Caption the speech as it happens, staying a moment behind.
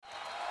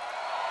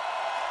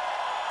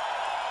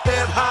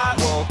Hip-Hop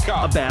World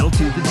Cup. A battle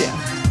to the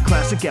death.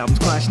 Classic albums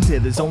clash until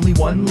there's only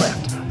one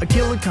left. A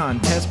killer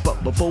contest,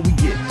 but before we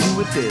get to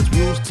it, there's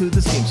rules to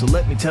this game, so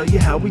let me tell you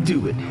how we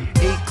do it.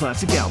 8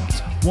 classic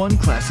albums, 1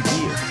 classic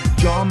year.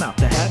 Draw 'em out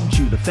the hat and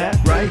chew the fat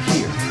right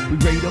here. We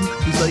rate 'em,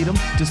 deflate 'em,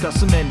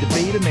 discuss 'em and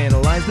debate 'em,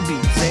 analyze the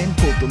beats and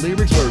quote the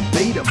lyrics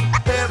verbatim.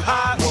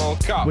 Hip-Hop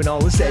World Cup. When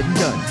all is said and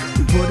done,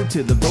 we put it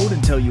to the vote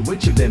and tell you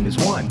which of them is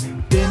won.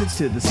 Then it's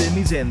to the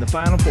semis and the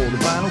final for the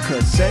vinyl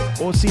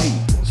cassette or CD.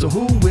 So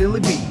who will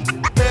it be?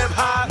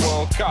 Hip-Hop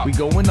World Cup. We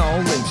going all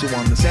in, so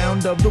on the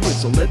sound of the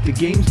whistle, let the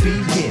games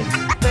begin.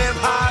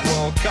 Hip-Hop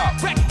World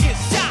Cup. Record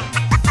shot.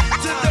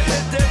 To the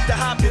hip, dip, the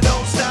hop, you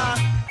don't stop.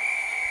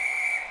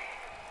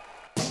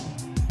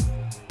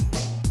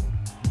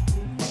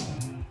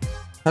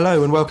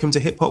 Hello and welcome to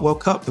Hip Hop World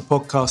Cup, the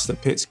podcast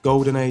that pits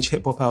golden age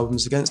hip hop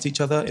albums against each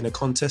other in a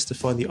contest to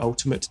find the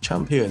ultimate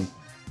champion.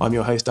 I'm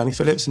your host Danny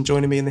Phillips, and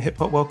joining me in the Hip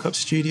Hop World Cup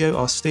studio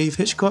are Steve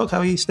Hitchcock. How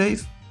are you,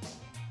 Steve?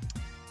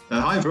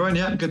 Hi everyone,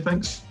 yeah, good,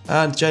 thanks.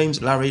 And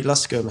James Larry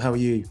Luscombe. How are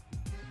you?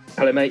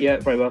 Hello, mate. Yeah,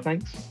 very well,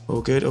 thanks.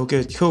 All good,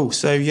 cool.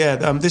 So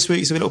this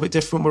week is a little bit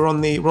different. We're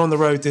on the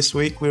road this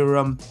week.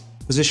 We're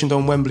positioned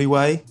on Wembley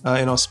Way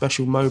in our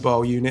special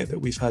mobile unit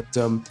that we've had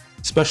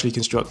specially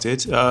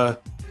constructed.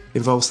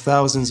 Involves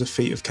thousands of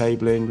feet of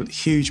cabling,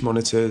 huge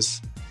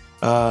monitors,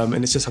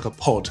 and it's just like a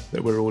pod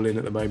that we're all in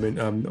at the moment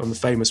on the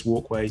famous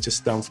walkway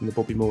just down from the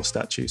Bobby Moore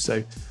statue.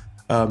 So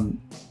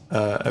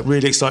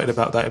really excited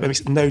about that. It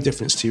makes no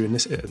difference to you and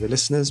the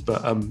listeners,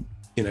 but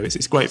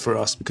it's great for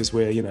us because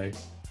we're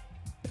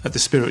at the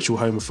spiritual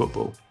home of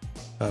football.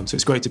 So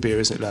it's great to be here,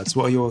 isn't it, lads?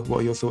 What are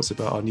your thoughts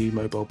about our new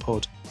mobile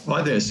pod? Well,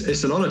 I think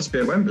it's an honour to be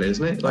at Wembley,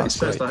 isn't it? Like you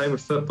said, it's the home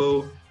of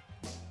football,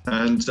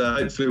 and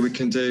hopefully we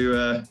can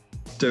do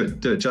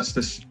it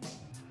justice.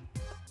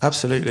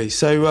 Absolutely.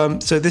 So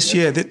this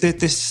year,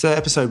 this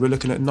episode, we're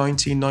looking at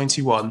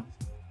 1991.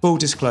 Full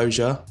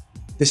disclosure,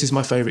 this is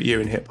my favourite year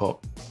in hip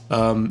hop.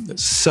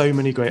 So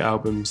many great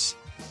albums.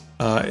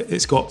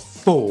 It's got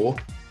 4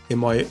 in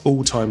my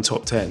all-time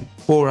top 10.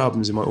 4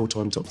 albums in my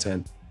all-time top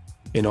 10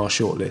 in our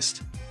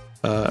shortlist,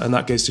 and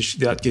that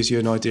gives you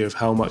an idea of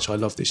how much I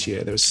love this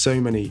year. There are so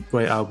many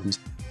great albums,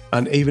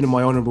 and even in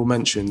my honourable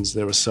mentions,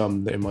 there are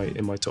some that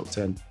in my top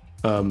 10.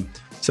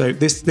 So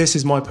this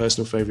is my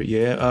personal favourite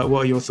year.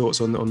 What are your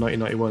thoughts on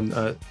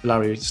 1991?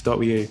 Larry, start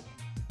with you.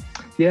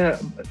 Yeah,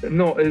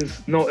 not as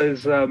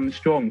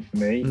strong for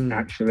me,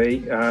 actually.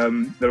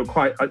 There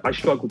were I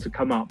struggled to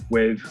come up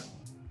with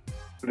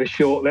the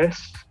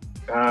shortlist.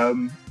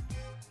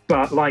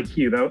 But like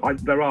you, though,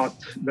 there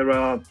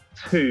are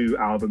 2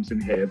 albums in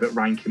here that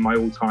rank in my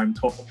all-time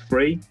top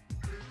 3.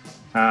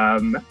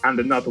 And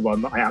another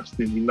one that I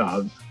absolutely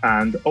love.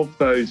 And of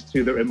those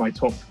 2 that are in my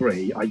top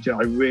 3, I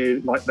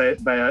really like.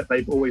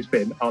 They've always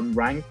been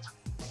unranked,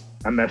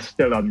 and they're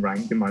still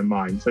unranked in my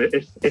mind. So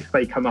if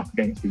they come up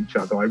against each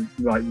other,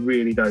 I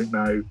really don't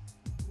know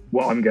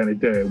what I'm going to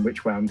do and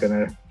which way I'm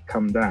going to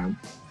come down.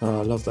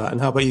 Oh, I love that.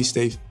 And how about you,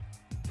 Steve?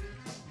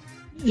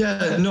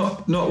 Yeah,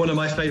 not one of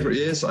my favourite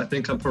years. I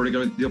think I'm probably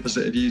going the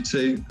opposite of you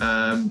two.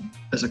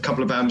 There's a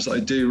couple of albums that I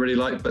do really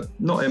like, but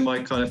not in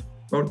my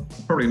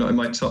probably not in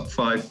my top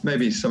 5,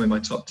 maybe some in my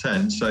top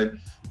 10. So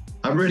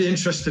I'm really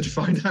interested to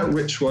find out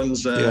which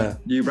ones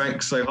you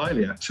rank so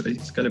highly, actually.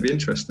 It's going to be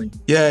interesting.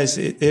 Yeah,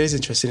 it is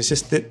interesting. It's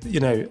just that,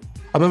 I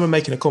remember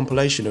making a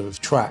compilation of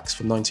tracks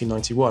from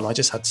 1991. I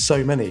just had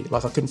so many, I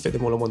couldn't fit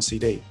them all on one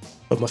CD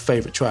of my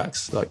favourite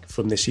tracks,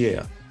 from this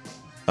year.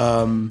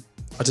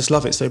 I just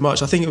love it so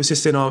much. I think it was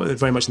just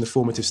very much in the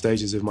formative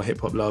stages of my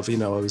hip hop love.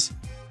 I was,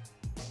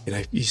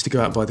 used to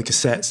go out and buy the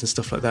cassettes and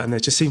stuff like that, and there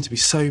just seemed to be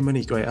so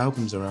many great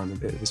albums around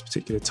at this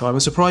particular time. I'm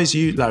surprised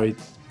you, Larry,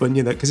 when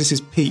because this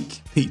is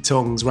Pete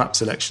Tong's rap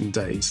selection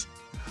days,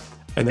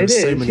 and there were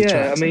so many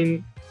tracks. I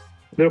mean,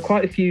 there are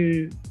quite a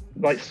few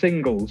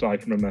singles I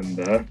can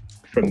remember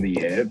from the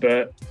year,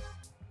 but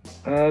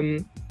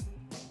I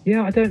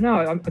don't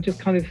know. I just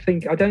kind of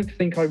think I don't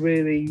think I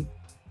really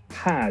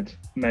had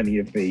many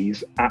of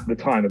these at the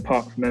time,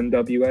 apart from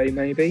NWA,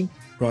 maybe.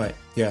 Right.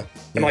 Yeah.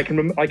 And I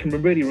can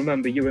really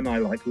remember you and I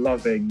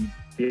loving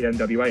the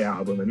NWA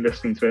album and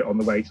listening to it on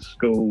the way to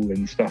school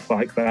and stuff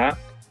like that.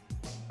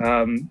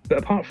 But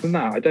apart from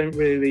that, I don't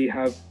really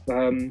have.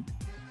 I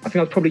think I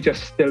was probably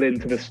just still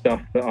into the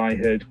stuff that I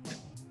had,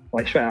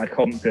 Straight Outta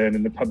Compton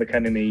and the Public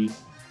Enemy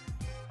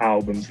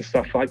albums and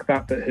stuff like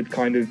that had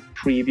kind of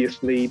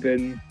previously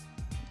been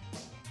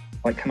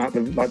come out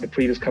the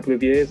previous couple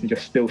of years, and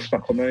just still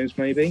stuck on those,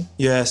 maybe.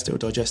 Yeah, still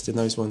digesting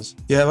those ones.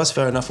 Yeah, that's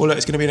fair enough. Well, look,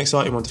 it's going to be an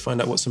exciting one to find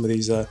out what some of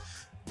these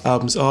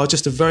albums are.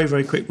 Just a very,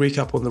 very quick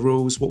recap on the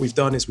rules. What we've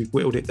done is we've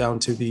whittled it down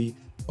to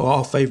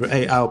our favourite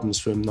 8 albums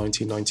from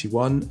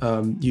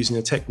 1991, using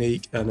a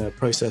technique and a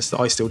process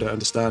that I still don't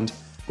understand.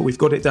 But we've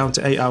got it down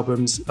to 8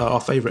 albums, our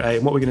favourite 8.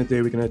 And what we're going to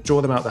do, we're going to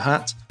draw them out the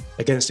hat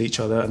against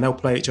each other, and they'll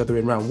play each other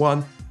in round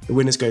 1. The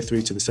winners go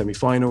through to the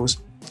semi-finals,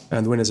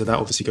 and the winners of that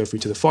obviously go through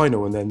to the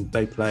final, and then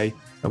they play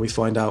and we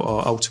find out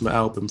our ultimate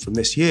album from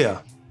this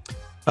year.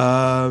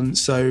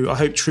 So I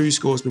hope True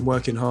Score's been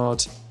working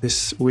hard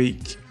this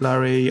week.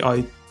 Larry,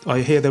 I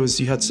I hear it was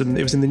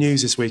in the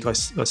news this week. I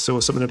saw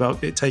something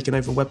about it taking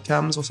over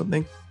webcams or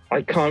something.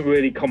 I can't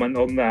really comment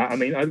on that. I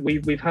mean,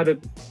 we've had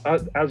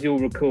as you'll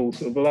recall,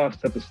 sort of the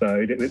last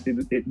episode,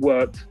 it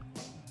worked.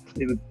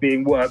 It was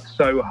being worked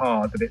so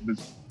hard that it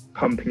was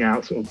pumping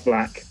out sort of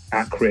black,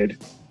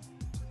 acrid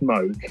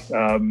smoke.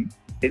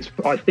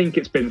 I think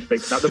it's been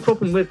fixed now. The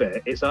problem with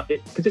it is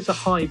because it's a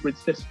hybrid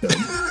system.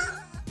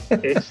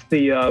 It's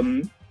the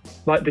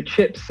like the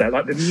chipset,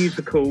 like the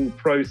musical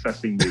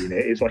processing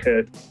unit is like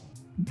a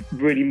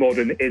really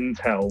modern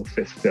Intel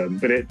system,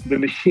 but the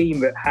machine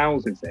that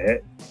houses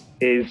it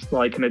is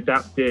like an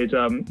adapted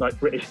like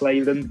British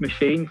Leyland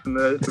machine from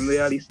the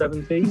early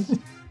 70s.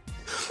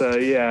 So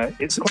yeah,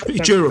 it's quite pretty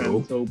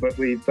durable. But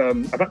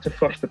I've had to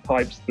flush the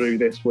pipes through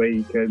this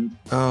week, and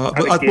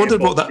but I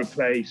wondered what that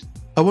replaced.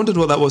 I wondered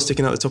what that was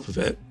sticking out the top of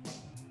it.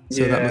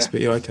 So that must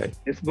be okay.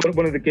 It's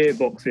one of the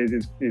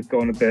gearboxes is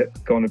gone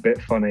a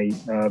bit funny,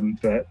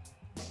 but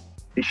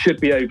it should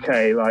be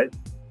okay. Like,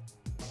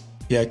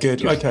 yeah,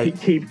 good. Okay,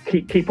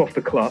 keep off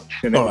the clutch,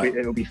 and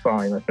it'll be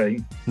fine. I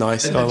think.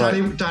 Nice.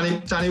 And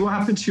Danny, what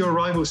happened to your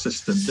rival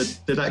system?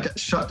 Did that get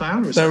shut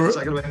down, or is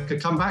that going to make a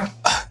comeback?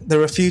 There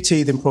are a few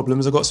teething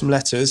problems. I got some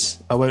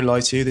letters. I won't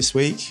lie to you this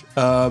week.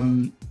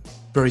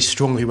 Very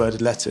strongly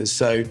worded letters.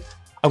 So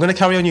I'm going to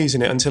carry on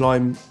using it until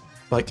I'm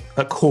like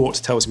a court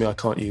tells me I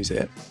can't use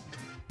it.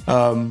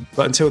 But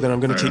until then, I'm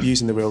going to keep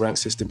using the real rank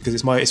system because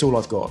it's all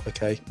I've got.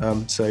 Okay.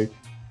 So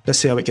let's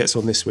see how it gets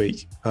on this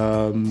week.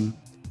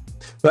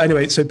 But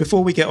anyway, so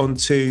before we get on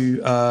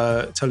to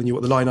telling you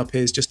what the lineup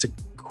is, just a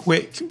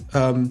quick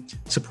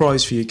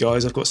surprise for you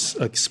guys. I've got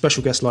a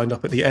special guest lined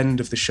up at the end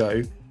of the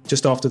show,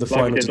 just after the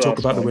final, to talk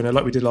about the winner,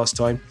 like we did last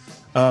time.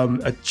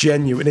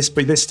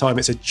 This time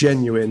it's a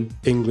genuine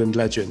England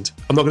legend.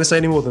 I'm not going to say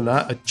any more than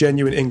that. A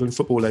genuine England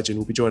football legend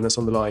will be joining us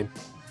on the line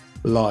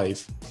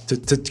live to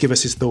give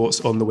us his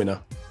thoughts on the winner.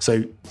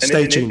 So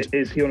stay tuned.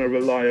 Is he on a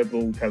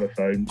reliable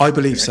telephone? I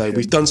believe so.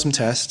 We've done some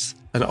tests,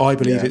 and I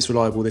believe it's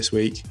reliable this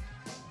week.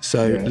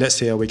 So let's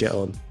see how we get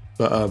on.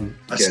 But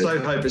I still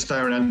hope it's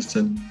Darren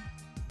Anderton.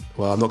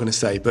 Well, I'm not going to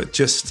say, but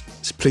just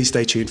please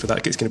stay tuned for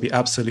that. It's going to be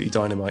absolutely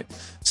dynamite.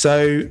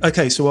 So,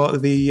 okay, so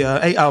the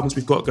 8 albums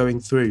we've got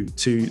going through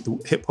to the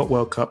Hip Hop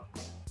World Cup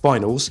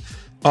finals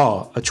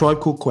are A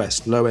Tribe Called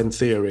Quest, Low End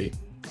Theory,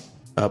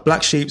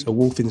 Black Sheep's A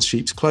Wolf in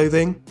Sheep's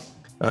Clothing,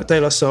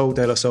 De La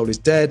Soul is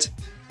Dead,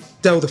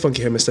 Del the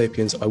Funky Homo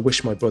Sapiens, I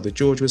Wish My Brother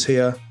George Was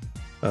Here,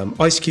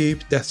 Ice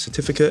Cube, Death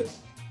Certificate,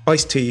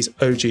 Ice-T's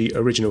OG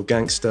Original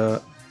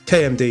Gangster,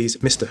 KMD's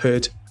Mr.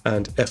 Hood,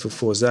 and F of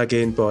 4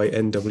 Zaggin by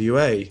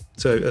NWA.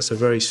 So that's a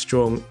very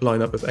strong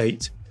lineup of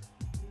 8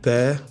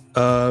 there.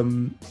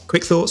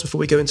 Quick thoughts before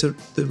we go into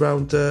the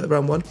round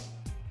one?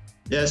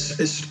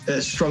 Yes, it's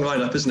a strong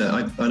lineup, isn't it?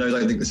 I know I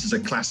don't think this is a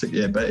classic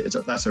year, but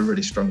that's a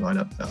really strong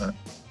lineup.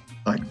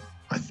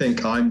 I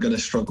think I'm going to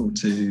struggle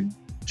to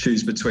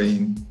choose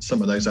between some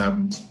of those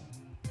albums.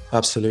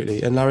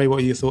 Absolutely. And Larry, what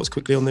are your thoughts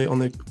quickly on the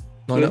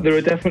lineup? There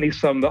are definitely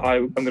some that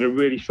I'm going to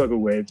really struggle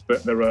with,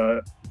 but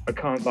I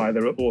can't lie,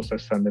 there are also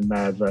some in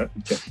there that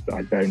just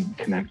I don't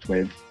connect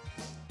with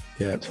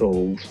at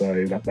all.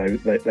 So that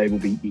they will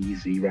be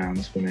easy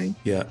rounds for me.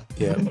 Yeah.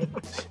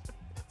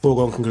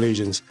 Foregone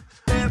conclusions.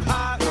 Hip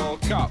Hop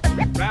World Cup,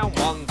 round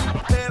 1.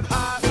 Hip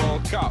Hop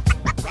World Cup,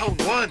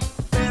 round 1.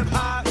 Hip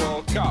Hop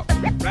World Cup,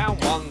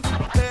 round 1.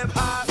 Hip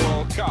Hop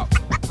World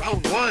Cup,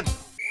 round 1.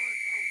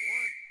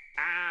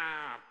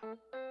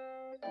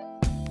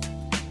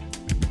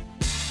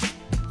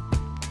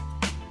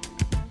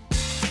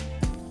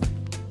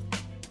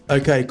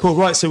 Okay, cool.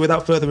 Right, so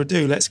without further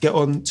ado, let's get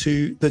on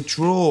to the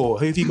draw.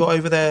 Who have you got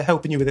over there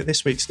helping you with it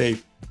this week,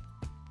 Steve?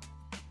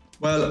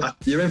 Well,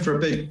 you're in for a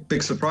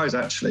big surprise,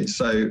 actually.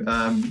 So,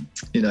 I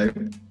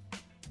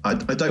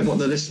don't want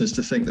the listeners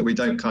to think that we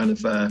don't kind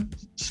of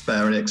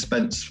spare any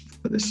expense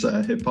for this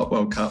Hip Hop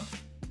World Cup,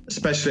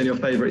 especially in your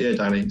favourite year,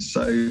 Danny.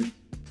 So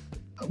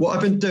what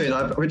I've been doing,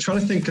 I've been trying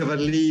to think of a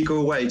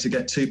legal way to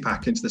get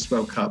Tupac into this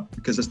World Cup,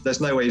 because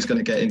there's no way he's going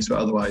to get into it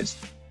otherwise.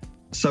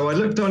 So I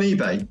looked on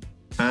eBay,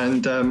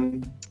 and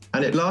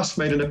it last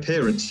made an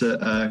appearance at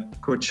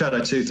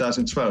Coachella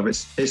 2012.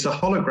 It's a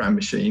hologram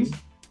machine,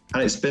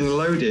 and it's been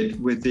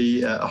loaded with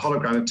a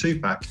hologram of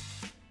Tupac.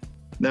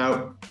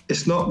 Now,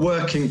 it's not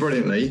working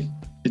brilliantly.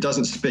 It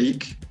doesn't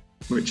speak,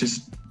 which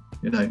is,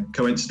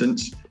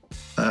 coincidence.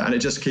 And it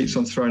just keeps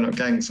on throwing up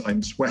gang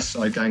signs, West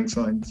Side gang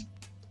signs.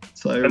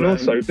 So, and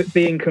also, but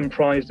being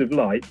comprised of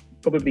light,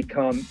 probably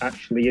can't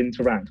actually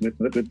interact with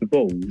the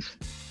balls.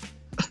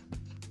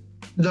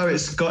 No,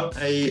 it's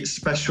got a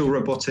special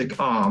robotic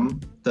arm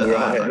that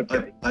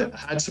I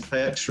had to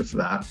pay extra for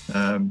that.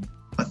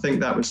 I think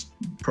that was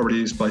probably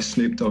used by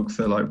Snoop Dogg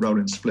for like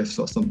rolling spliffs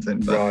or something.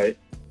 But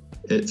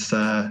it's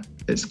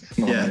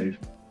move.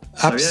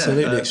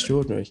 Absolutely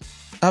extraordinary.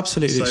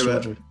 Absolutely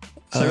extraordinary.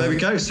 So there we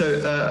go. So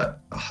the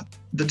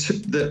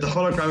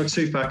hologram of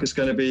Tupac is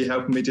going to be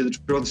helping me do the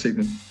draw this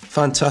evening.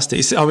 Fantastic.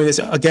 It's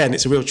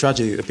a real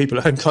tragedy that people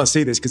at home can't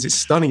see this, because it's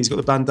stunning. He's got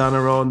the bandana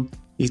on.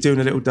 He's doing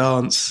a little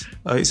dance.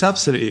 It's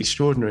absolutely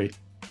extraordinary.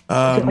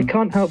 I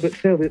can't help but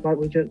feel that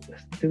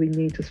do we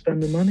need to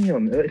spend the money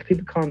on it? If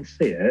people can't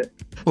see it,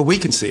 well, we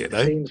can see it though.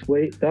 It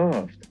seems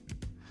daft.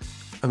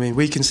 I mean,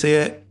 we can see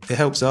it. It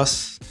helps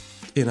us.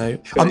 You know,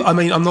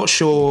 I'm not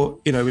sure.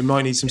 You know, we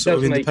might need some sort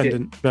of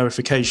independent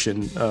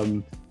verification.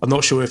 I'm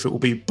not sure if it will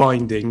be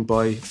binding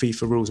by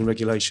FIFA rules and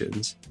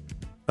regulations.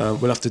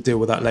 We'll have to deal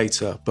with that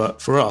later.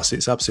 But for us,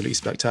 it's absolutely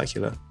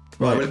spectacular.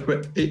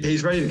 Right,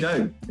 he's ready to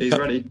go. He's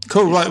ready.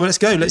 Cool. Right, well, let's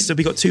go.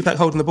 We got Tupac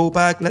holding the ball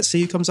bag. Let's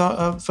see who comes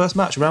out first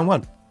match, round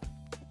 1.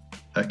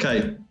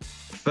 Okay,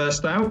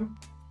 first out,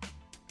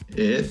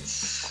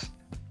 it's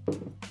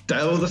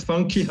Dale the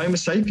Funky Homo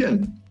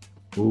Sapien.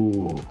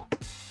 Ooh.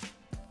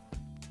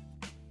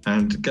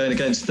 And going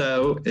against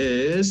Dale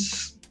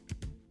is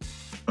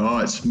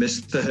it's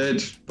Mr.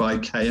 Hood by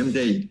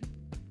KMD.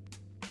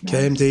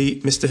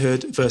 KMD, Mr.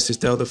 Hood versus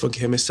Dale the Funky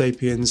Homo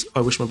Sapiens.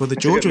 I wish my brother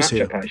George was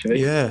here.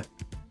 Actually. Yeah.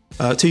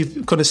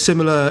 Two kind of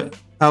similar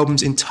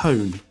albums in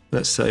tone,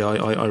 let's say,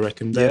 I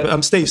reckon. There. Yeah,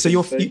 but Steve, so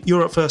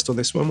you're up first on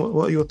this one.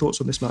 What are your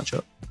thoughts on this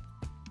matchup?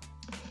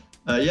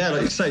 Like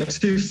you say,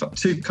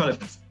 two kind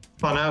of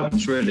fun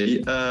albums, really.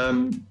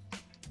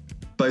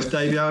 Both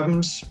debut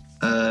albums.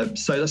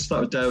 So let's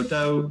start with Dale.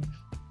 Dale,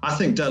 I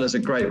think Dale is a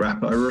great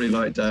rapper. I really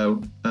like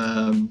Dale.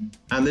 And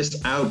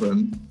this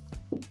album,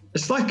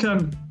 it's like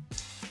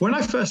when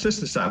I first listened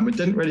to this album, it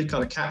didn't really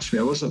kind of catch me.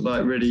 I wasn't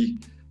like really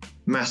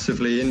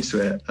massively into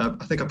it. I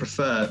think I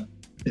prefer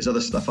his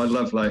other stuff. I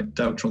love like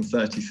Deltron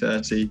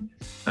 3030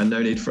 and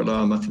No Need for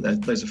Alarm. I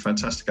think those are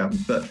fantastic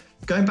albums. But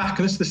going back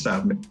and listen to this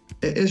album,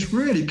 it is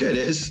really good.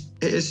 It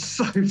is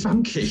so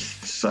funky.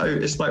 So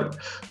it's like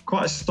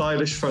quite a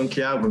stylish,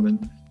 funky album,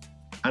 and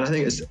I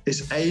think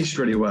it's aged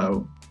really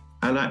well.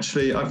 And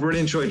actually, I've really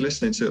enjoyed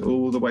listening to it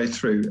all the way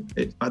through.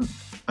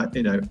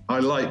 I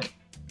like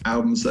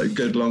albums that are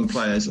good long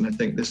players, and I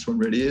think this one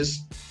really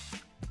is.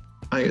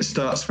 I think it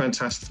starts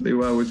fantastically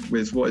well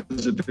with What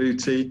Is a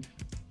Booty,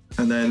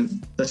 and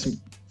then there's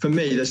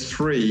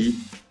 3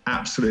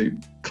 absolute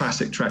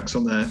classic tracks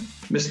on there.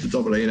 Mr.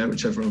 Dobalino,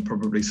 which everyone will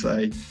probably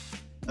say,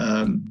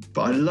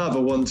 but I love a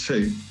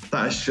 1-2.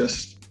 That is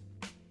just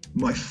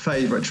my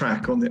favourite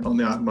track on the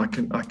album. I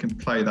can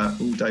play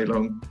that all day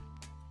long,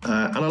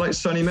 and I like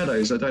Sunny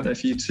Meadows. I don't know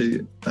if you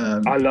two.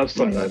 I love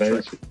Sunny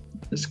Meadows. Track.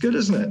 It's good,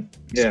 isn't it?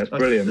 Yeah, it's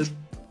brilliant.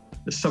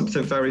 There's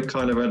something very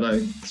kind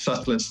of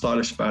subtle and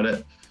stylish about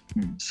it.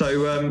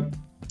 So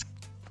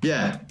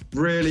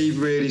really,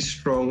 really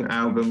strong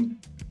album.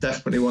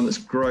 Definitely one that's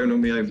grown on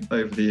me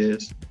over the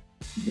years.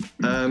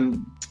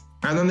 And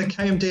then the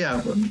KMD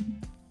album,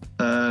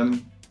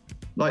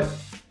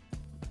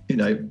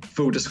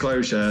 full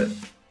disclosure,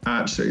 I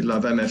absolutely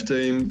love MF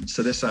Doom.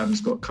 So this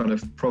album's got kind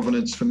of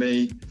provenance for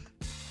me,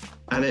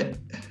 and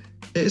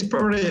it's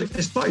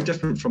slightly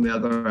different from the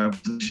other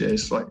albums this year.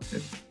 It's like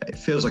it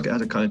feels like it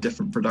had a kind of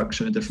different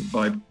production, a different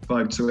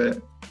vibe to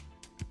it,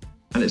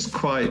 and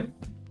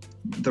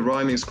the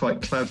rhyming is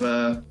quite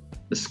clever.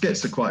 The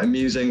skits are quite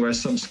amusing, whereas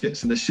some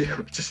skits in this year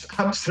are just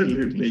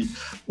absolutely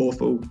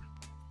awful.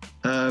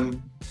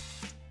 And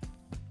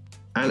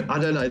I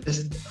don't know,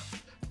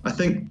 I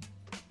think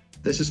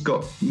this has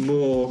got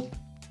more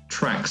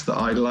tracks that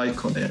I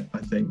like on it. I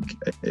think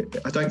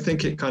I don't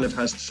think it kind of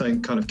has the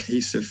same kind of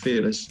cohesive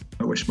feel as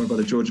I Wish My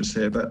Brother George was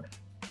here, but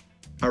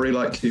I really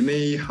like You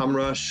Me, Hum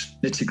Rush,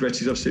 Nitty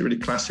Gritty is obviously a really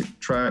classic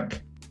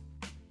track,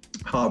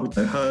 Heart With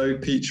No Hoe,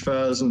 Peach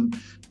Fuzz, and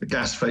the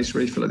Gas Face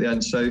Refill at the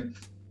end. So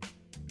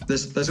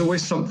there's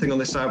always something on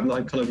this album that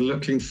I'm kind of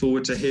looking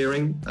forward to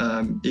hearing,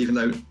 even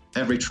though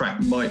every track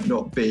might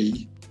not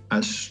be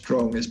as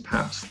strong as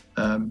perhaps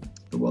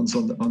the ones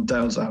on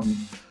Dale's album.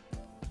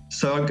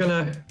 So I'm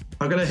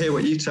gonna hear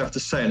what you two have to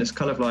say, and it's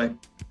kind of like,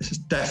 this is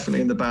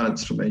definitely in the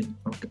balance for me.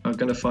 I'm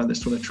gonna find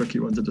this one a tricky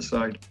one to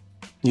decide.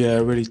 Yeah,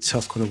 a really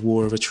tough kind of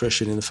war of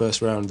attrition in the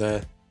first round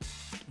there.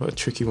 What a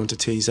tricky one to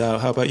tease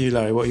out. How about you,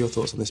 Larry? What are your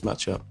thoughts on this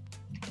matchup?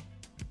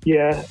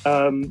 Yeah,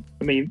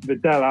 the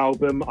Dale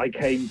album I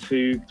came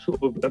to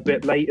sort of a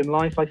bit late in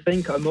life, I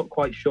think. I'm not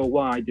quite sure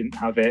why I didn't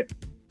have it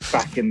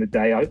back in the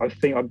day.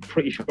 I'm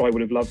pretty sure I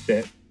would have loved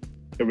it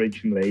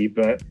originally,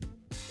 but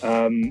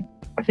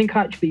I think I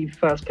actually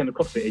first came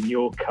across it in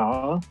your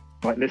car,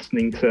 like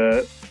listening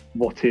to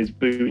What Is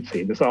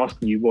Booty, just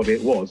asking you what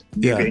it was,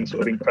 being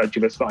sort of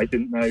incredulous that I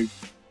didn't know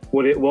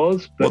what it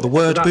was. But what, the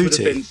word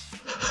booty?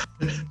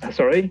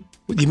 Sorry?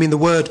 You mean the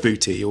word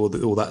booty or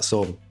that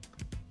song?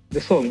 The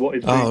song, What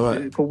Is Booty? Oh, right.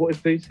 Is it called What Is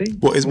Booty?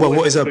 What is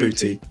a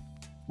booty?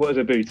 What is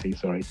a booty,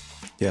 sorry.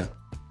 Yeah.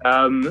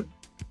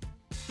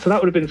 So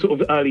that would have been sort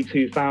of early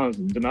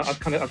 2000s, and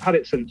I've had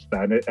it since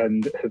then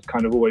and have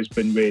kind of always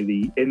been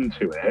really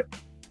into it.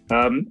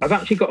 I've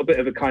actually got a bit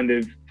of a kind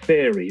of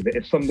theory that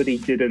if somebody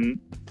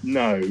didn't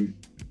know,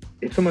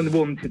 if someone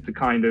wanted to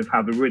kind of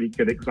have a really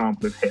good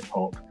example of hip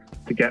hop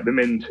to get them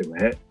into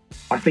it,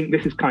 I think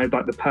this is kind of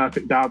like the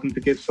perfect album to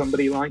give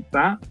somebody like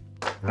that.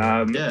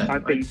 I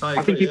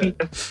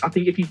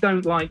think if you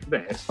don't like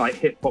this, like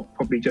hip hop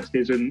probably just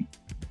isn't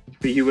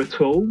for you at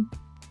all.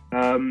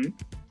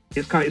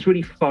 it's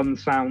really fun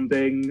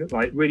sounding,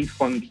 like really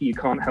funky. You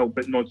can't help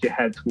but nod your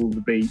head to all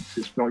the beats.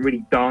 It's like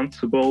really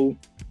danceable,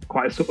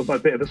 quite a sort of a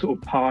bit of a sort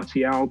of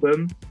party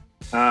album.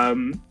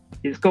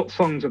 It's got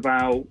songs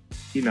about,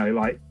 you know,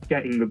 like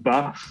getting the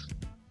bus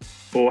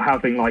or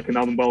having like an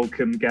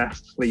unwelcome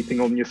guest sleeping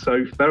on your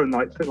sofa, and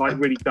like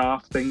really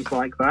daft things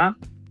like that.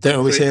 Don't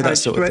always hear that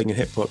sort of thing in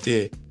hip hop, do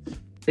you?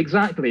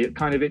 Exactly.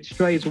 It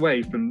strays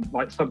away from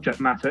like subject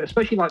matter,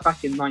 especially like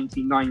back in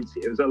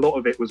 1990. A lot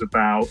of it was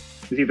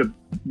either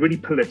really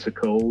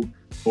political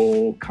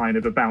or kind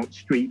of about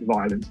street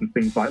violence and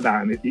things like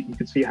that, and you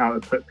could see how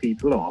it put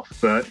people off.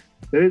 But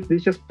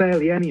there's just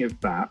barely any of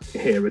that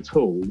here at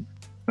all.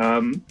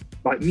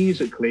 Like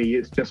musically,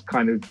 it's just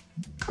kind of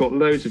got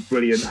loads of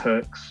brilliant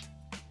hooks,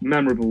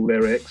 memorable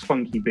lyrics,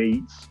 funky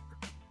beats.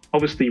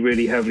 Obviously,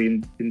 really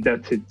heavily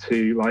indebted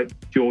to like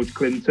George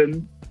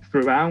Clinton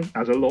throughout,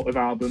 as a lot of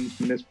albums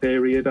from this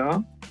period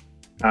are.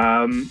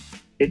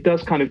 It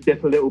does kind of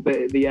dip a little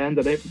bit at the end.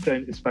 I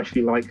don't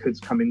especially like Hoods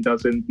Come in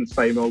Dozens and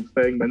Same Old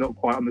Thing. They're not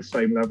quite on the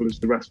same level as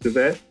the rest of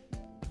it.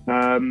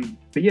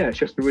 But yeah, it's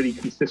just a really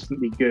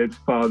consistently good,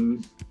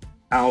 fun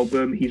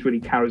album. He's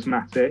really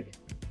charismatic.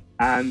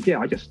 And yeah,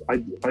 I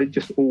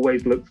just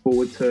always look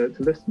forward to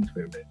listening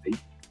to it,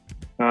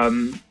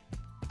 really.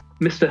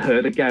 Mr.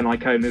 Hood, again, I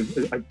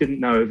didn't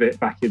know of it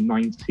back in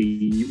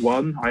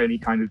 91. I only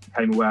kind of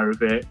became aware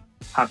of it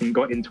having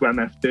got into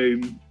MF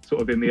Doom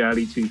sort of in the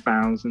early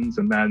 2000s,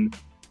 and then,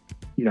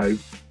 you know,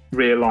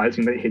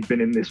 realising that he'd been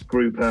in this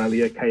group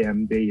earlier,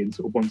 KMD, and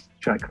sort of wanted to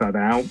check that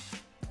out.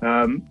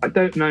 I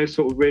don't know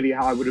sort of really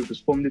how I would have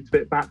responded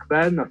to it back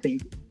then. I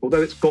think,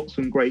 although it's got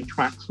some great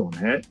tracks on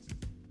it,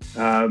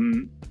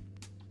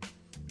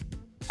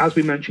 as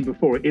we mentioned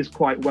before, it is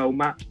quite well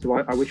matched to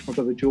I Wish My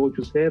Brother George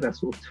Was Here. They're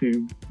sort of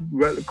two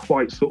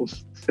quite sort of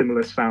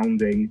similar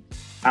sounding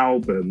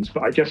albums,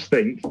 but I just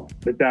think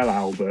the Del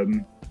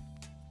album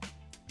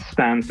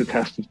stands the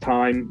test of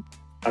time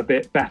a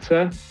bit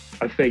better.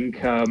 I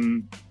think, I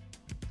don't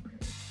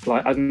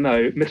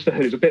know, Mr.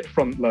 Hood is a bit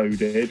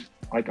front-loaded.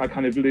 I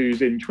kind of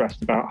lose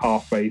interest about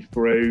halfway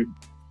through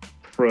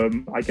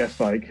from, I guess,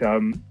 like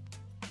The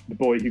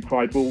Boy Who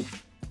Cried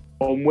Wolf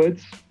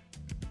onwards.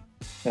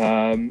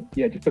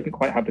 Just doesn't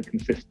quite have the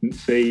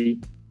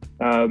consistency.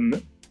 I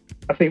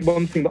think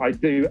one thing that I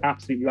do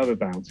absolutely love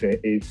about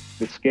it is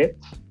the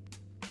skits.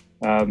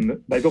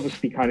 They've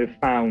obviously kind of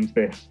found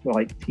this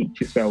like teach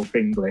yourself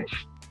English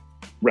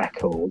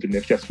record, and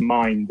they've just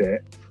mined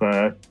it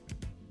for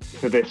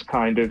this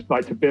kind of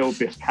like to build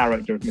this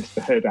character of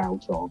Mr. Hood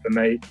out of, and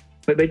they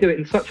do it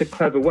in such a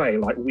clever way,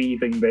 like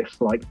weaving this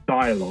like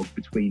dialogue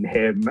between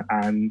him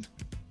and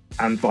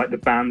like the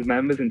band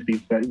members into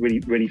these really,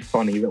 really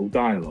funny little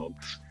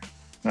dialogues.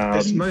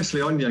 It's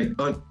mostly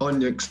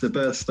Onyx, the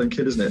Birthstone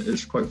Kid, isn't it?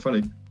 It's quite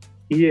funny.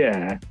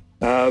 Yeah.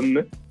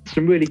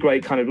 Some really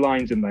great kind of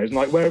lines in those. And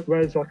like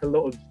whereas like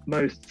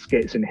most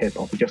skits in hip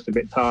hop are just a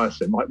bit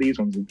tiresome, like these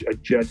ones are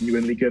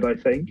genuinely good, I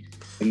think.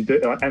 And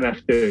like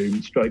MF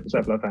Doom, Stroke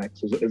Several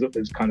FX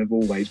has kind of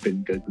always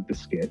been good with the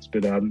skits.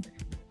 But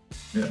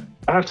yeah,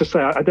 I have to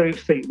say, I don't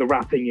think the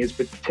rapping is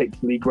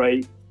particularly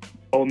great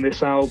on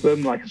this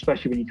album, like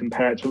especially when you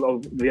compare it to a lot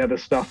of the other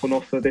stuff on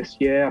offer this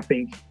year. I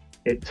think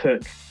it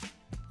took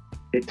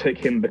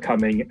him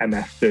becoming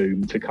MF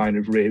Doom to kind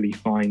of really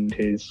find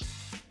his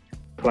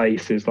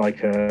place as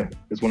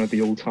as one of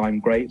the all-time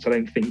greats. I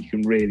don't think you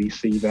can really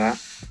see that.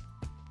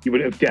 You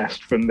would have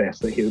guessed from this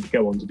that he would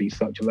go on to be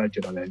such a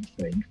legend, I don't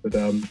think. But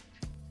I mean,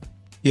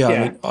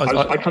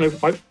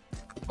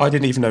 I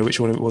didn't even know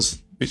which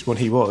one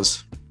he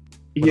was.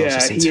 Yeah,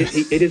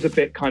 it is a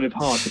bit kind of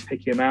hard to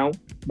pick him out,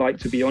 like,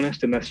 to be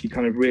honest, unless you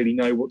kind of really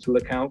know what to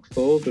look out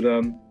for. But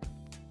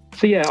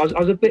so yeah, I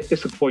was a bit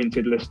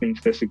disappointed listening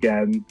to this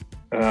again,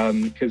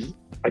 because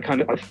I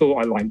thought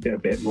I liked it a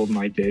bit more than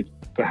I did,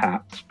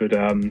 perhaps. But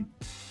I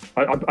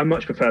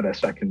much prefer their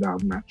second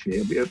album, actually.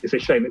 It's a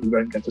shame that we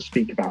won't get to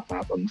speak about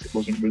that one. It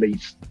wasn't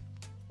released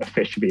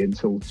officially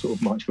until sort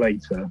of much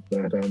later.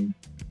 But so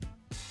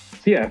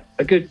yeah,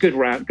 a good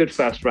round, good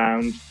first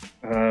round.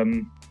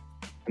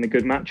 And a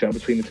good matchup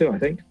between the two, I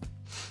think.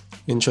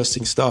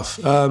 Interesting stuff.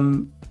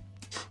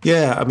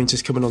 Yeah, I mean,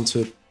 just coming on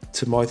to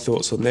my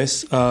thoughts on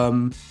this. I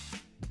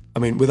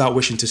mean, without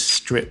wishing to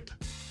strip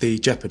the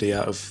Jeopardy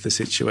out of the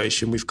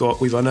situation, we've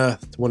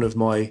unearthed one of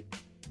my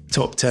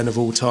top 10 of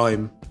all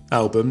time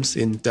albums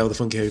in Del the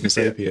Funky Homo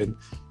Sapien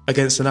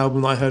against an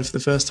album that I heard for the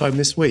first time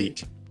this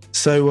week.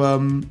 So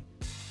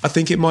I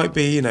think it might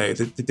be,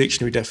 the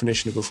dictionary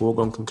definition of a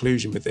foregone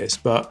conclusion with this,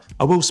 but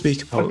I will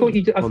speak about. I thought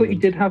you did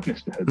have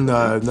Mr. Hood.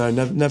 No,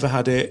 never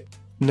had it.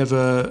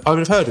 Never. I would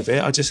have heard of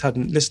it. I just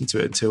hadn't listened to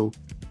it until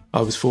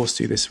I was forced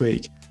to this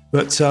week.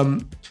 But so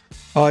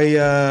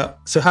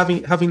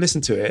having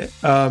listened to it,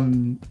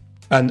 and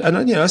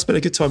I spent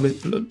a good time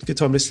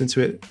listening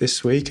to it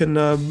this week, and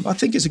I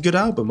think it's a good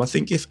album. I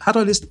think had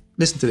I listened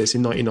to this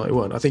in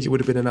 1991, I think it would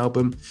have been an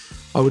album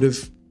I would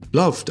have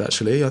loved,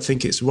 actually. I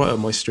think it's right on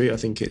my street. I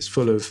think it's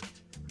full of,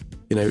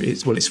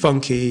 it's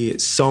funky,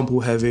 it's sample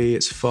heavy,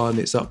 it's fun,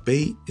 it's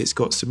upbeat, it's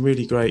got some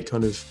really great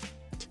kind of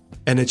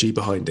energy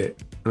behind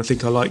it. I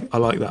think I like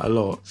that a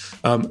lot.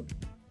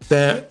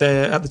 They're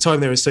at the time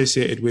they're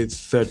associated with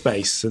Third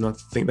Base, and I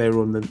think they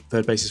were on the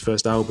Third Base's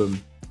first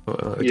album,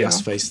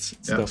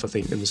 gas-faced stuff. I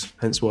think, and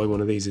hence why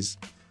one of these is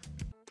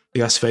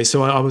gas face.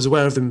 So I was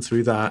aware of them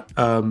through that,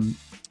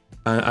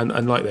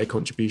 and like their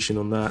contribution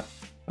on that.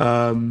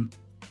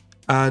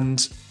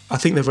 And I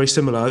think they're very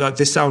similar.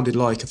 This sounded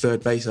like a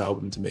Third Base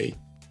album to me.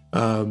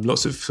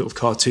 Lots of sort of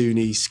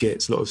cartoony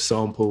skits, a lot of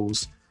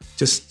samples,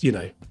 just, you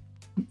know,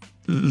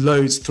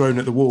 loads thrown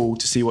at the wall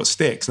to see what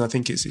sticks. And I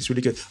think it's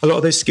really good. A lot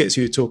of those skits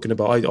you were talking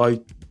about, I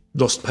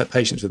lost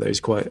patience with those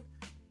quite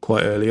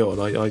early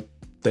on.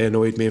 They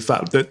annoyed me. In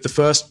fact, the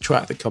first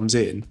track that comes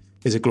in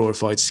is a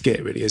glorified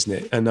skit, really, isn't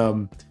it? And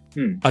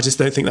I just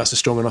don't think that's a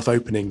strong enough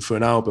opening for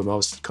an album. I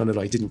was kind of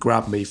like, didn't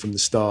grab me from the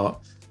start.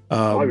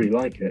 I really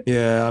like it.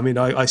 Yeah, I mean,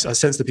 I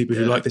sense the people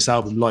who like this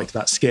album like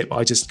that skit, but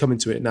I just come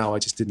into it now, I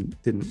just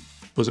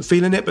wasn't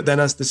feeling it. But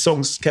then as the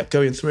songs kept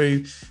going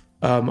through,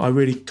 I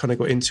really kind of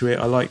got into it.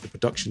 I like the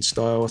production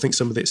style. I think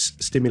some of it's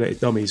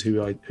Stimulated Dummies,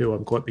 who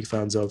I'm quite big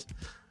fans of.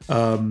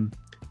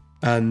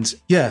 And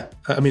yeah,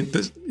 I mean,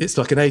 it's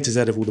like an A to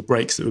Z of all the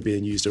breaks that were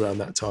being used around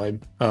that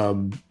time.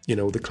 You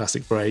know, all the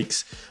classic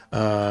breaks,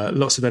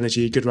 lots of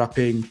energy, good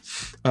rapping.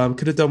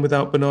 Could have done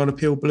without Banana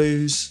Peel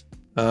Blues.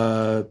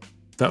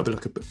 That would be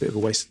like a bit of a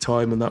waste of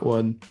time on that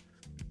one.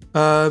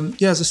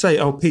 Yeah, as I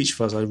say, Peach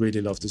Fuzz I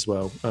really loved as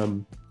well.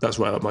 That's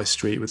right up my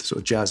street with a sort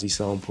of jazzy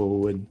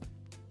sample and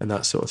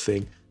that sort of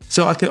thing.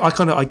 So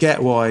I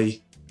get why,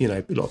 you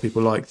know, a lot of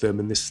people like them,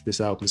 and this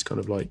album is kind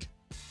of like,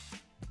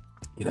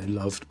 you know,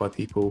 loved by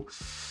people.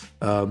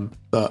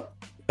 But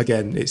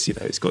again, it's, you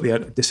know, it's got the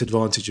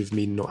disadvantage of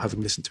me not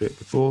having listened to it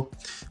before.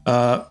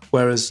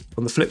 Whereas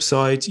on the flip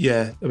side,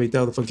 yeah, I mean,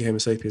 Del the Funky Homo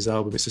Sapiens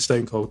album, it's a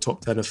stone cold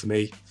top tenner for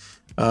me.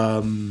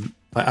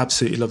 I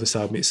absolutely love this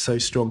album. It's so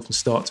strong from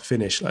start to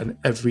finish, and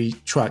every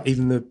track,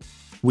 even the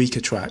weaker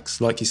tracks,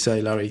 like you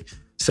say, Larry,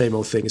 Same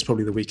Old Thing is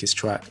probably the weakest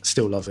track.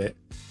 Still love it.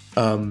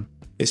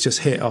 It's just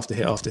hit after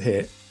hit after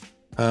hit.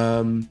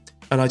 And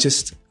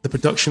the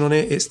production on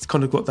it, it's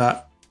kind of got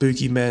that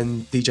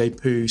Boogeymen,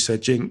 DJ Pooh, Sir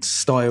Jinx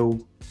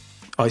style,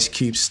 Ice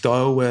Cube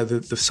style, where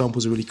the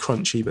samples are really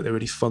crunchy, but they're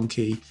really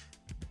funky.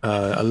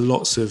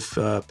 Lots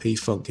of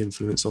P-Funk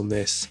influence on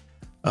this.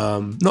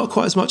 Not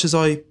quite as much as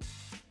I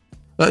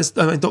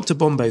mean, Dr.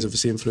 Bombay's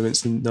obviously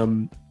influenced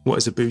in What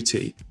Is a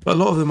Booty, but a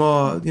lot of them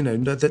are, you know,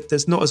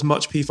 there's not as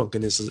much P-Funk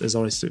in this as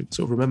I sort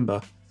of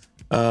remember.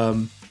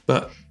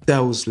 But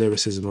Del's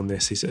lyricism on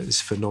this is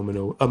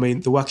phenomenal. I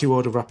mean, the Wacky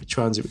World of Rapid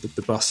Transit with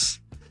the bus,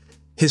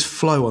 his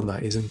flow on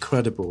that is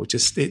incredible.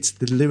 Just, it's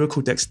the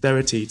lyrical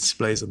dexterity he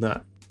displays on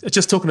that.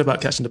 Just talking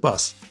about catching the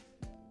bus,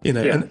 you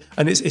know, yeah.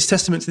 and it's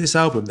testament to this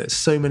album that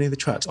so many of the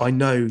tracks, I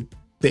know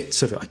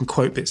bits of it, I can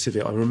quote bits of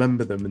it, I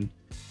remember them, and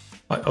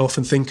I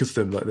often think of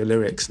them, like the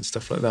lyrics and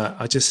stuff like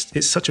that.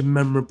 It's such a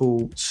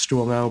memorable,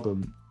 strong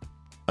album.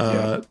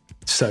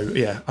 So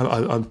yeah,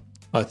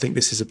 I think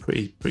this is a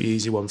pretty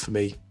easy one for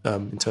me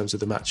in terms of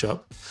the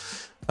matchup.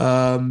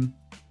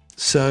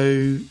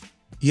 So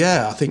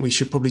yeah, I think we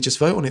should probably just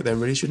vote on it then,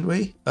 really, shouldn't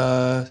we?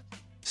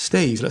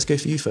 Steve, let's go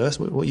for you first.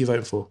 What are you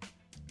voting for?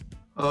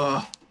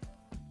 No,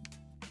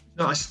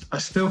 I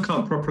still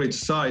can't properly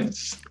decide.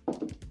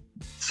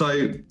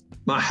 So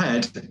my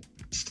head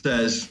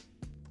says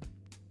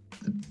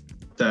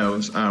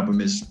Del's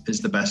album is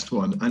the best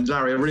one. And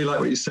Larry, I really like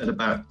what you said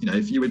about, you know,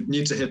 if you were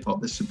new to hip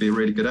hop, this would be a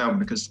really good album,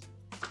 because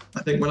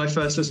I think when I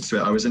first listened to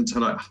it, I was into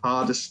like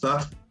harder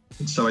stuff,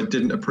 and so I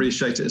didn't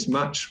appreciate it as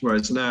much.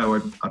 Whereas now, I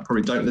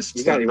probably don't listen to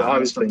exactly that what I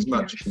was stuff as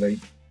thinking, much. actually.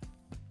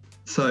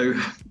 So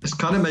it's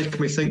kind of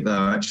making me think,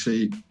 though.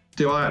 Actually,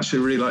 do I actually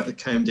really like the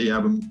KMD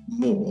album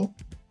more?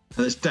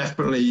 And there's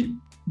definitely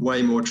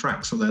way more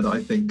tracks on there that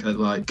I think are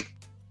like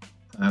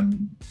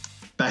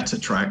better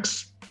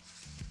tracks.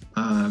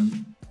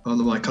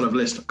 On my kind of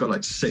list, I've got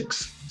like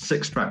six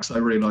tracks that I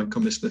really like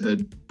on Mr.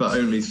 Hood, but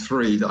only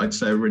 3 that I'd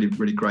say are really,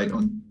 really great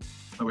on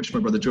I Wish My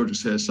Brother George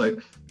Was Here. So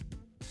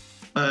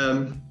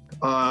I'm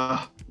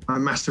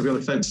massively on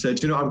the fence here.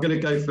 Do you know what? I'm going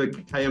to go for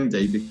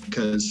KMD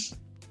because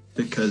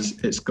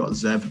it's got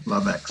Zeb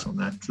Love X on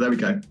there. So there we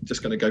go. I'm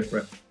just going to go for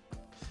it.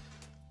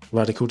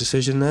 Radical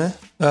decision there.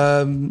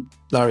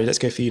 Larry, let's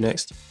go for you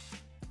next.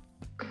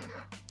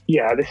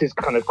 Yeah, this is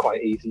kind of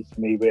quite easy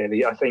for me,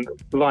 really. I think,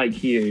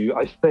 like you,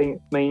 I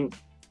think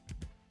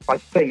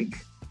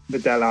the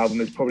Del album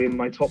is probably in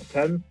my top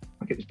 10.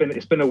 Like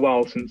it's been a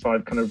while since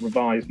I've kind of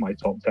revised my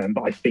top 10,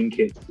 but I think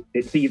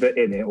it's either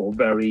in it or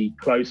very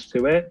close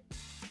to it.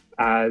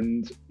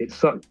 And it's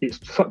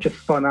such a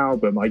fun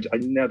album. I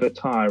never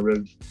tire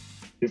of.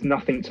 There's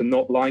nothing to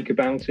not like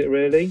about it,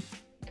 really.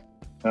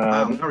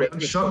 Larry, I'm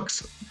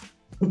shocked.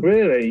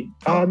 Really?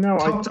 Oh no,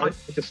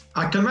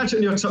 I can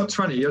imagine your top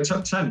 20, your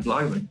top 10,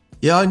 blimey.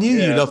 Yeah, I knew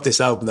you loved this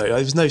album though. It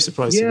was no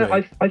surprise to me.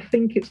 Yeah, I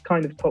think it's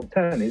kind of top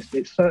 10.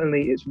 It's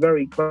certainly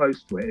very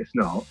close to it, if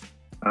not.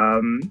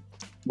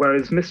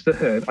 Whereas Mr.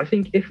 Hood, I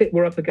think if it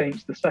were up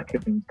against the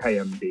second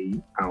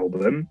KMD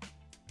album,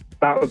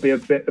 that would be a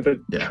bit of a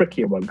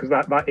trickier one, because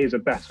that is a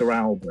better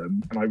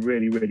album, and I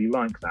really, really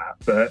like that.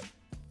 But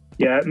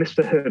Yeah,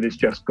 Mr. Hood has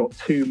just got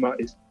too much.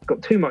 It's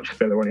got too much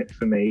filler on it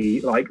for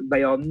me. Like,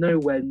 they are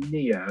nowhere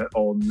near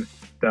on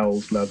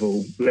Dell's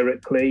level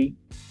lyrically.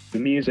 The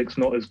music's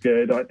not as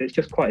good. It's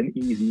just quite an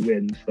easy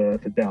win for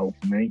Dell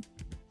for me.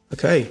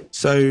 Okay,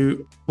 so,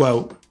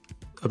 well,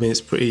 I mean,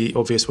 it's pretty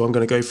obvious what I'm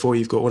going to go for.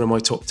 You've got one of my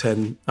top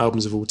 10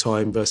 albums of all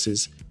time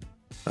versus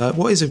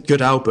what is a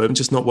good album,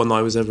 just not one that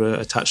I was ever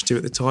attached to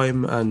at the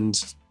time,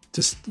 and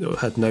just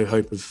had no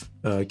hope of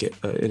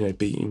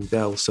beating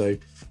Dell. So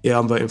yeah,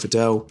 I'm voting for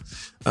Dell.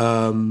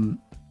 A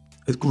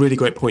really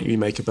great point you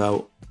make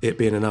about it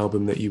being an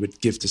album that you would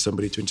give to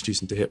somebody to introduce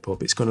them to hip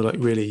hop. It's kind of like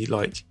really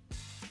like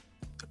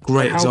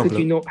great how example. Could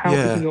you not, how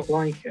could you not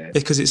like it?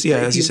 Because it's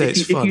as you say,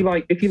 it's fun.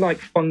 If you like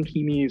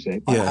funky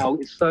music, like how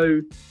it's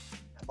so.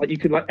 Like you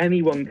could, like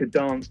anyone could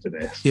dance to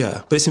this.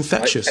 Yeah, but it's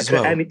infectious as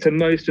well. And to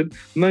most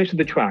of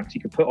the tracks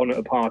you could put on at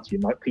a party,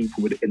 and like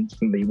people would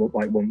instantly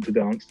want to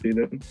dance to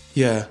them.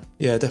 Yeah,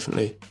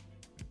 definitely.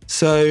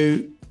 So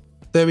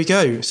there we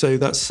go. So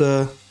that's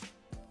the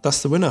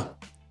winner.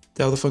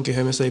 Del the Funky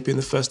Homo Sapien,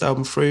 the first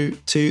album through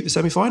to the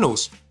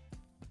semi-finals.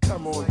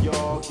 Come on,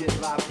 y'all,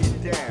 get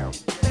live, get down.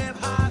 Hip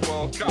hop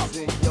World Cup. It's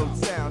in your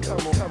town.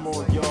 Come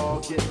on, y'all,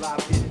 get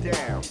live, get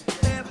down.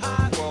 Hip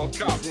hop World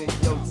Cup. It's in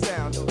your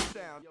town.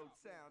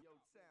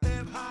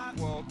 Hip hop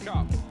World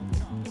Cup.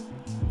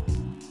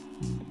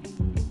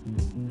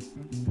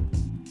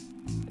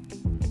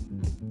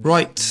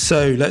 Right,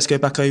 so let's go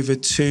back over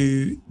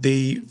to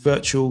the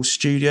virtual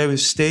studio with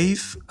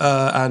Steve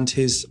and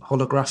his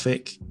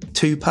holographic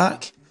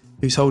 2-pack,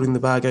 who's holding the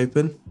bag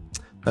open.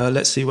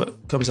 Let's see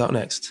what comes out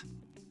next.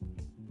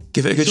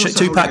 Give it a good shake.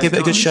 2-pack, give it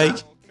a good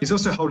shake. He's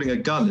also holding a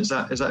gun. Is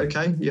that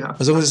okay? Yeah.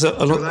 As long as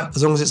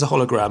it's a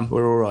hologram,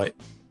 we're all right.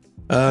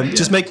 Can you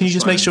just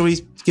make sure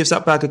he gives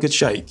that bag a good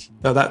shake?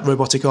 That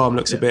robotic arm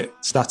looks a bit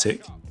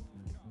static.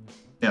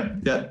 Yeah.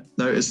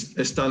 No,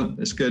 it's done.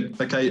 It's good.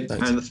 Okay.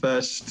 Thanks. And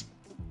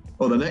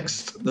the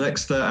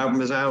next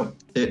album is out.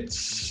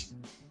 It's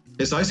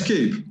Ice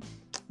Cube.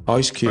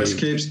 Ice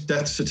Cube's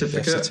Death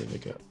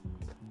Certificate.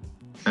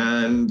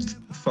 And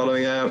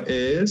following out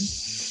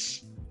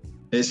is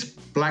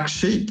Black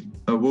Sheep,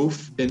 a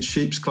wolf in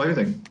sheep's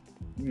clothing.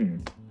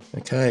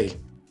 Okay.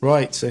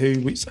 Right, so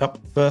who's up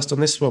first on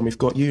this one? We've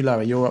got you,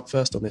 Larry. You're up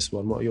first on this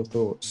one. What are your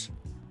thoughts?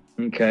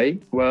 Okay,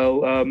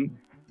 well,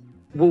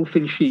 Wolf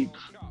in Sheep's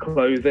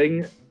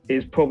Clothing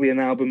is probably an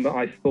album that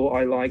I thought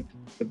I liked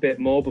a bit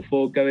more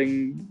before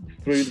going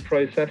through the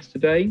process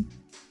today.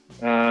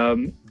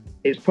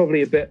 It's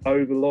probably a bit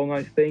overlong,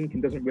 I think,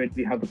 and doesn't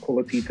really have the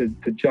quality to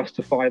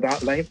justify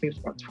that length. I think it's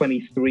about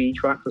 23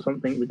 tracks or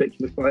something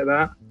ridiculous like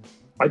that.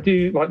 I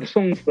do like the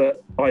songs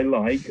that I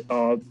like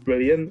are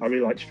brilliant. I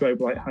really like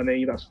Strobe Like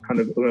Honey. That's kind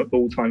of an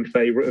all-time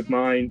favourite of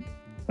mine.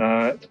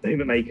 To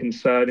Whom It May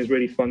Concern is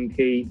really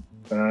funky.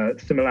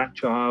 Similac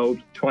Child,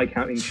 Try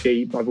Counting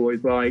Sheep, I've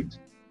always liked.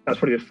 That's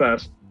probably the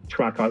first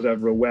track I was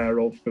ever aware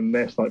of from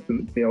this, like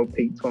from the old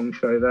Pete Tong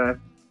show there.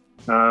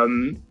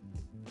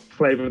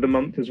 Flavour of the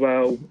Month as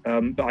well.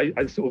 But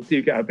I sort of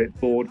do get a bit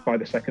bored by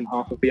the second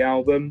half of the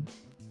album,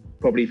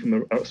 probably from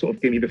the sort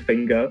of Gimme the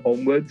Finger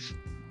onwards.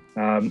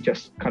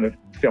 Just kind of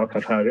feel like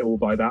I've heard it all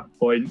by that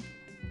point.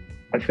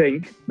 I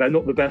think they're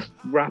not the best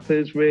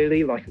rappers,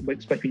 really, like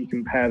especially when you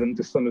compare them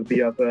to some of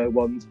the other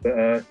ones that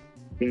are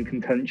in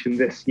contention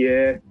this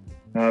year.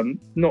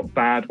 Not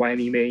bad by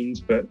any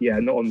means, but yeah,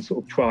 not on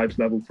sort of Tribe's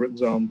level, for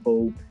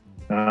example.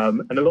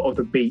 And a lot of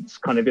the beats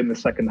kind of in the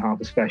second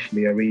half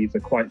especially are either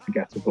quite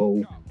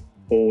forgettable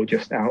or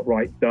just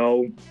outright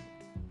dull.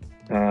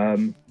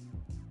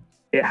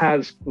 It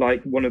has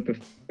like one of the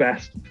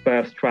best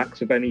first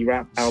tracks of any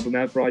rap album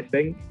ever, I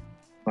think.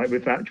 Like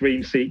with that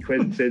dream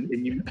sequence in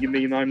You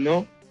Mean I'm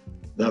Not.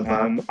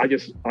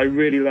 I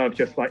really love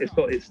just like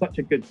it's such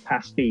a good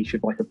pastiche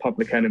of like a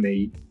Public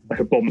Enemy, like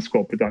a Bomb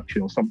Squad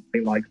production or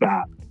something like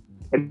that.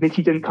 And if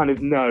you didn't kind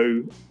of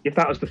know if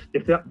that was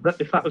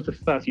the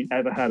first you'd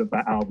ever heard of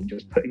that album,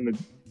 just putting the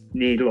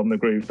needle on the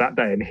groove that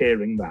day and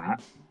hearing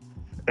that,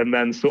 and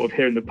then sort of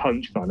hearing the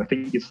punchline, I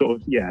think you're sort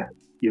of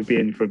you'll be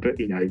in for a bit,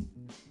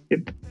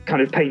 it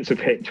kind of paints a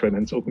picture and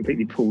then sort of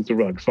completely pulls the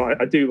rug. So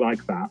I do like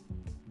that.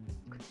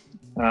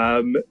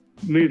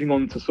 Moving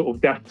on to sort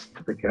of Death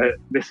Certificate,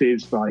 this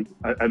is like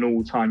an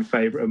all-time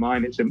favourite of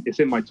mine. It's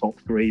in my top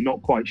 3.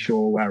 Not quite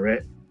sure where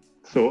it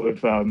sort of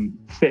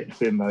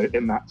sits in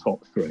that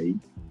top 3.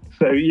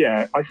 So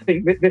yeah, I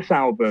think this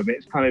album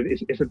it's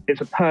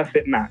a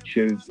perfect match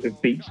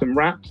of beats and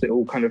raps. It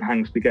all kind of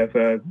hangs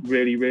together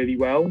really, really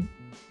well.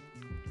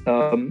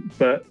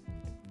 But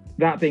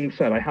that being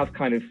said, I have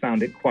kind of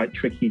found it quite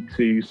tricky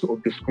to sort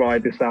of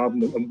describe this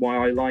album and why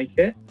I like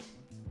it.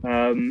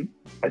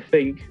 I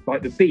think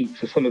like the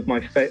beats are some of my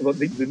favorite,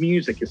 the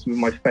music is some of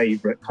my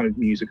favorite kind of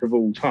music of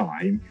all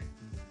time,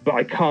 but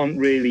I can't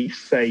really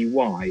say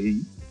why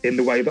in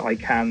the way that I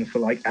can for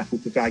like Apple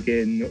to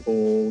Wagon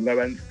or Low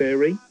End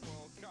Theory.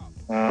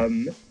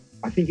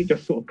 I think it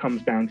just sort of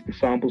comes down to the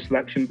sample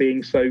selection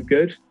being so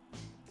good.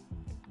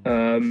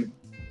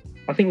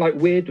 I think like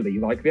weirdly,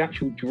 like the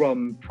actual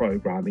drum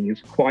programming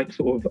is quite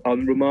sort of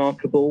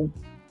unremarkable.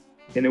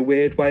 in a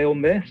weird way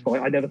on this.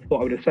 Like, I never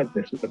thought I would have said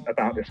this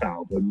about this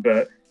album,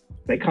 but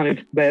they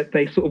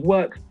sort of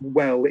work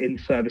well in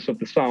service of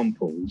the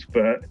samples,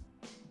 but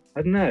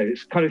I don't know, it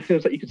kind of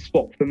feels like you could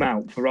swap them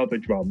out for other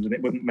drums and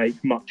it wouldn't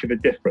make much of a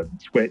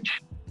difference,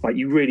 which, like,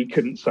 you really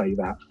couldn't say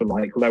that for,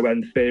 like, Low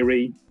End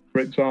Theory,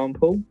 for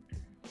example.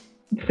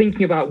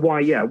 Thinking about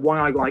why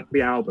I like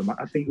the album,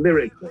 I think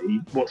lyrically,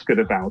 what's good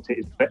about it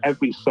is that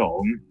every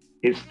song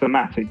is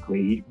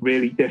thematically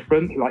really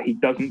different. Like, he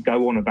doesn't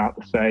go on about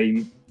the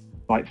same,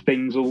 like,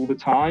 things all the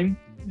time.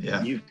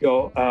 Yeah. You've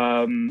got,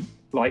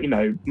 like, you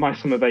know, My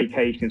Summer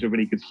Vacation is a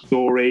really good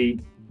story.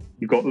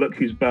 You've got Look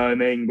Who's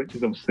Burning, which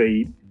is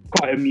obviously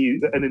quite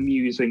an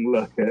amusing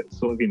look at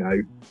sort of, you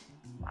know,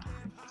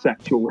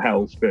 sexual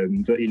health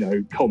and, you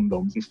know,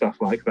 condoms and stuff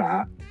like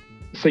that.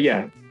 So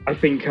yeah, I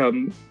think,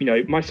 you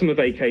know, My Summer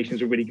Vacation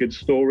is a really good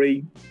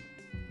story.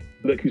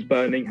 Look Who's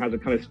Burning has a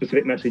kind of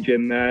specific message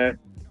in there.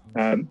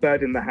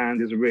 Bird in the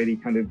Hand is a really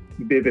kind of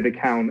vivid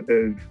account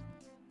of,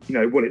 you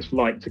know, what it's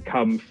like to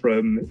come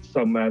from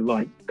somewhere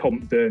like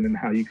Compton and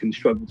how you can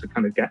struggle to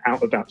kind of get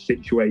out of that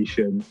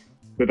situation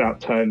without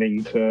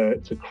turning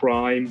to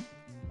crime.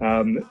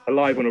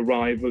 Alive on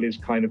Arrival is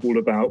kind of all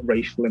about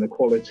racial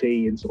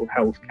inequality in sort of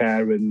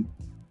healthcare and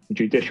the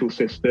judicial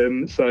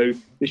system. So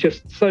there's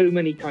just so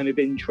many kind of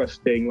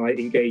interesting, like,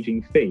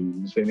 engaging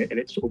themes in it, and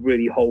it sort of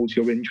really holds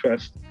your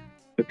interest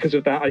because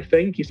of that. I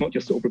think he's not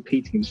just sort of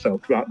repeating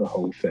himself throughout the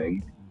whole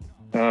thing.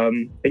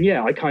 And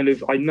yeah,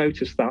 I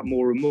noticed that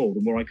more and more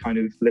the more I kind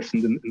of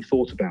listened and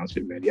thought about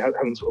it. Really, it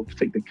hadn't sort of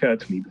particularly occurred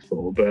to me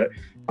before, but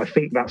I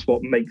think that's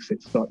what makes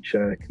it such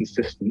a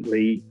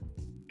consistently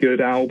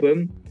good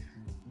album.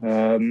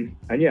 And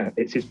yeah,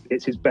 it's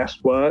his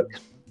best work.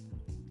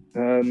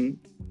 And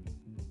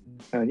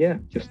yeah,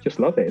 just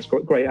love it. It's a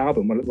great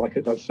album, like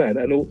I said,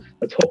 and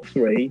a top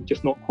three.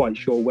 Just not quite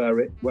sure where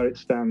it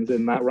stands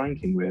in that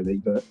ranking, really.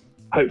 But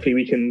hopefully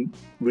we can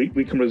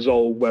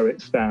resolve where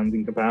it stands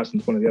in comparison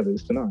to one of the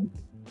others tonight.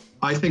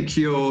 I think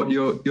you're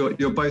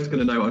both going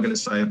to know what I'm going to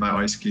say about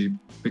Ice Cube,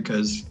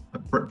 because I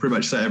pretty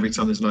much say every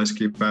time there's an Ice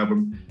Cube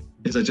album,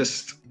 it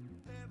just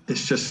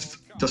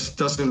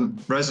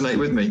doesn't resonate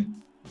with me.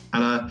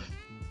 And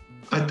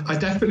I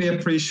definitely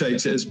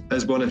appreciate it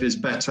as one of his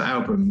better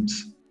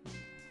albums.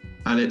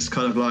 And it's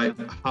kind of like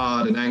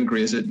hard and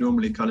angry as it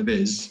normally kind of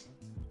is.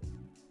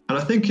 And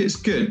I think it's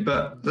good,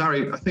 but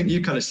Larry, I think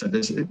you kind of said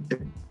this.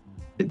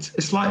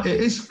 It's like, it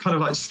is kind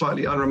of like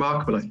slightly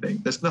unremarkable, I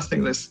think. There's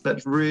nothing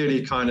that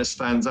really kind of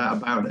stands out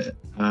about it.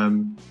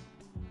 And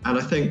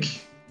I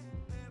think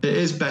it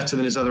is better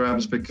than his other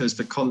albums because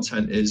the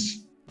content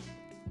is,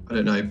 I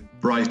don't know,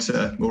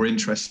 brighter, more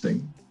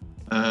interesting.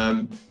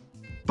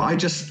 But I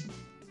just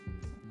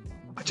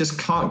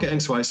can't get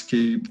into Ice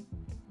Cube.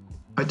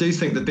 I do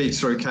think the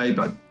beats are okay,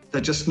 but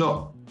they're just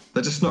not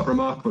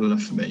remarkable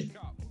enough for me.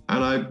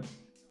 And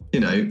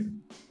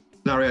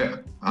Larry,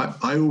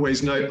 I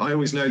always know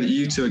that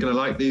you two are going to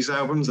like these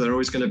albums. They're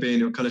always going to be in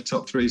your kind of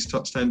top threes,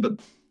 top 10, but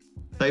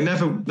they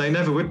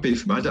never would be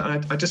for me.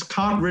 I just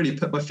can't really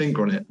put my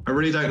finger on it. I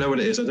really don't know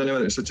what it is. I don't know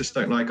whether it's I just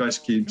don't like Ice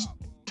Cube's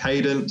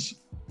cadence.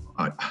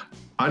 I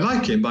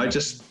like him, but I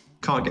just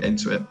can't get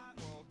into it.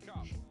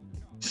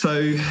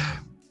 So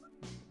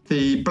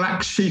the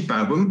Black Sheep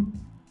album,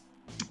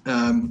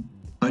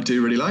 I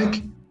do really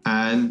like.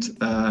 And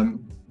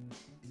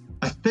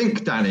I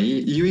think, Danny,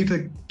 you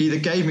either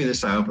gave me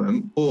this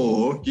album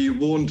or you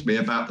warned me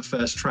about the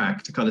first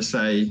track to kind of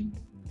say,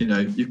 you know,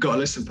 you've got to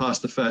listen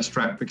past the first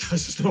track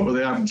because it's not what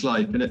the album's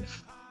like. And it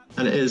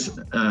is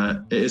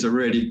a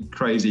really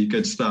crazy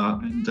good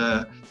start. And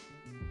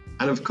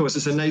of course,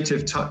 it's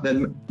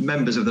they're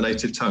members of the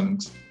Native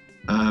Tongues.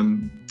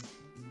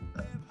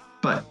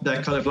 But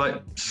they're kind of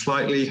like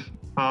slightly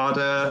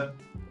harder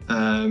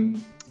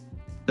than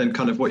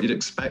kind of what you'd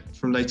expect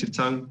from Native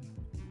Tongue.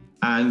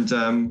 And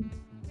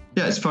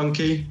yeah, it's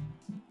funky.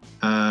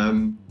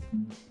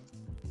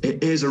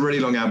 It is a really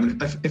long album. In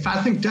fact,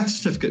 I think Death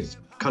Certificate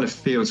kind of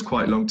feels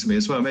quite long to me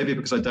as well, maybe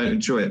because I don't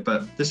enjoy it,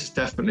 but this is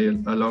definitely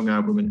a long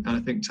album. And I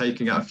think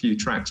taking out a few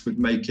tracks would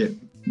make it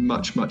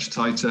much, much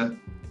tighter.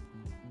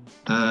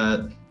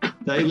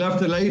 They love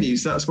the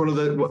ladies. That's one of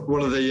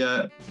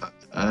the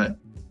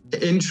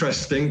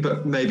interesting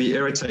but maybe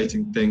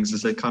irritating things,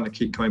 as they kind of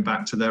keep coming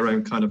back to their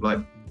own kind of like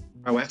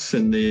prowess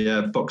in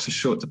the boxer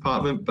short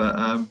department.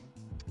 But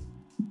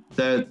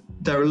there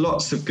are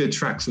lots of good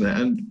tracks in there,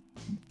 and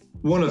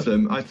one of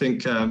them I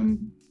think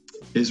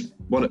is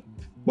one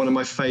of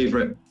my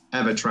favourite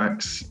ever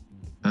tracks.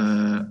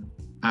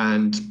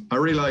 And I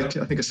really like,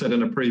 I think I said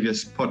in a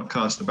previous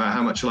podcast about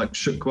how much I like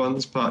Shook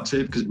Ones Part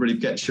 2, because it really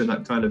gets you in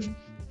that kind of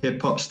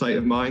hip-hop state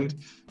of mind.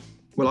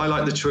 Well, I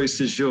like The Choice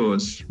Is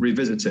Yours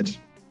Revisited.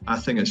 I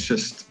think I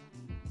just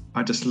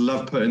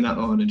love putting that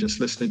on and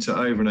just listening to it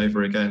over and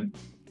over again.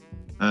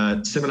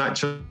 Simonac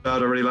Child I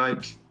really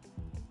like.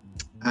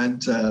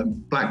 And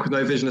Black With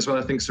No Vision as well,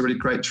 I think is a really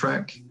great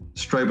track.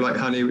 Strobe Like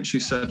Honey, which you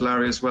said,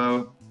 Larry, as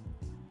well.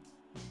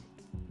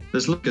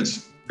 There's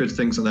good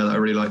things on there that I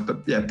really like, but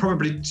yeah,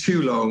 probably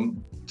too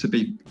long to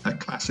be a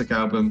classic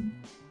album.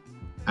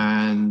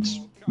 And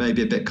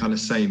maybe a bit kind of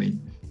samey.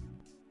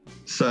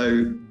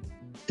 So,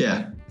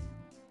 yeah.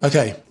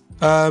 Okay.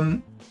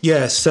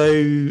 So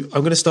I'm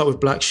going to start with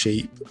Black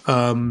Sheep.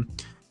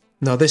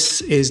 Now,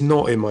 this is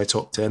not in my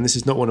top 10. This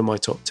is not one of my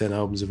top 10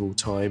 albums of all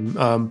time,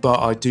 but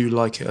I do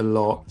like it a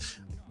lot.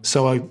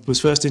 So I was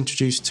first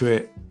introduced to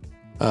it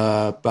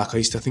back.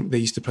 I think they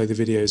used to play the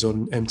videos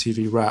on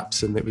MTV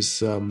Raps, and it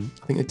was, I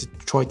think they did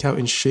Try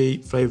Counting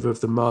Sheep, Flavour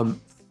of the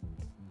Month,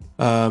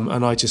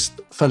 and I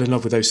just fell in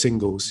love with those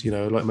singles,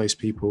 like most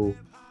people.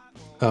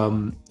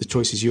 The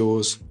Choice Is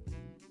Yours.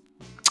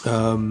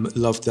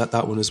 Loved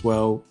that one as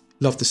well.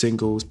 Loved the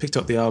singles, picked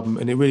up the album,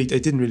 and it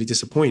didn't really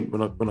disappoint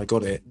when I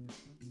got it.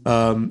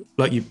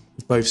 Like you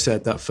both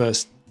said, that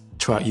first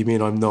track, You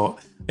Mean I'm Not,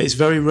 it's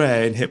very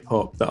rare in hip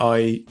hop that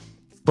I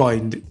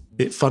find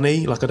it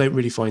funny. Like, I don't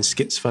really find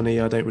skits funny.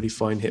 I don't really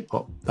find hip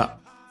hop that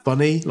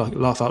funny, like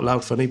laugh out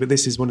loud funny. But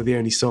this is one of the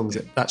only songs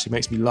that actually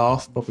makes me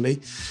laugh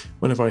properly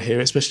whenever I hear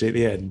it, especially at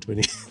the end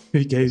when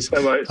he goes,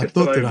 I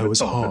thought that I was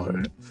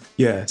hard.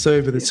 Yeah, so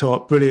over the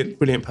top,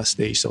 brilliant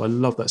pastiche. So I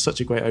love that. Such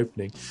a great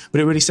opening.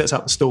 But it really sets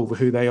out the stall for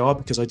who they are,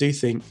 because I do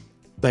think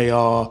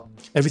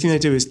everything they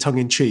do is tongue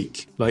in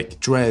cheek. Like,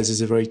 Drez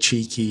is a very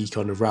cheeky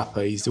kind of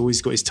rapper. He's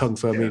always got his tongue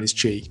firmly in his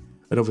cheek.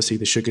 And obviously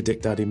the Sugar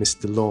Dick Daddy,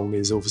 Mr. Long,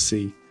 is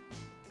obviously,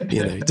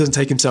 doesn't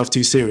take himself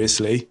too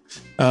seriously.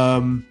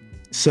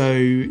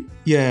 So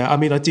yeah, I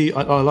mean, I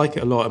like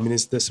it a lot. I mean,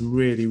 there's some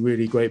really,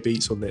 really great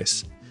beats on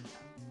this.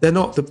 They're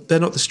not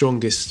the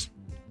strongest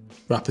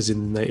rappers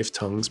in native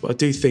tongues, but I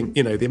do think,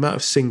 the amount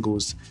of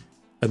singles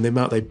and the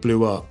amount they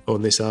blew up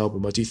on this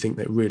album, I do think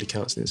that really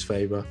counts in its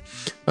favour.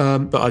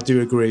 But I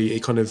do agree,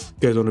 it kind of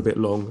goes on a bit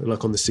long.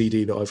 Like on the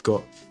CD that I've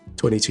got,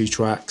 22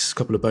 tracks, a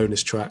couple of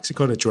bonus tracks, it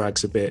kind of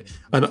drags a bit.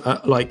 And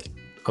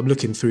I'm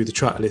looking through the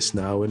track list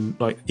now, and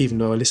like, even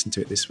though I listened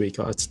to it this week,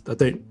 I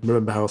don't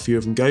remember how a few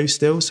of them go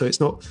still. So it's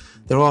not,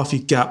 there are a few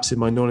gaps in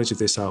my knowledge of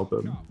this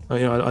album.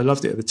 I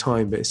loved it at the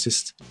time, but it's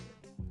just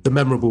the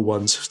memorable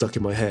ones stuck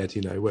in my head,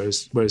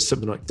 whereas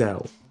something like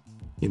Dell,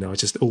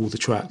 all the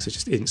tracks are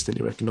just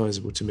instantly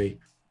recognisable to me.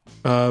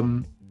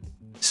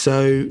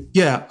 So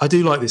yeah, I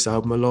do like this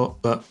album a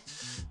lot, but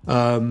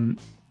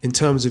in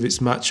terms of its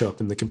matchup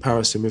and the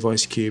comparison with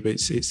Ice Cube,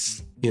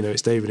 it's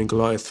David and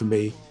Goliath for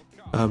me.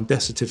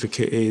 Death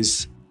Certificate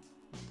is,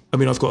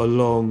 I've got a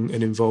long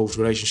and involved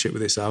relationship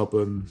with this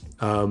album.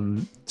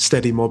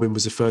 Steady Mobbing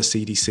was the first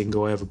CD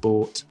single I ever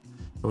bought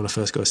when I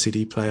first got a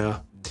CD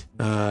player,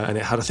 and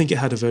I think it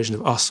had a version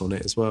of Us on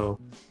it as well.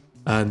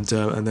 And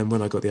then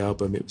when I got the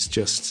album, it was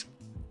just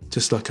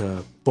like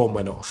a bomb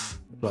went off.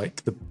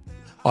 Like,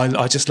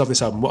 I just love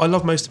this album. What I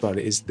love most about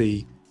it is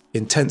the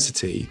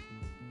intensity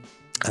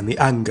and the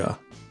anger.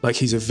 Like,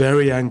 he's a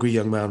very angry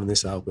young man on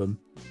this album.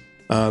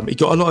 He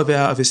got a lot of it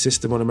out of his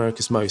system on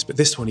America's Most, but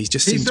this one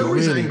he's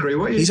always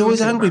angry. He's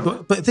always angry,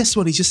 but this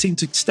one he just seemed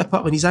to step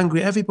up, and he's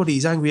angry at everybody.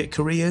 He's angry at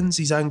Koreans.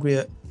 He's angry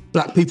at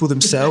black people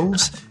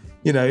themselves.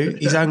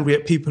 He's angry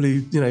at people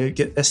who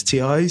get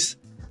STIs.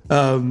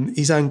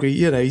 He's angry.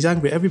 He's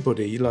angry at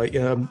everybody. Like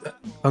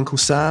Uncle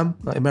Sam,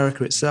 like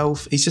America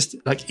itself. He's just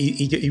like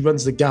he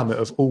runs the gamut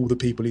of all the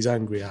people he's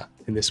angry at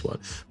in this one.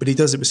 But he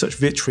does it with such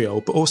vitriol,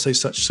 but also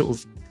such sort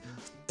of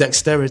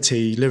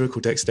dexterity,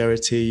 lyrical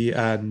dexterity,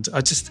 and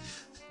I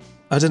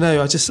don't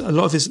know. A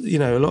lot of his,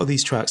 a lot of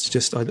these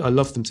tracks, I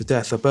love them to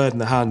death. A Bird in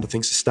the Hand, I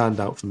think, is a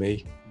standout for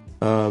me.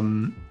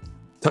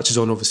 Touches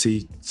on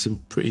obviously some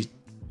pretty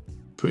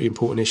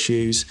important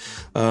issues.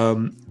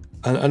 And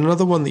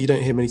another one that you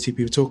don't hear many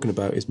people talking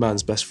about is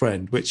Man's Best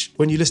Friend, which,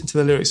 when you listen to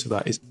the lyrics of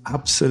that, is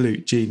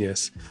absolute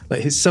genius.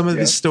 Like some of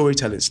his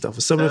storytelling stuff,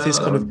 or some of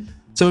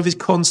his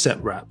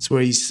concept raps,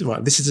 where he's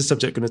right. This is a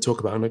subject I'm going to talk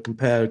about. I'm going to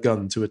compare a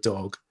gun to a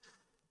dog.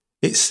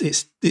 It's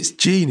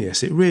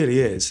genius. It really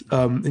is.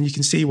 And you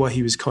can see why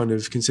he was kind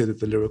of considered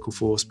the lyrical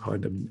force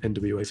behind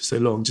NWA for so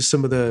long. Just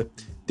some of the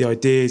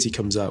ideas he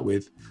comes out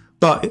with,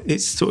 but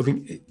it's sort of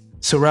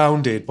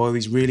surrounded by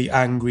these really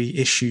angry,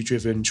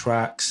 issue-driven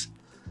tracks.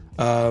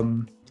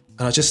 And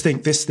I just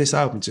think this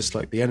album, just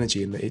like the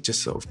energy in it, it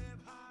just sort of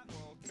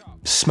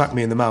smacked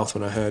me in the mouth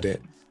when I heard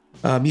it.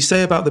 You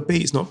say about the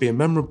beats not being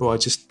memorable, I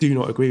just do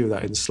not agree with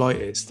that in the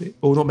slightest.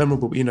 Or not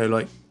memorable, but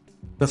like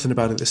nothing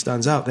about it that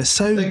stands out.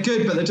 They're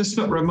good, but they're just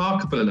not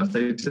remarkable enough.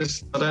 They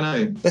just, I don't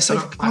know. They're so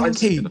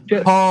funky,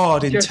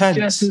 hard,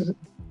 intense.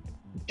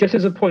 Just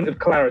as a point of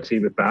clarity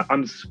with that,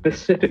 I'm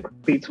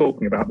specifically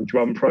talking about the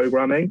drum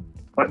programming.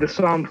 Like, the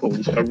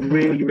samples are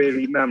really,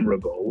 really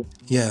memorable.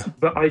 Yeah.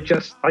 But I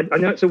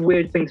know it's a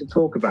weird thing to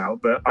talk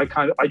about, but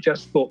I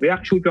just thought the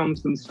actual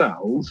drums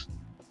themselves,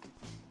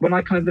 when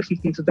I kind of listened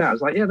to them today, I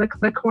was like, yeah,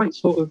 they're quite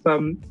sort of,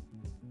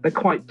 they're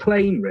quite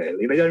plain,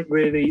 really.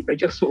 They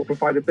just sort of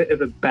provide a bit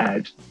of a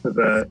bed for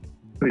the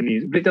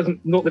music. But it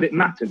doesn't, not that it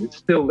matters, it's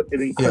still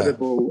an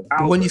incredible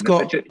album. When you've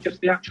got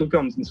just the actual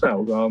drums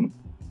themselves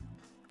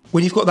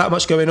when you've got that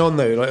much going on,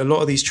 though, like a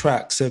lot of these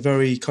tracks are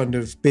very kind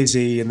of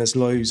busy, and there's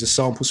loads of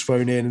samples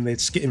thrown in, and they're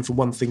skitting from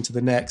one thing to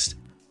the next.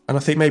 And I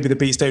think maybe the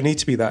beats don't need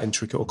to be that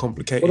intricate or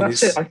complicated. Well,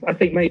 that's it. I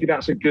think maybe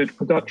that's a good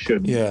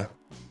production. Yeah.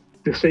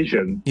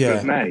 decision to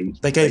have made.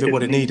 They gave it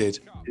what it needed.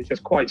 It's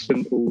just quite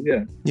simple,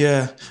 yeah.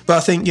 Yeah, but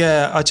I think,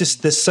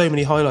 there's so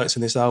many highlights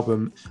in this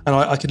album, and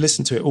I could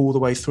listen to it all the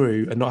way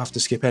through and not have to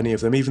skip any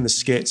of them, even the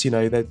skits.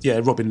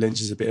 Robin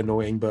Lynch is a bit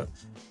annoying, but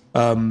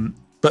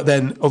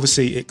then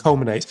obviously it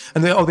culminates.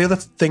 And the other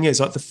thing is,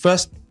 like, the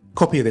first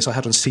copy of this I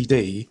had on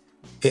CD,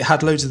 it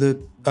had loads of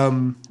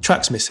the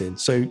tracks missing.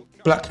 So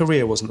Black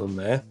Korea wasn't on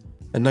there,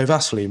 and No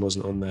Vaseline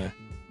wasn't on there.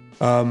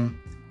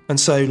 And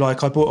so,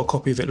 like, I bought a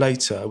copy of it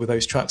later with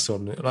those tracks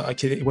on.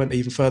 Like, it went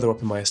even further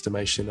up in my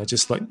estimation. I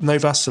just, like, No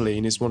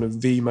Vaseline is one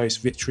of the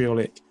most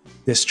vitriolic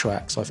diss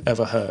tracks I've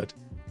ever heard.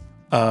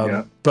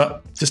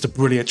 But just a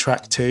brilliant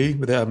track too,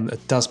 with a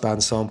Daz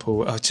Band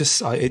sample.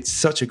 It's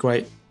such a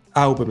great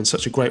album and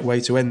such a great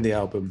way to end the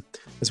album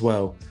as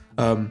well.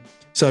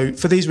 So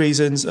for these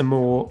reasons and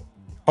more,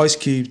 Ice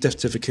Cube Death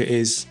Certificate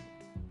is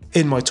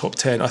in my top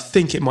 10. I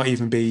think it might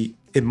even be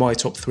in my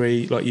top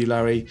 3, like you,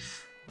 Larry.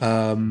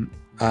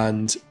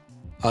 And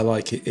I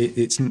like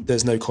it.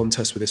 There's no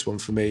contest with this one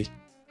for me.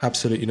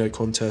 Absolutely no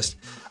contest.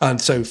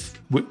 And so,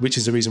 which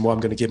is the reason why I'm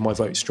going to give my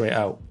vote straight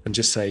out and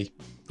just say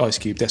Ice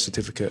Cube Death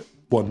Certificate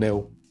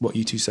 1-0. What are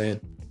you two saying?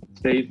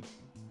 Steve?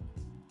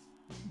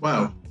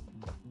 Well,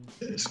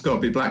 it's got to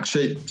be Black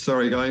Sheep.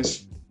 Sorry,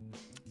 guys.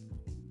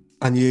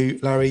 And you,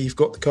 Larry, you've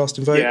got the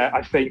casting vote? Yeah,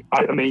 I think,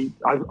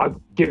 I've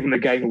given the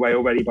game away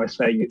already by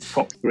saying it's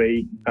top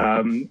 3.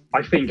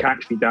 I think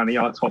actually, Danny,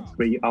 our top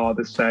 3 are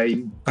the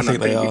same. I think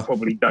they are. We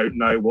probably don't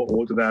know what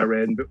order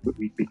they're in, but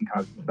we can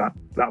kind of,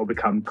 that will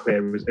become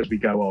clear as we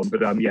go on.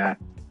 But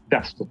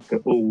Death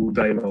Certificate all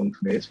day long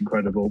for me. It's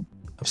incredible.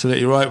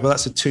 Absolutely right. Well,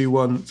 that's a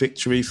 2-1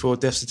 victory for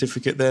Death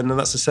Certificate then, and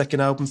that's the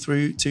second album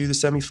through to the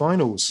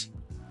semi-finals.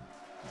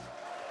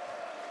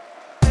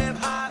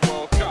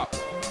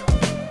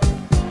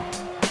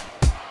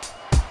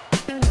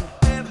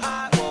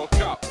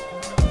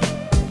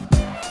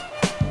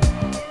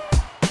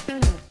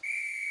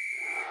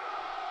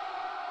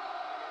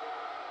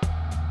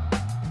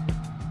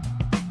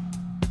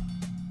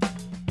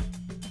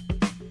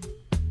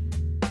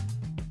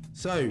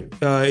 So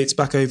it's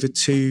back over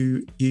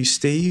to you,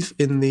 Steve,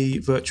 in the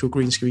virtual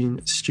green screen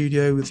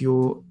studio with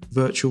your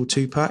virtual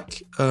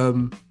 2-pack.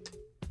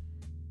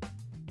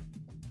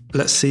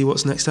 Let's see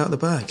what's next out of the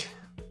bag.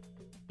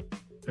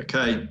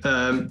 Okay.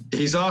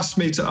 He's asked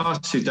me to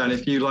ask you, Dan,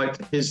 if you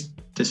liked his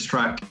diss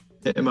track,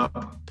 Hit 'Em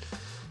Up.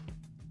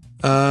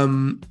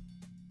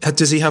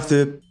 Does he have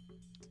the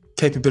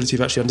capability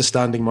of actually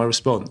understanding my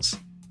response?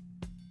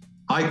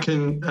 I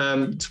can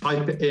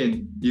type it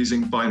in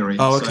using binary.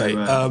 Oh, okay.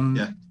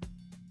 Yeah.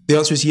 The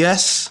answer is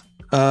yes.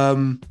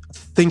 I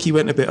think he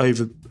went a bit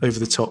over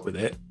the top with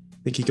it.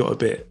 I think he got a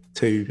bit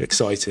too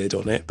excited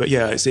on it. But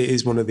yeah, it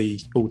is one of the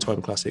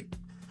all-time classic.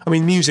 I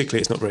mean, musically,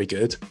 it's not very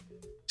good.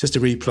 Just a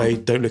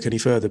replay, don't look any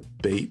further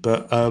beat.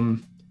 But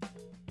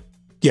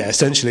yeah,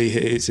 essentially,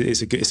 it's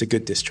a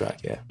good diss track.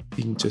 Yeah,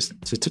 you can just.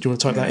 So, do you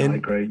want to type that in? I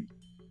agree.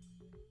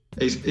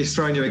 He's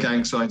throwing you a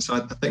gang sign, so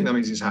I think that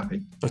means he's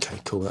happy. Okay,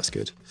 cool. That's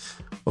good.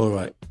 All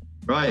right.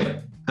 Right.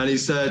 And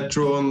he's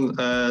drawn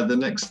the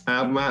next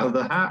album out of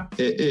the hat.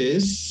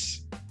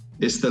 It's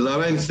the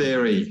Low End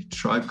Theory,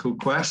 Tribe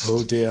Called Quest.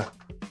 Oh dear.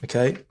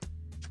 Okay.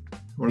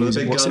 One of the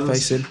big What's guns. it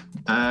facing?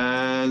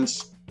 And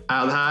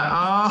out of the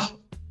hat,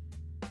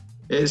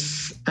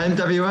 it's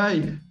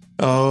NWA.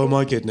 Oh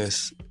my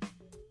goodness.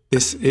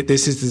 This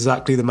is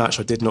exactly the match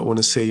I did not want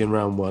to see in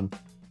round 1.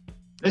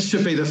 This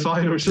should be the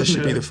final, shouldn't it? This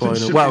should be the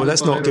final. Well,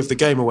 let's not give the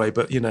game away,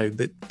 but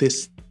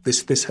this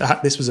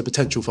was a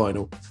potential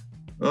final.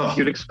 Oh.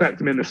 You'd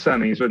expect him in the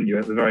semis, wouldn't you,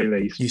 at the very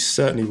least? You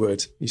certainly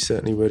would.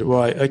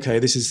 Right, okay,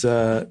 this is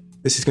going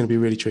to be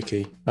really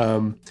tricky.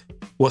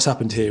 What's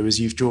happened here is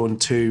you've drawn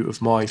 2 of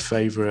my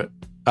favourite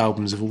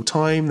albums of all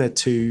time. They're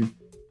 2...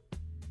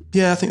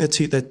 Yeah, I think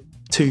they're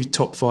 2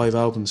 top 5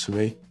 albums for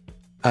me.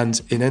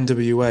 And in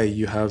NWA,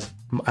 you have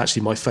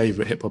actually my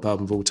favourite hip-hop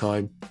album of all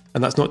time.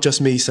 And that's not just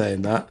me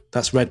saying that.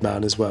 That's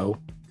Redman as well,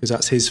 because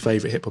that's his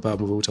favourite hip-hop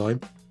album of all time.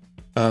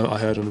 I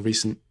heard on a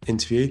recent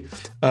interview.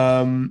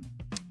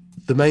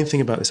 The main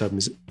thing about this album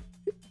is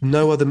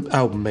no other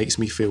album makes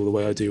me feel the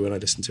way I do when I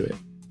listen to it.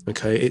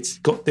 Okay, it's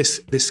got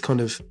this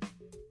kind of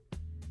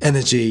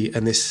energy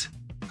and this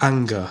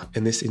anger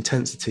and this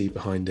intensity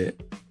behind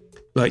it.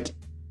 Like,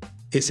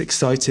 it's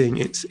exciting,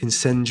 it's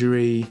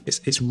incendiary,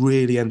 it's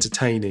really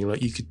entertaining.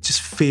 Like, you could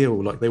just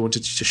feel like they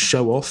wanted to just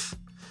show off.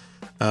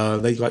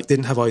 They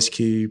didn't have Ice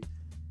Cube,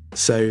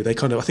 so I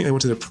think they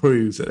wanted to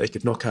prove that they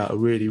could knock out a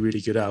really,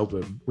 really good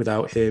album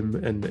without him,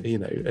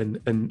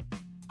 and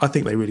I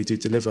think they really do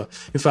deliver.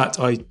 In fact,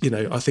 I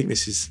think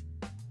this is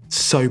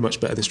so much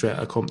better than Straight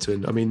Outta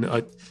Compton. I mean,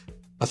 I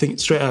think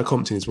Straight Outta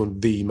Compton is one of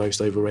the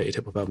most overrated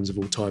hip hop albums of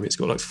all time. It's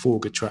got like 4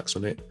 good tracks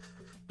on it.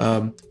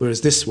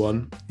 Whereas this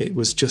one, it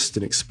was just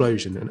an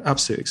explosion, an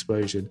absolute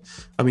explosion.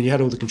 I mean, you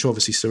had all the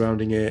controversy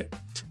surrounding it.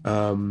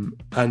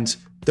 And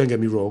don't get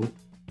me wrong,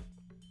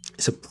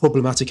 it's a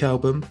problematic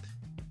album.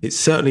 It's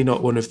certainly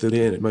not one of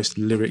the most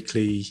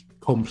lyrically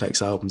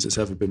complex albums that's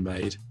ever been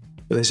made.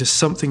 But there's just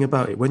something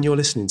about it. When you're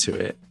listening to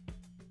it,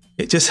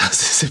 it just has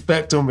this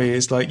effect on me.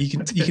 It's like you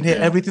can hear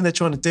everything they're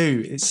trying to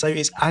do. It's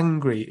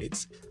angry.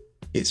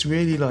 It's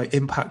really like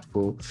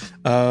impactful.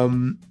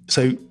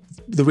 So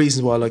the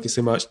reasons why I like it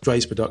so much,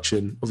 Dre's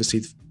production,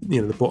 obviously,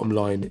 you know, the bottom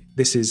line,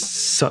 this is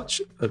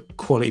such a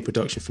quality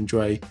production from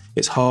Dre.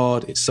 It's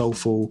hard, it's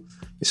soulful,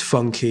 it's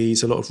funky,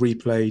 it's a lot of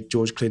replay,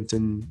 George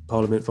Clinton,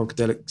 Parliament,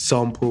 Funkadelic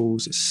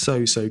samples. It's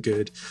so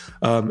good.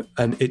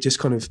 And it just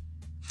kind of,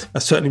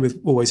 certainly with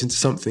Always Into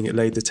Something, it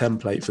laid the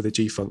template for the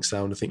G-Funk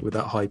sound, I think, with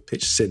that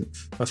high-pitched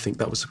synth. I think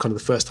that was kind of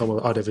the first time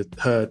I'd ever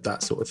heard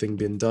that sort of thing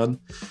being done.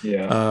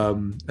 Yeah.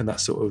 And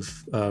that sort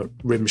of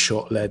rim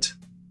shot-led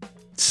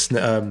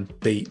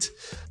beat.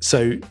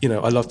 So, you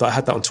know, I love that. I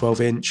had that on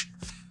 12-inch.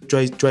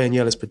 Dre and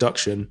Yella's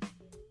production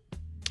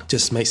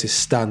just makes this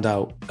stand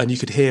out. And you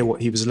could hear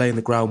what he was laying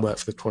the groundwork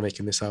for the Chronic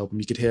in this album.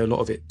 You could hear a lot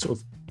of it sort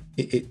of,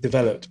 it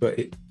developed, but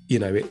you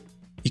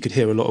could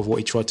hear a lot of what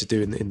he tried to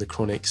do in the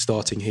Chronic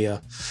starting here.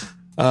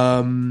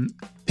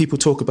 People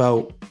talk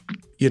about,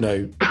 you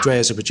know, Dre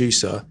as a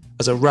producer.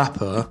 As a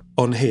rapper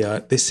on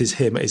here, this is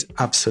him at his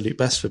absolute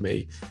best for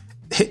me.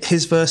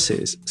 His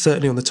verses,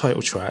 certainly on the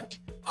title track,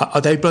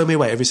 they blow me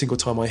away every single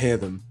time I hear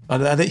them.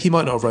 And I think he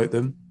might not have wrote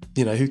them,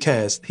 you know, who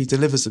cares? He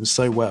delivers them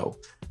so well.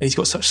 And he's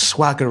got such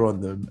swagger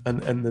on them.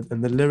 And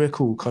the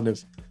lyrical kind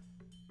of,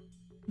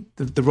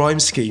 the rhyme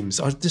schemes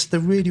are just, they're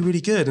really,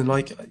 really good. And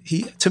like,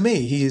 to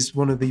me, he is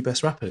one of the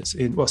best rappers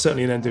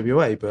certainly in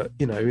NWA, but,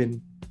 you know,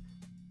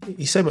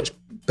 he's so much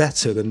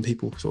better than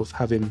people sort of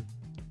have him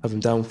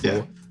down for.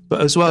 Yeah.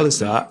 But as well as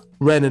that,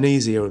 Ren and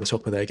Easy are on the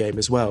top of their game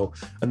as well.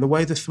 And the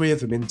way the three of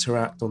them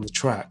interact on the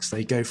tracks,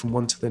 they go from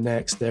one to the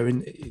next. Their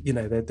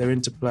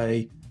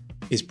interplay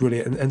is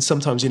brilliant. And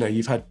sometimes, you know,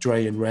 you've had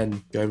Dre and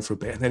Ren going for a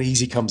bit, and then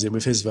Easy comes in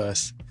with his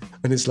verse,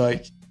 and it's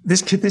like,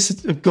 could this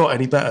have got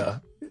any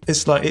better?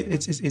 It's like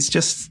it's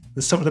just,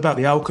 there's something about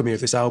the alchemy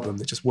of this album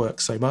that just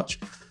works so much.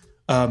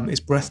 It's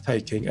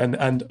breathtaking,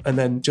 and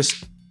then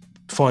just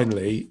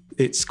finally,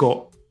 it's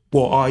got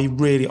what I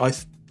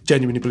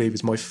genuinely believe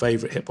is my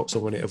favourite hip hop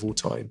song on it of all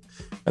time,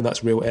 and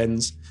that's Real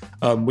Ends,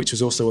 which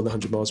was also on the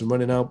 100 Miles and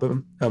Running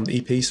album, the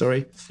EP.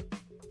 Sorry,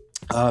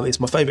 it's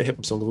my favourite hip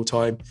hop song of all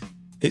time.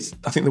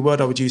 I think the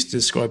word I would use to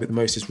describe it the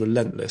most is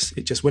relentless.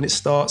 It just, when it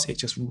starts,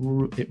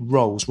 it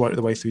rolls right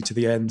the way through to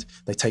the end.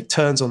 They take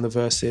turns on the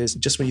verses.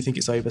 Just when you think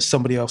it's over,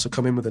 somebody else will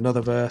come in with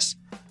another verse.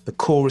 The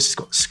chorus has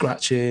got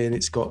scratching.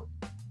 It's got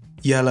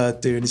Yella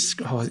doing this.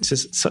 It's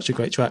just such a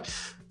great track.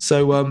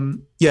 So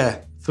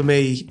for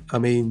me, I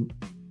mean,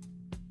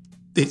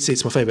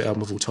 it's my favourite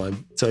album of all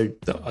time. So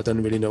I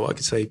don't really know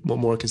what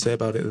more I can say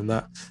about it than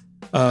that.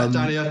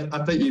 Danny,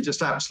 I think you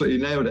just absolutely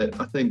nailed it.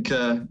 I think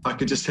I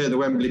could just hear the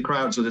Wembley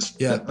crowds are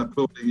just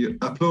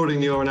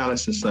applauding your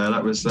analysis there.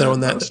 That was they're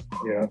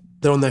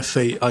on their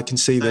feet. I can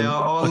see them. They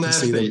are on their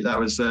feet. That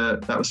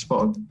was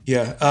spot on.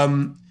 Yeah,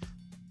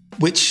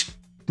 which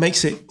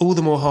makes it all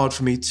the more hard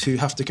for me to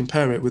have to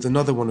compare it with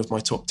another one of my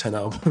top 10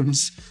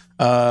 albums,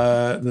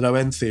 The Low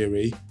End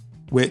Theory,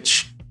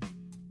 which,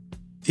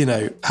 you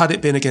know, had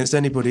it been against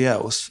anybody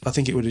else, I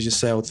think it would have just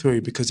sailed through,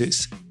 because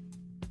it's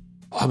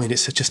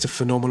just a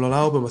phenomenal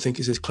album. I think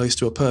it's as close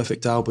to a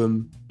perfect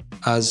album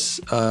as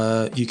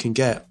you can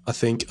get. I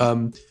think,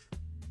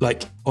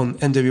 like on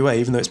NWA,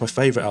 even though it's my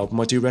favourite album,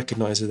 I do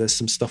recognise that there's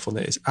some stuff on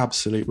it is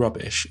absolute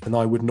rubbish, and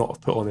I would not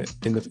have put on it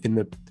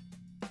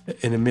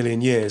in a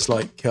million years.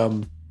 Like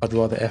I'd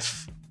Rather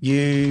F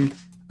You,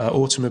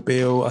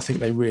 Automobile. I think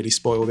they really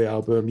spoil the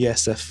album.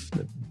 Yes, F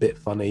a bit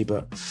funny,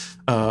 but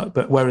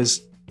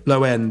whereas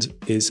Low End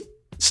is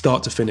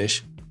start to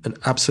finish an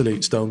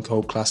absolute stone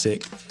cold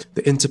classic.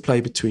 The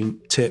interplay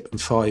between Tip and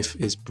Fife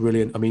is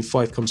brilliant. I mean,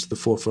 Fife comes to the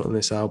forefront on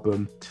this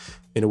album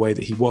in a way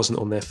that he wasn't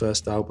on their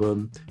first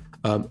album.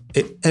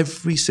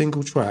 Every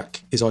single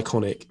track is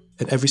iconic,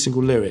 and every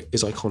single lyric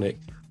is iconic.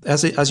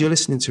 As you're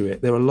listening to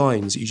it, there are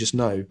lines that you just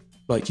know,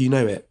 like you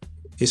know it.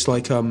 It's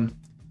like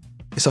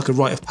a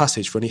rite of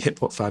passage for any hip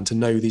hop fan to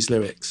know these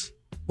lyrics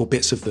or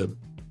bits of them.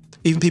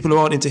 Even people who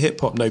aren't into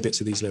hip hop know bits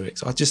of these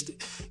lyrics.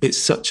 It's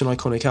such an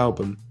iconic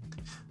album.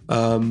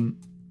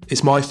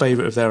 It's my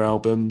favourite of their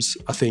albums.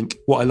 I think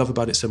what I love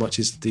about it so much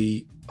is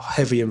the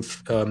heavy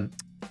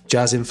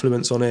jazz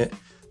influence on it.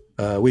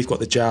 We've Got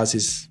the Jazz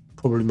is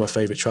probably my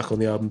favourite track on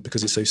the album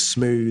because it's so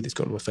smooth. It's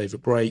got one of my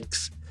favourite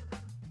breaks.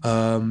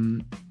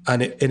 And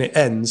it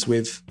ends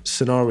with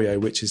Scenario,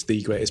 which is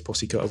the greatest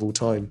posse cut of all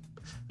time.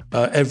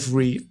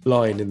 Every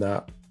line in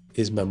that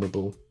is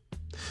memorable.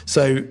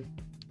 So,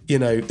 you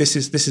know, this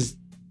is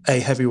a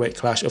heavyweight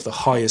clash of the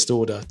highest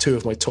order. Two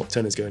of my top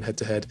 10 is going head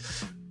to head.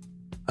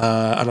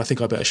 And I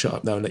think I better shut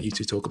up now and let you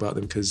two talk about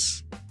them,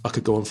 because I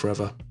could go on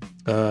forever.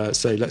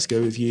 So let's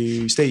go with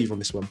you, Steve, on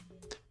this one.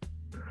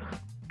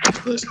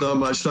 There's not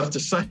much left to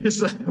say.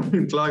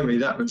 Blimey,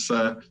 that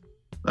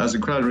was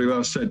incredibly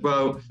well said.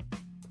 Well,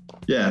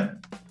 yeah.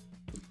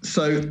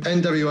 So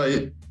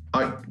NWA,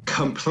 I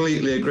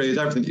completely agree with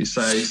everything you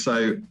say.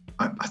 So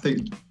I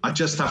think I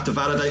just have to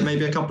validate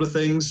maybe a couple of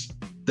things.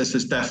 This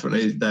is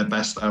definitely their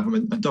best album,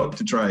 and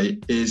Dr. Dre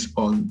is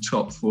on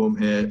top form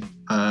here.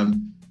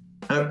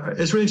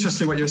 It's really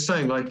interesting what you were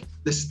saying. Like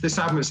this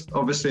album is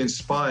obviously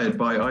inspired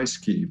by Ice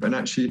Cube, and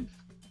actually,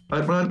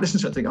 when I listen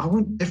to it, I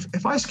think,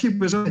 if Ice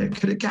Cube was on it,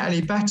 could it get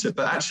any better?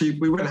 But actually,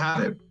 we wouldn't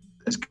have it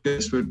as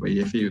good, would we?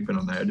 If he had been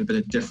on there, it'd have been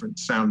a different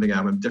sounding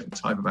album, different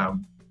type of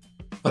album.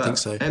 But I think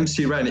so.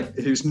 MC Ren,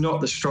 who's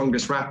not the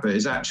strongest rapper,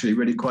 is actually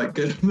really quite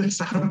good on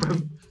this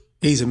album.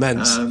 He's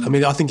immense. I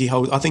mean, I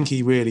think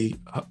he really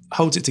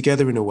holds it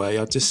together in a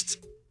way.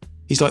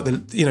 He's like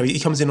he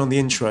comes in on the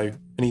intro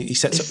and he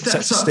sets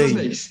the scene.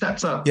 He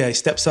steps up. Yeah, he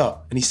steps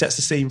up and he sets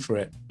the scene for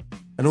it.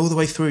 And all the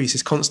way through, he's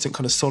this constant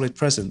kind of solid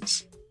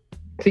presence.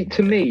 See,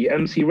 to me,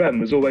 MC Ren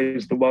was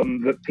always the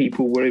one that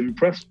people were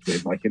impressed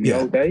with, like in the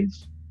old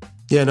days.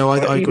 Yeah, no, I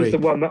agree. He was the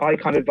one that I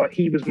kind of like.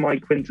 He was my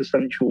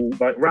quintessential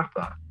like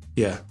rapper.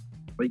 Yeah.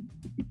 Like,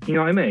 you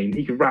know what I mean?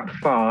 He could rap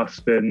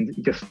fast and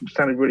he just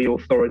sounded really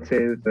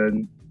authoritative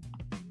and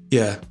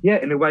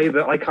in a way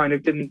that I kind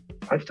of didn't.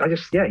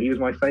 He was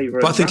my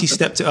favourite. But I think he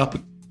stepped it up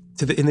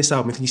in this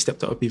album. I think he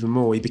stepped it up even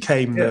more. He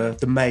became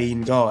the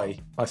main guy,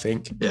 I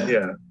think.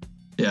 Yeah,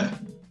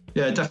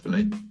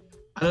 definitely. And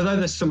although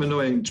there's some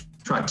annoying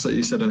tracks that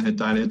you said on here,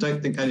 Danny, I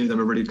don't think any of them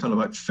are really kind of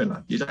like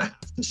filler. You don't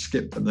have to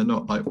skip them. They're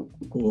not like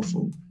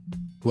awful.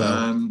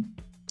 Well,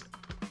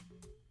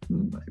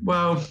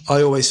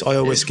 I always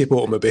skip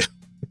Automobile.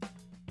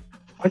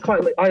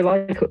 I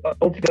like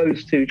of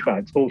those two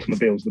tracks,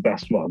 Automobile's the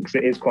best one because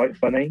it is quite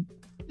funny.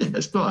 Yeah,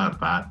 it's not that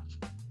bad.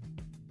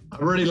 I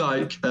really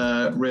like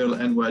Real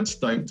N-Words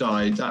Don't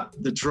Die.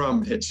 The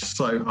drum hits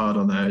so hard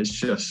on there. It's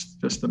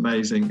just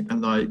amazing.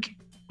 And like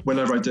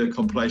whenever I do a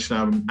compilation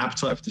album,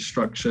 Appetite for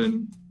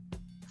Destruction,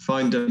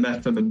 Find a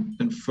Method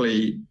and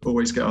Flee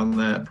always get on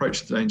there.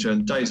 Approach to Danger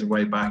and Days of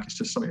Way Back. It's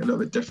just something a little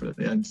bit different at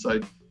the end. So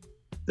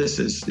this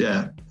is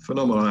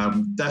phenomenal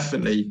album.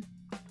 Definitely,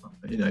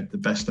 the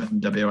best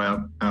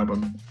NWO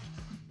album.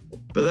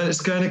 But then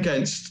it's going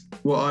against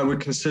what I would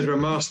consider a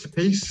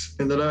masterpiece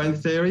in the Low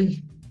End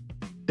Theory.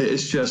 It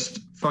is just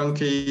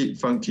funky.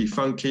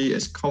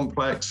 It's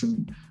complex,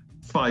 and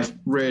Fife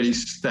really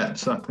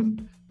steps up.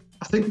 And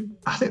I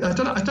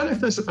don't know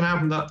if there's an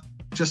album that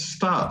just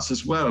starts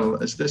as well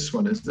as this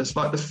one. There's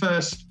like the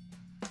first,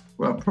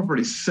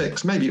 probably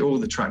 6, maybe all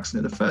the tracks in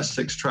it. The first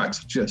 6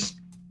 tracks just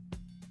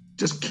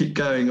keep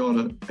going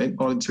on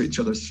into each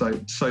other so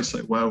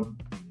well.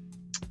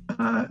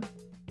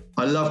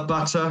 I love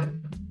Butter.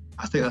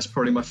 I think that's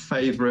probably my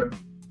favorite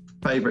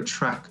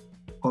track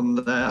on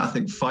there. I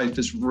think Fife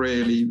is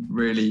really,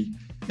 really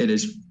in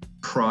his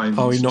prime.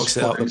 Oh, he knocks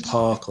it out the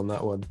park on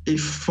that one. He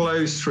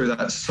flows through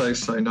that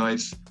so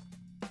nice.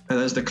 And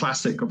there's the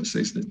classic,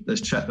 obviously, so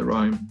there's Check the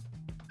Rhyme.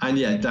 And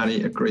yeah,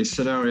 Danny agrees.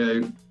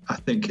 Scenario, I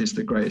think, is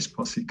the greatest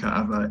posse cut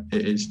ever.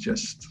 It's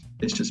just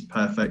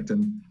perfect.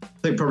 And I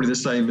think probably the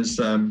same as,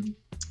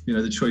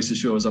 the choice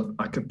is yours.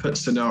 I could put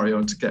Scenario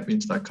on to get me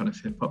into that kind of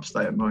hip-hop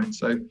state of mind.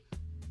 So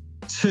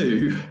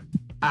 2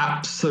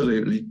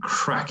 absolutely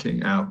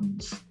cracking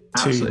albums.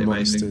 Absolutely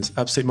amazing. Monsters.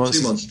 Absolute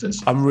monsters. 2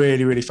 monsters. I'm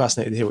really, really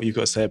fascinated to hear what you've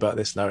got to say about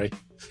this, Larry.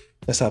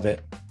 Let's have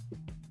it.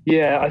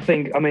 Yeah,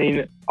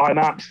 I'm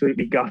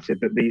absolutely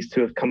gutted that these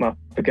two have come up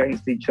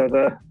against each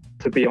other,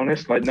 to be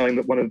honest, like knowing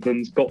that one of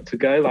them's got to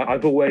go. Like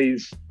I've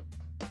always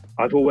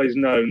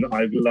known that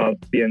I've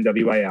loved the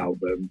NWA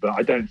album, but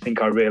I don't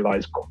think I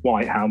realised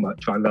quite how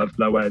much I loved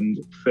Low End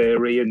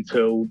Theory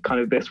until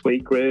kind of this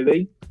week,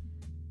 really.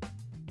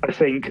 I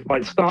think,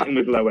 like, starting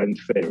with Low End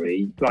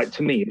Theory, like,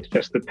 to me, it's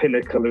just the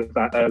pinnacle of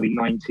that early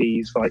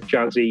 90s, like,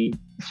 jazzy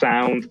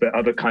sound that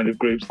other kind of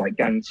groups like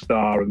Gang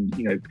Starr and,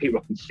 Pete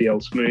Rock and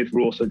CL Smooth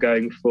were also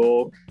going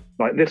for.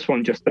 Like, this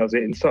one just does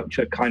it in such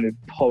a kind of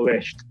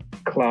polished,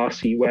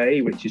 classy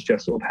way, which is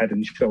just sort of head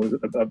and shoulders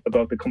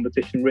above the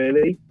competition,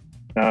 really.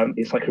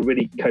 It's like a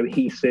really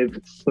cohesive,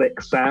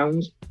 slick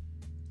sound.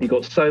 You've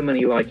got so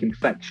many, like,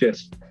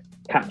 infectious,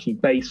 catchy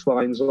bass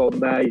lines on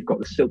there. You've got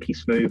the silky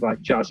smooth,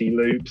 like, jazzy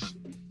loops.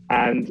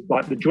 And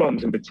like the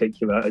drums in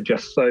particular are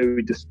just so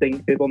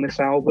distinctive on this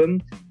album.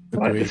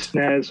 Like the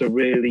snares are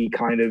really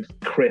kind of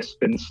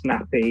crisp and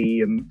snappy,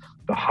 and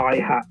the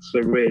hi-hats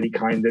are really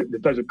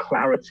there's a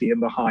clarity in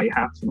the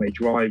hi-hats and they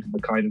drive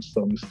the kind of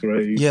songs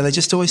through. Yeah, they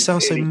just always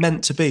sound so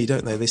meant to be,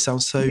 don't they? They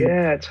sound so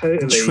totally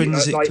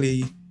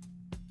intrinsically...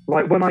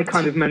 Like when I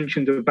kind of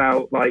mentioned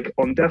about like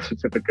on Death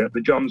Certificate,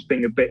 the drums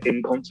being a bit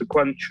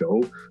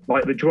inconsequential,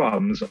 like the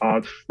drums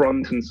are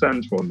front and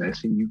center on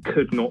this and you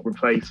could not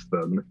replace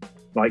them.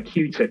 Like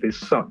Q-Tip is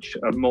such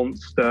a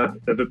monster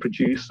of a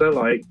producer.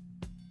 Like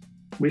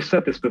we've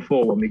said this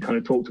before when we kind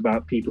of talked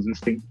about People's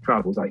Instinctive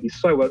Travels, like he's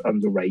so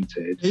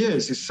underrated. He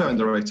is, he's so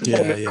underrated.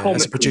 Yeah,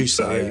 as a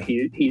producer.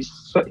 He's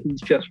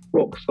just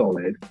rock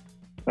solid.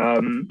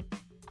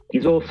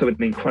 He's also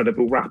an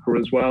incredible rapper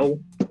as well.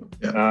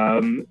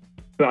 Yeah.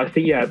 But I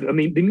think,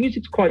 the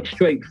music's quite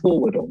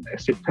straightforward on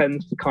this. It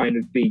tends to kind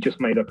of be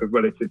just made up of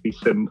relatively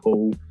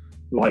simple,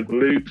 like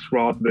loops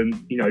rather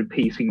than,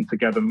 piecing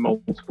together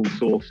multiple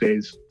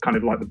sources, kind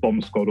of like the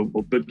Bomb Squad or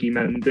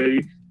Boogeymen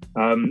do.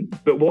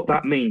 But what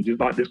that means is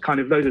like there's kind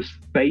of loads of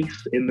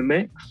space in the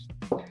mix.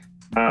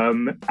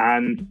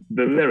 And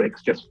the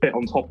lyrics just fit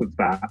on top of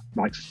that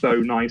like so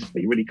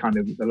nicely, really kind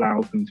of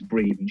allows them to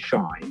breathe and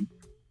shine.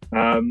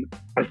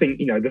 I think,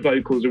 the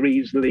vocals are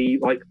easily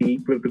like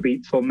the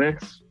beats on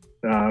this.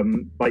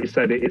 Like you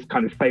said, it's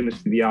kind of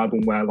famous to the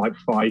album where like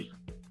Fife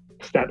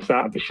steps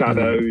out of the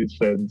shadows,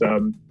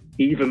 and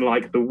even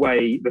like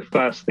the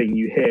first thing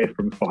you hear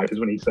from Fife is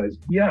when he says,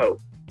 yo.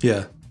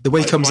 Yeah. The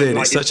way he comes in,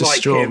 it's such a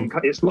strong...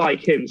 It's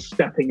like him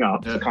stepping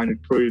up to kind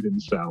of prove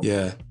himself.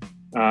 Yeah.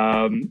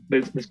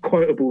 There's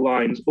quotable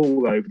lines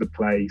all over the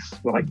place,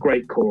 like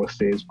great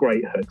choruses,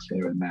 great hooks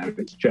here and there.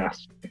 It's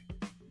just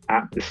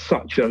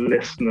such a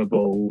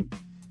listenable,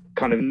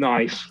 kind of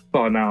nice,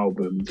 fun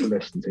album to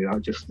listen to. I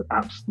just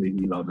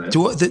absolutely love it.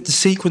 The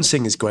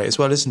sequencing is great as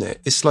well, isn't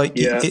it? It's like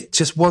it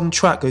just one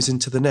track goes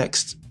into the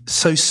next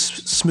so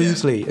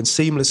smoothly and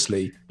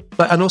seamlessly.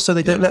 And also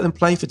they don't let them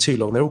play for too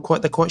long.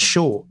 They're quite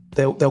short.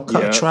 They'll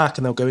cut a track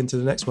and they'll go into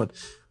the next one.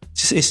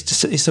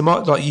 It's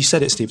like you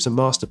said it, Steve. It's a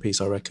masterpiece,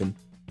 I reckon.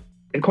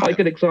 And quite a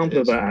good example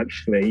of that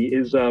actually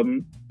is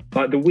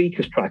like the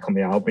weakest track on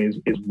the album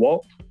is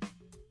What?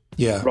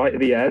 Yeah. Right at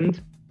the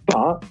end.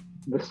 But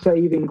the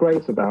saving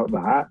grace about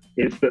that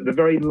is that the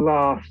very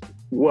last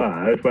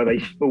word where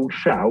they all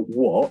shout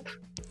What?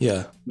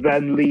 Yeah.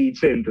 Then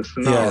leads into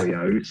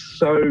scenario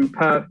so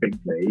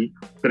perfectly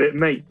that it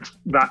makes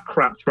that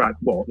crap track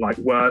like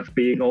worth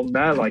being on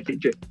there. Like it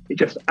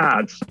just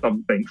adds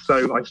something.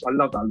 So I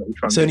love that little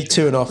transition. It's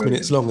only 2.5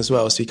 minutes long as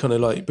well, so you kind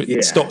of like, but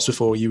it stops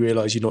before you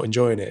realise you're not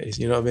enjoying it.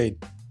 You know what I mean?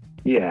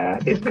 Yeah,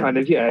 it's kind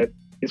of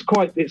It's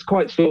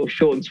quite sort of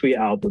short and sweet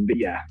album, but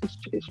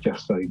it's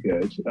just so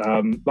good.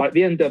 Like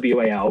the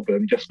NWA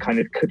album just kind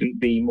of couldn't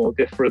be more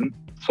different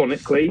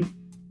sonically.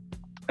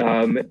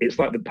 It's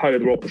like the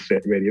polar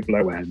opposite, really, of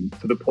Low End,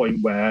 to the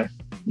point where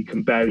you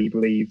can barely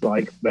believe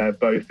like they're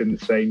both in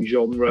the same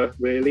genre,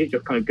 really. It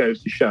just kind of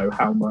goes to show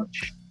how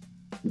much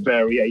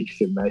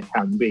variation there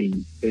can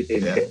be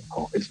in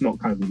hip-hop. It's not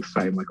kind of the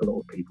same like a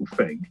lot of people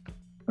think.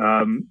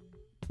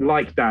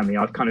 Like Danny,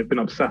 I've kind of been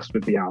obsessed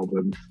with the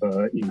album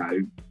for,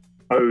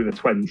 over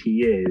 20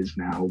 years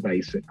now,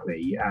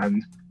 basically.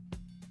 And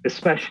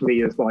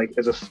especially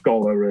as a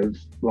scholar of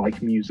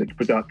like music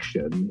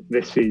production,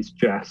 this is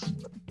just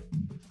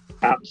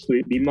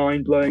absolutely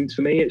mind-blowing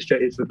to me. It's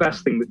the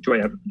best thing that Dre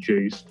ever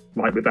produced,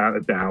 like without a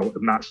doubt,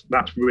 and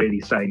that's really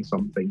saying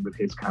something with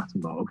his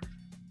catalogue.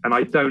 And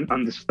I don't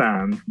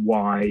understand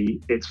why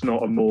it's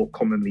not a more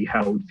commonly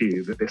held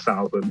view that this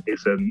album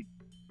isn't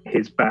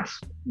his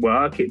best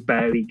work. It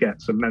barely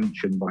gets a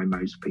mention by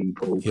most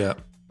people. Yeah.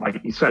 Like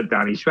you said,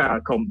 Danny, Straight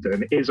Outta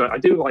Compton I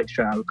do like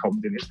Straight Outta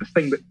Compton. It's the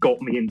thing that got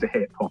me into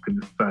hip-hop in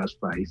the first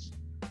place.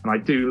 And I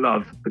do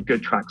love the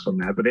good tracks on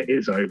there, but it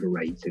is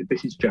overrated.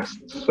 This is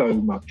just so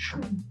much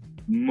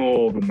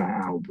more than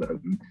that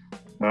album.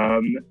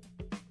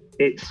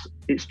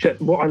 It's just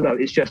what I love.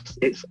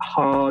 It's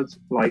hard,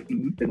 like,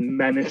 and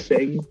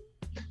menacing.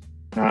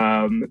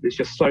 There's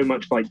just so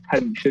much like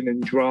tension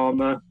and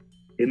drama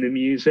in the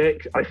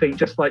music. I think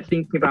just like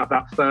thinking about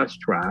that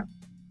first track,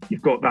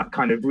 you've got that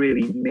kind of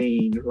really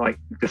mean, like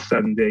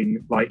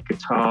descending, like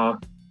guitar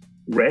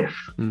riff,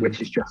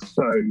 which is just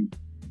so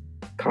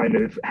kind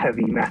of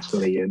heavy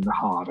metal-y and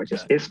hard.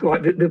 It's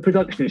like the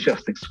production is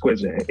just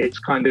exquisite. It's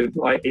kind of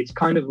like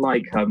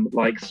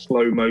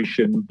slow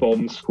motion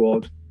Bomb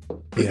Squad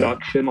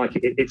production. Like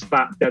it's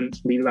that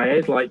densely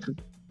layered. Like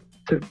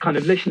to kind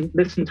of listen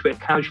to it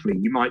casually,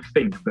 you might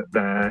think that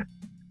they're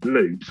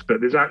loops,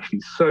 but there's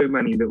actually so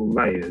many little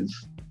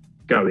layers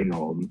going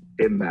on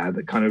in there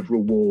that kind of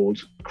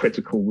reward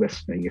critical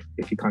listening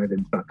if you're kind of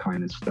into that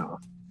kind of stuff.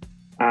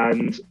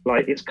 And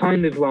like it's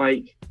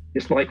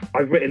like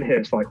I've written here,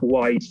 it's like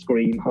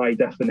widescreen, high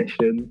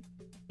definition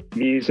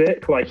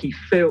music. Like he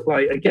felt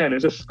like, again,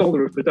 as a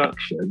scholar of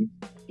production,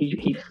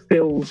 he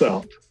fills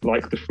up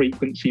like the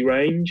frequency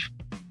range.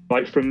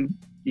 Like from,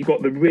 you've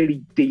got the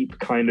really deep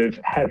kind of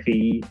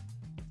heavy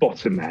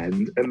bottom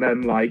end, and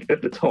then like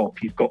at the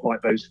top you've got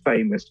like those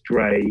famous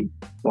Dre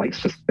like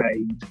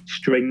sustained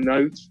string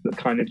notes that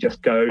kind of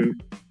just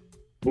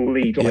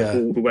lead like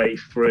all the way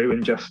through,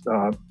 and just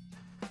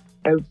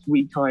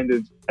every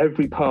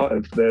part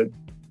of the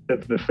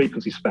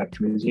frequency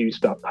spectrum is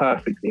used up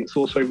perfectly. It's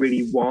also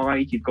really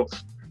wide. You've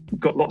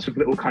got lots of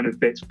little kind of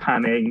bits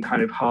panning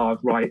kind of hard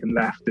right and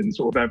left and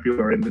sort of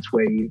everywhere in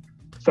between.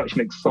 Such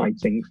an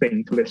exciting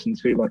thing to listen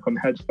to, like on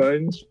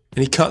headphones.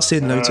 And he cuts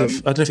in loads of,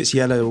 I don't know if it's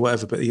yellow or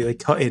whatever, but they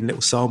cut in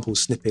little sample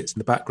snippets in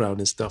the background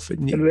and stuff.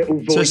 And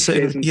little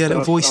voices.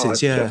 Little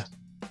voices,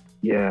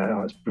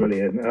 that's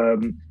brilliant.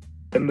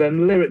 And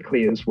then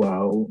lyrically as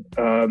well,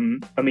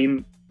 I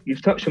mean,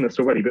 you've touched on this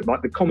already, but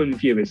like the common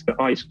view is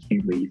that Ice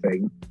Cube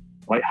leaving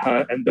like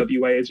hurt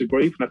NWA as a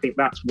group, and I think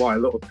that's why a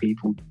lot of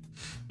people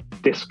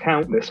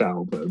discount this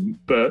album.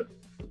 But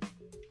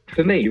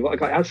for me,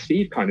 like as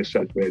Steve kind of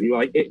said, really,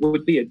 like it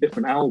would be a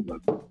different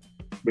album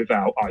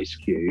without Ice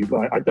Cube.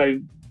 Like I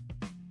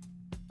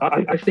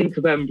think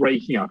them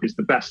breaking up is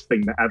the best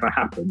thing that ever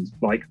happened,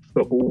 like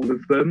for all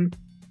of them.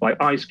 Like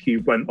Ice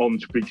Cube went on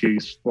to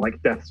produce like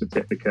Death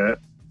Certificate,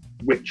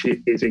 which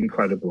is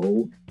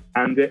incredible.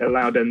 and it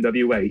allowed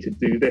NWA to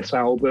do this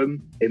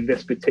album in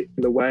this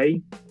particular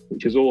way,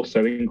 which is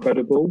also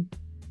incredible.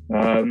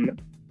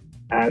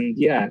 And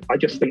yeah, I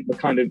just think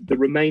the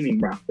remaining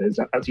rappers,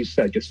 as you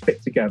said, just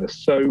fit together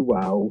so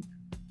well.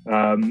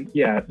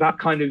 That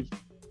kind of,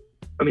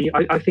 I mean,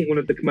 I think one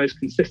of the most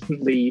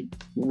consistently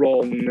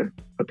wrong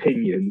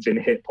opinions in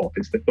hip hop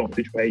is that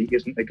Dr. Dre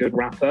isn't a good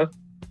rapper.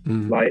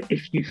 Like,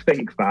 if you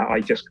think that,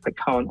 I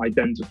can't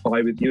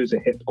identify with you as a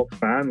hip hop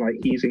fan. Like,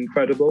 he's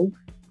incredible.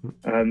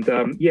 And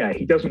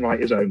he doesn't write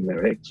his own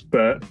lyrics,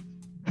 but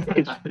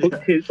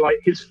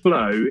his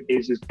flow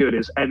is as good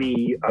as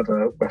any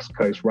other West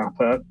Coast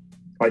rapper,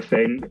 I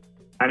think,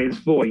 and his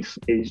voice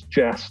is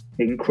just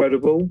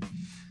incredible.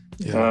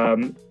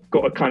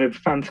 Got a kind of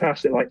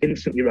fantastic, like,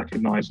 instantly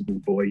recognizable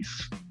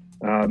voice.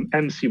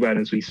 MC Ren,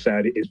 as we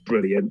said, is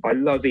brilliant. I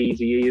love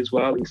Eazy-E as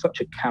well. He's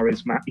such a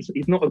charismatic.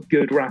 He's not a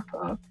good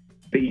rapper,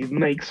 but he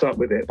makes up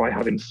with it by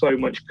having so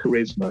much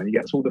charisma, and he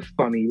gets all the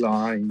funny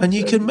lines. And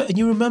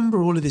you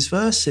remember all of his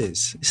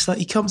verses. It's like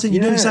he comes in, you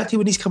know exactly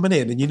when he's coming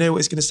in, and you know what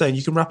he's going to say, and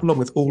you can rap along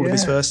with all of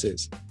his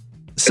verses.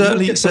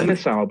 Certainly, not just on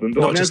this album,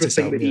 but on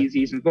everything that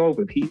Eazy's involved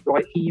with.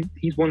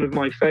 He's one of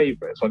my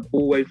favourites. I've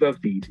always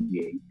loved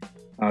Eazy-E,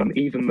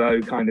 even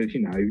though kind of,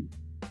 you know,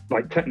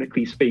 like,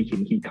 technically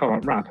speaking, he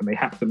can't rap, and they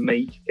have to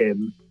make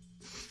him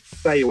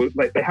they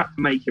have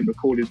to make him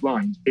record his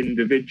lines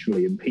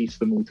individually and piece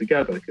them all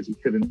together because he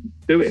couldn't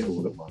do it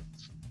all at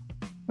once.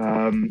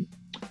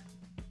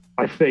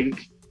 I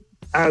think,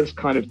 as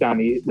kind of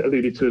Danny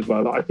alluded to as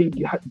well, I think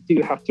you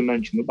do have to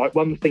mention that, like,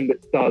 one thing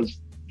that does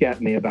get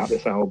me about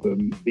this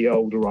album, the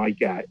older I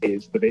get,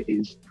 is that it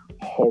is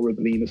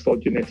horribly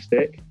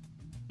misogynistic.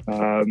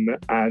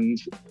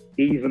 And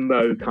even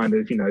though kind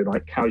of, you know,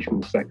 like, casual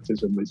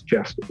sexism was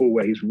just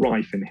always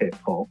rife in hip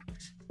hop,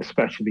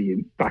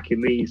 especially back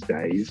in these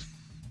days,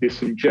 there's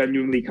some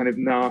genuinely kind of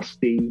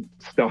nasty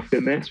stuff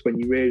in this when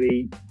you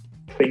really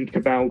think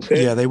about it.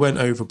 Yeah, they went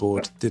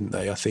overboard, didn't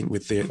they? I think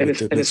with the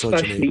misogyny.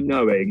 Especially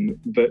knowing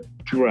that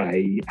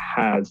Dre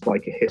has,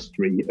 like, a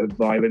history of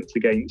violence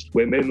against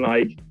women.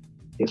 Like,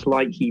 it's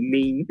like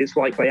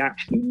they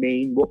actually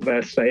mean what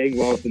they're saying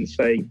rather than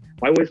saying.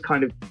 I always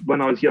kind of, when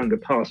I was younger,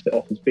 passed it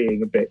off as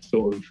being a bit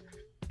sort of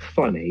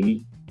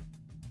funny.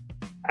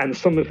 And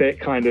some of it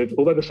kind of,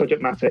 although the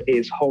subject matter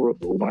is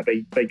horrible, like,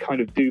 they kind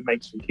of do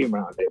make some humour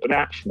out of it. But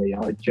actually,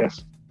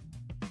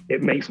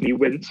 it makes me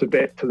wince a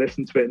bit to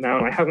listen to it now.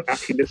 And I haven't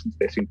actually listened to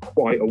this in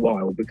quite a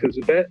while because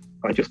of it.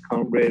 I just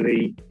can't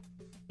really.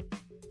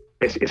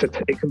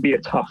 It can be a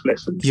tough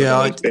listen.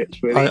 Yeah,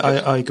 bits, really.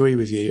 I agree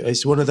with you.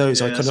 It's one of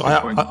those.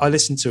 I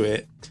listen to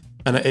it,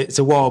 and it's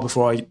a while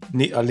before I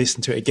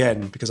listen to it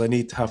again because I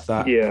need to have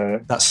that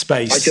that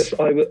space.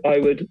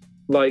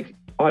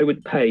 I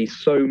would pay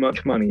so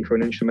much money for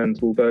an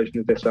instrumental version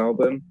of this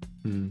album.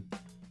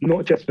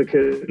 Not just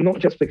because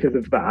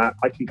of that.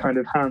 I can kind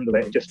of handle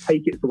it and just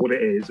take it for what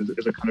it is,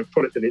 as a kind of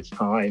product of its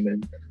time,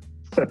 and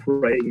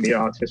separating the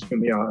artist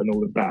from the art and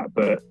all of that.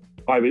 But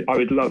I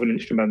would love an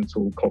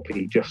instrumental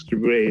copy just to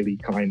really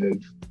kind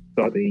of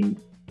study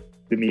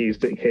the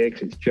music here,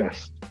 because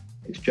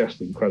it's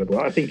just incredible.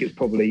 I think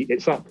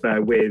it's up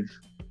there with,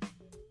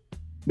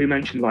 we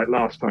mentioned, like,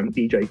 last time,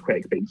 DJ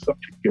Quick being such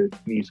a good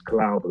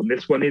musical album.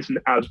 This one isn't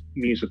as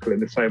musical in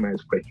the same way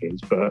as Quick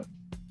is, but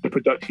the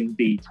production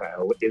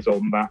detail is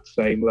on that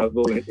same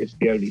level. It's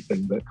the only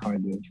thing that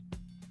kind of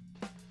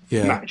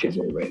matches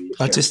it, really.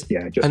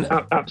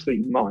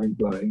 Absolutely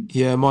mind-blowing.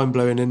 Yeah,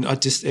 mind-blowing. And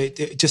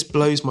it just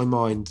blows my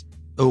mind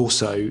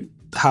also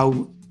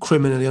how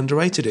criminally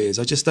underrated it is.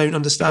 I just don't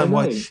understand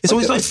why. It's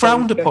always like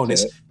frowned upon.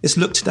 It's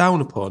looked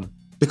down upon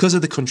because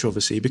of the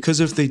controversy,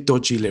 because of the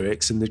dodgy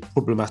lyrics and the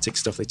problematic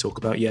stuff they talk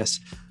about, yes.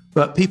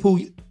 But people,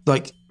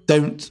 like,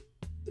 don't...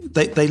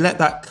 They let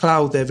that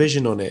cloud their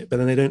vision on it, but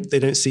then they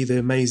don't see the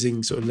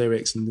amazing sort of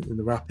lyrics and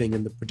the rapping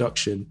and the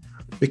production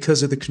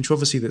because of the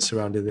controversy that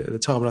surrounded it at the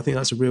time. And I think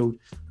that's a real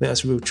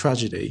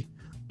tragedy.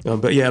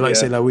 But yeah, like I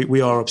say, like, we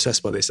are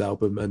obsessed by this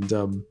album, and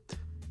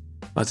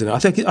I don't know. I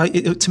think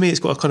to me, it's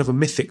got a kind of a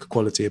mythic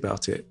quality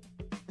about it.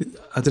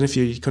 I don't know if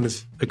you kind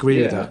of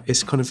agree with that.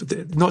 It's kind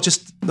of not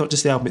just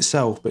the album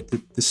itself, but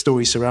the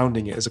story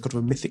surrounding it as a kind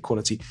of a mythic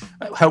quality,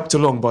 helped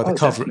along by the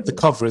cover, definitely. The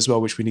cover as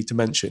well, which we need to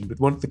mention. But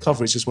the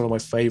cover is just one of my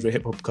favourite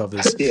hip hop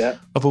covers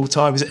of all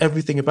time.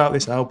 Everything about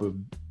this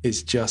album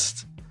is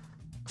just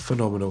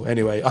phenomenal.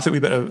 Anyway, I think we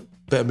better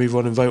move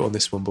on and vote on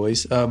this one,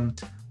 boys. So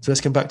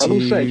let's come back to you. I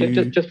will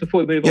say, just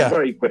before we move on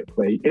very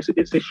quickly,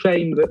 it's a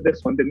shame that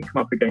this one didn't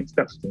come up against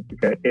Death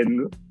Certificate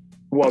in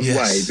one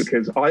way,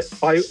 because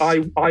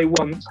I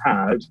once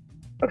had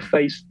a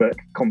Facebook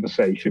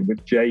conversation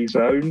with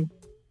J-Zone,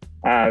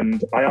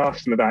 and I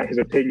asked him about his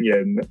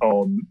opinion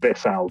on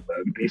this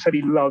album. He said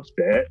he loved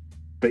it,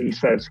 but he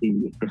says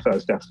he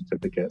prefers Death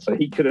Certificate, so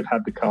he could have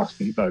had the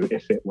casting vote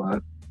if it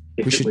were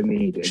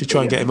needed. We should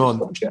try and get him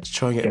on.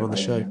 Try and get him on the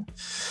show. Yeah.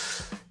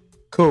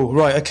 Cool.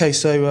 Right. Okay.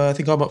 So I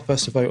think I'm up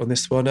first to vote on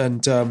this one,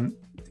 and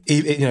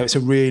it's a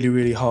really,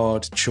 really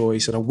hard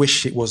choice, and I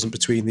wish it wasn't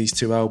between these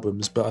two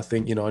albums, but I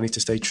think, I need to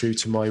stay true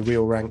to my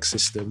real rank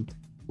system,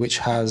 which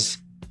has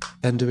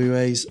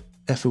NWA's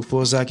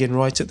Ethel Zaggin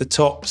right at the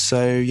top.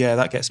 So yeah,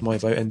 that gets my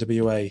vote,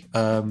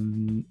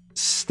 NWA.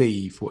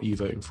 Steve, what are you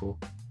voting for?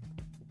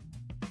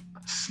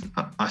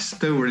 I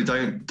still really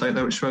don't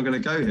know which way I'm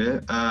going to go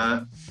here.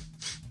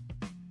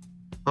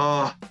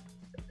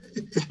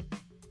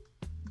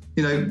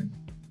 You know,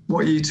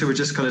 what you two were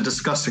just kind of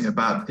discussing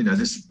about, you know,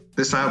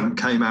 this album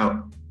came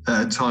out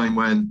at a time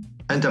when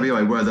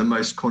NWA were the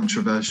most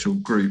controversial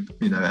group,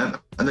 you know, ever.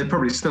 And they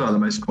probably still are the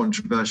most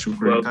controversial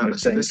group ever.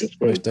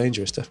 Most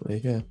dangerous,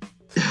 definitely, yeah.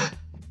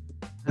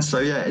 And so,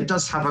 yeah, it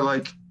does have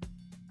a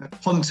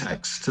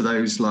context to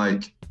those,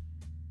 like,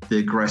 the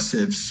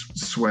aggressive,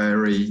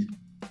 sweary,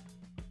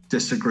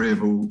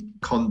 disagreeable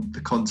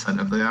the content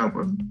of the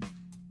album.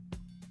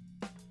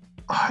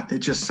 It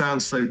just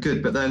sounds so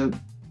good. But then,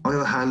 on the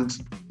other hand,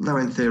 Low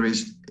End Theory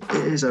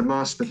is a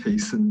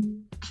masterpiece,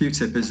 and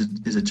Q-Tip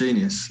is a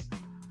genius.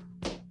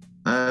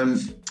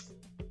 Right,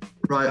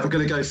 I'm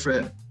going to go for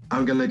it.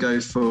 I'm going to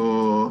go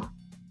for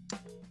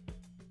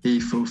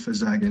Ethel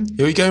Zaggin.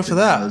 Are you going for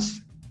that?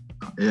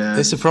 Yeah.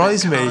 It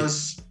surprised me.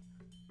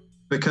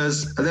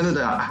 Because at the end of the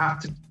day, I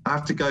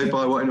have to go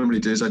by what I normally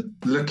do. Is I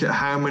look at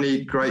how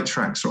many great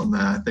tracks are on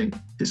there. I think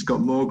it's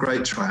got more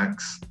great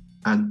tracks,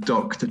 and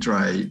Dr.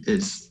 Dre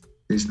is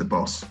the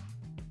boss.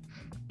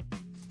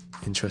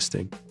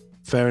 Interesting.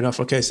 Fair enough.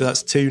 Okay, so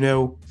that's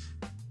 2-0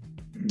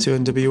 to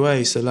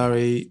NWA. So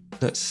Larry,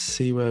 let's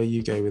see where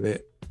you go with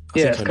it.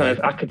 It's kind of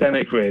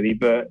academic, really,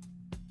 but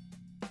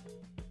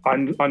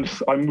I'm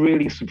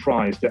really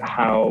surprised at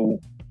how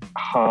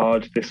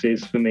hard this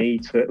is for me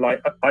to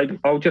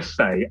I'll just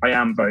say I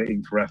am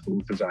voting for Ethel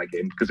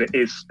Zaggin because it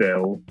is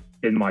still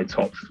in my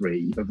top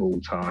 3 of all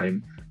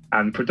time,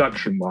 and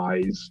production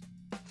wise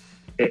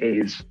it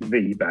is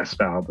the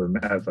best album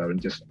ever.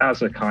 And just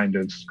as a kind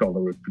of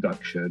scholar of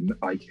production,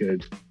 I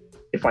could,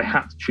 if I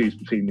had to choose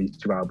between these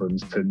 2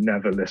 albums to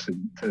never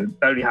listen to,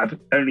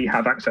 only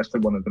have access to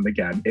one of them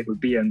again, it would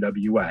be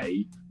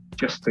NWA,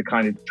 just to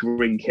kind of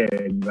drink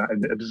in that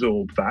and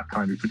absorb that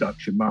kind of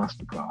production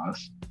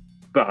masterclass.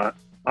 But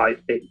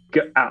it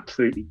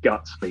absolutely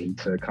guts me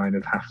to kind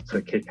of have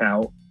to kick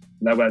out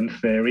Low End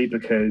Theory,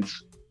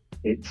 because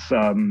it's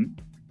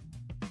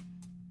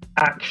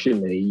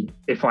actually,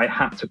 if I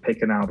had to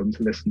pick an album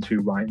to listen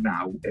to right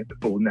now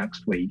or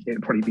next week,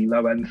 it'd probably be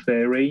Low End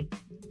Theory.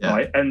 Yeah.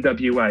 Like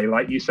NWA,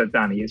 like you said,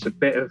 Danny, it's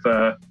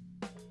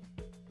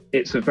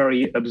a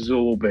very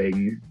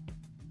absorbing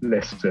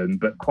listen,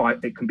 but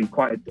it can be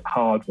quite a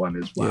hard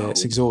one as well. Yeah,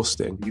 it's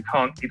exhausting. You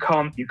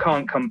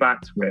can't come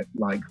back to it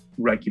like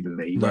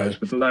regularly. No. Whereas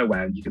with Low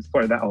End, you can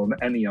throw that on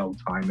any old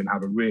time and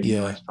have a really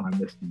nice time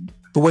listening.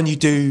 But when you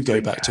do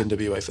go back to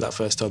NWA for that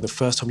first time, the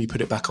first time you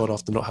put it back on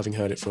after not having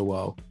heard it for a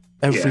while,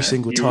 every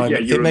single time,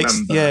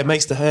 it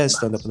makes the hairs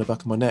stand up on the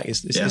back of my neck.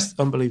 It's just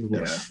unbelievable.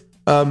 Yeah.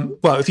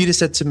 Well, if you'd have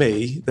said to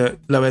me that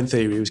Low End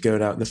Theory was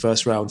going out in the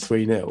first round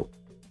 3-0,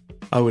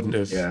 I wouldn't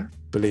have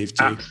believed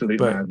you. Absolute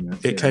but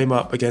madness, it came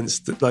up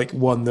against like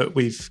one that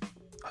we've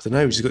got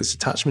this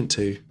attachment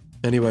to.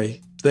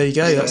 Anyway, there you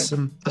go. Yeah. That's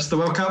the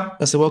World Cup.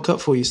 That's the World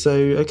Cup for you.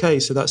 So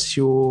so that's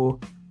your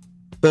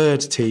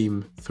third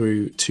team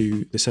through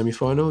to the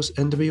semi-finals.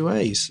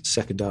 NWA's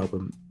second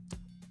album.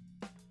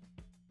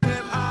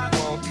 World Cup.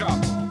 World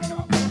Cup.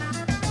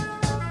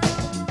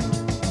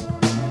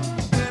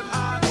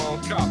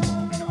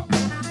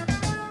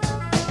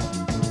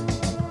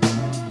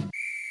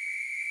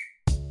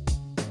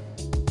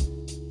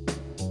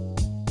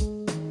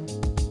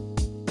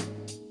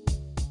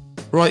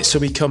 Right, so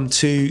we come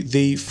to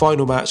the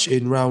final match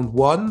in round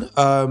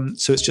 1.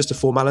 So it's just a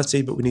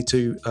formality, but we need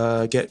to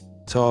get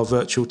to our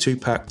virtual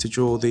 2-pack to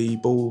draw the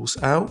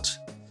balls out.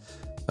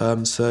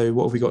 So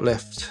what have we got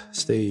left,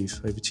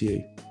 Steve? Over to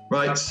you.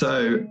 Right,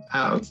 so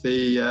out of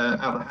the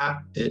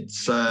hat,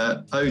 it's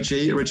OG,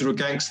 Original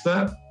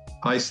Gangster,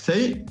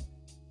 Ice-T,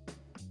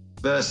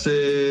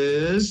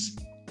 versus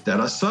De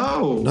La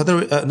Soul.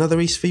 Another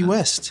East v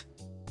West.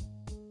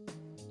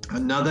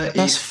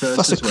 East versus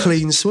That's a West.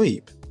 clean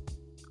sweep.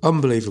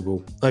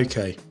 Unbelievable.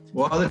 Okay.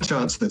 What are the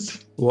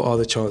chances?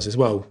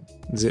 Well,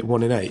 is it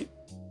 1 in 8?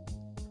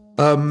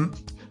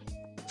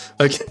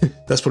 Okay,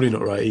 that's probably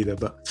not right either.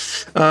 But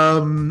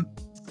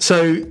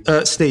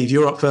so Steve,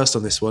 you're up first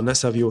on this one.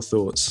 Let's have your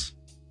thoughts.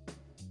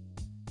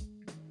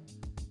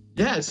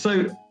 Yeah,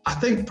 so I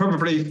think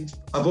probably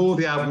of all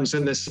the albums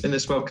in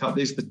this World Cup,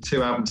 these are the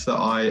 2 albums that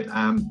I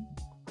am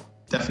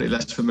definitely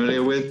less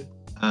familiar with,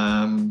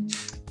 and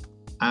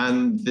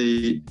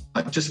I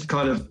just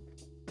kind of.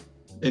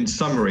 In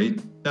summary,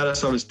 De La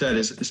Soul is Dead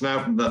is an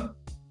album that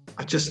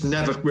I just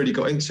never really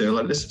got into.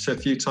 I listened to it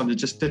a few times, I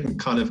just didn't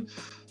kind of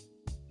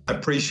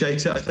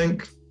appreciate it, I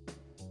think.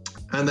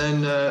 And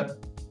then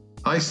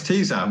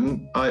Ice-T's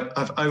album,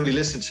 I've only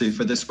listened to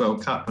for this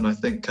World Cup, and I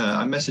think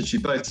I messaged you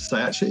both to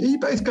say, actually, are you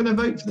both going to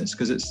vote for this?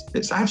 Because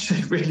it's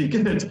actually really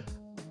good.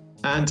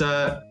 And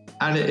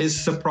it is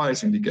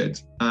surprisingly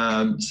good.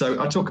 So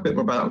I'll talk a bit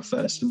more about that one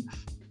first. And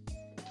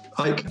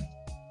I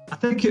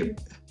think it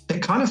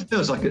kind of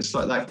feels like it's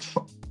like that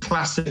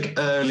classic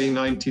early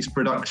 90s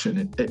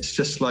production. It's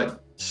just like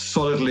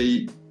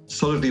solidly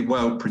solidly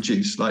well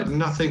produced, like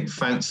nothing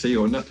fancy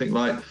or nothing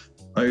like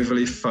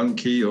overly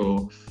funky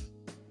or,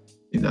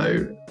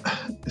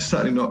 it's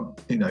certainly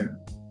not,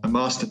 a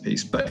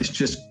masterpiece, but it's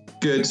just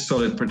good,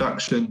 solid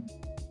production.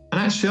 And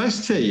actually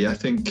Ice-T, I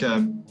think,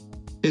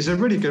 is a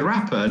really good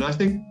rapper. And I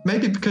think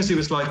maybe because he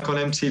was like on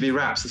MTV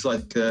Raps as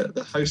like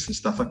the host and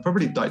stuff, I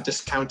probably like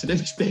discounted him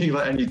as being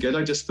like any good.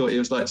 I just thought he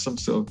was like some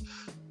sort of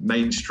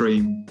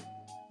mainstream,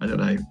 I don't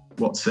know,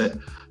 what's it.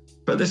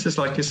 But this is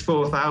like his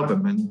 4th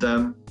album. And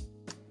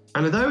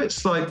although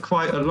it's like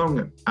quite a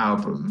long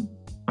album,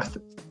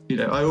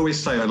 I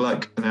always say I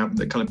like an album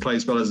that kind of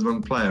plays well as a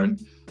long player. And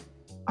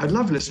I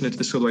love listening to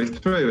this all the way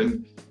through.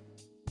 And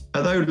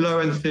although Low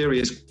End Theory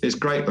is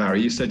great,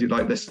 Larry, you said you'd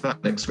like this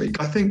that next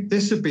week. I think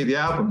this would be the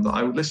album that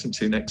I would listen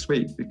to next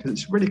week because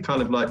it's really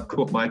kind of like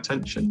caught my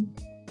attention.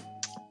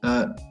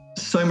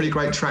 So many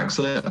great tracks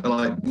on it,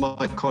 like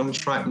My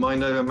Contract, My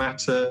Nova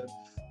Matter,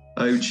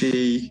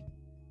 OG,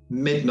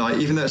 Midnight,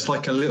 even though it's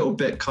like a little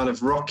bit kind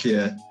of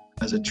rockier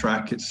as a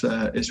track, it's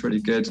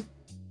really good.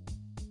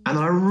 And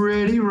I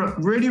really,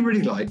 really,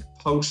 really like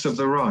Pulse of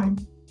the Rhyme.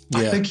 Yeah.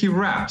 I think he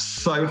raps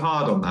so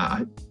hard on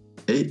that.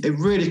 It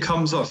really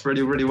comes off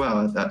really, really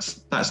well. That's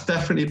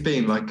definitely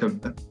been like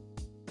I'm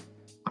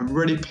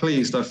really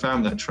pleased I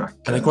found that track.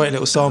 And a great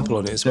little sample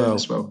on it as well.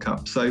 This World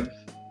Cup. So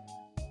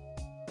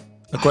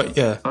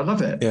yeah. I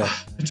love it. Yeah.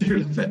 I do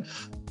love it.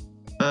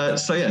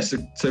 So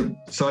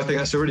I think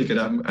that's a really good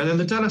album. And then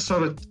the De La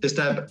Soul is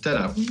Dead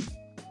album.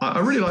 I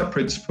really like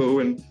Principle,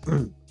 and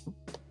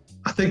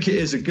I think it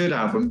is a good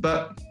album,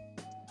 but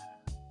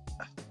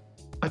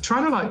I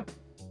try to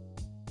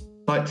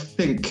like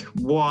think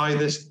why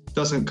this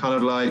doesn't kind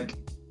of like,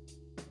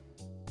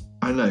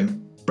 I don't know,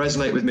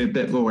 resonate with me a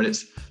bit more.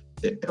 And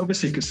it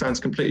obviously sounds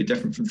completely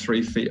different from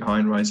 3 Feet High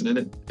and Rising, and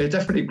it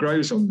definitely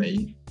grows on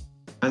me.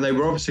 And they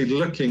were obviously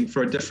looking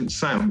for a different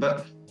sound,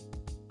 but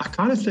I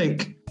kind of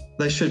think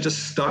they should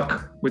just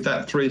stuck with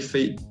that 3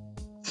 Feet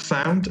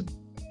sound.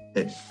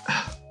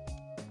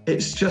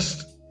 It's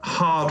just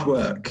hard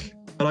work.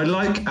 And I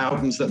like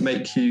albums that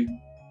make you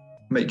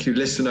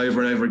listen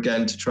over and over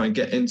again to try and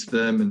get into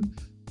them, and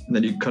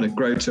then you kind of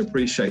grow to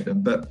appreciate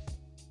them. But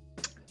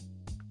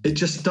it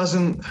just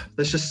doesn't,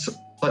 there's just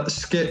like the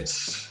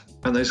skits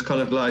and those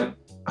kind of like,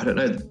 I don't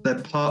know, they're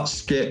part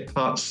skit,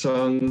 part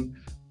song.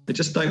 They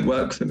just don't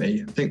work for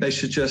me. I think they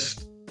should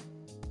just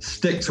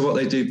stick to what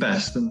they do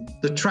best. And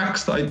the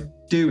tracks that I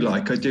do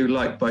like,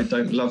 but I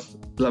don't love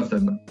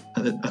them.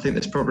 And I think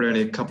there's probably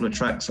only a couple of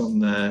tracks on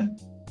there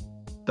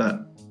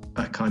that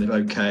are kind of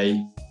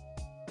okay.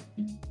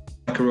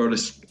 Like a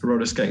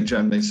roller skating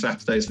jam on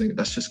Saturdays. I think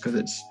that's just because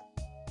it's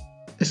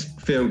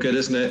feel good,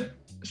 isn't it?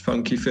 It's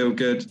funky, feel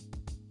good.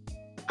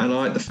 And I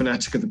like the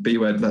Fanatic of the B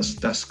Word.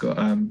 That's got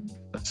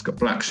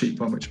Black Sheep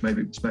on, which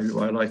maybe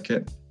why I like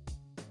it.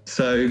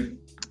 So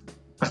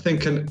I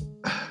think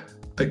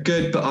a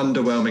good but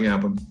underwhelming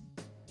album.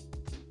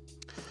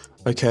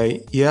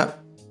 Okay, yep.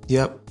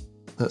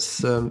 That's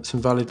some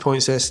valid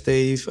points there,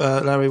 Steve.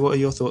 Larry, what are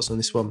your thoughts on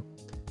this one?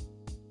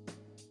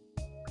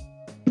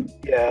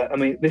 Yeah, I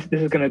mean, this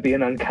is going to be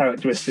an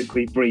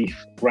uncharacteristically brief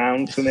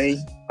round for me,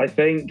 I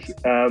think.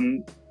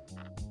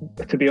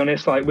 To be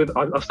honest,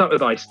 I'll start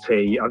with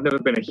Ice-T. I've never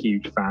been a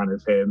huge fan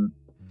of him.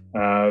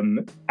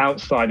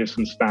 Outside of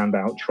some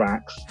standout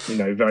tracks,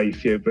 very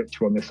few of which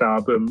are on this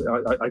album.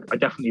 I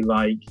definitely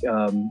like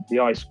The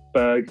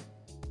Iceberg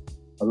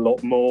a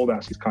lot more.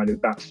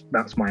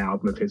 That's my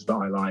album of his that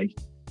I like.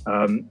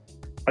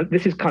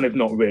 This is kind of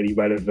not really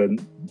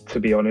relevant, to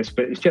be honest,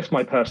 but it's just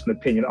my personal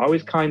opinion. I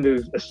always kind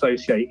of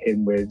associate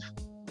him with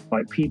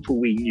like people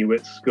we knew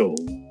at school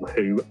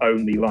who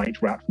only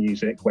liked rap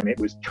music when it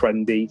was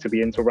trendy to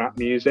be into rap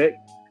music.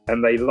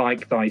 And they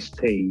liked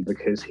Ice-T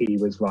because he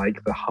was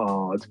like the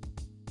hard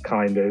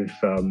kind of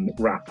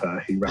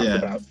rapper who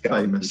rapped about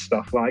guns and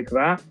stuff like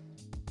that.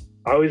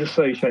 I always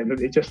associate him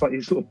with just like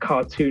these sort of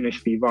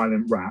cartoonishly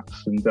violent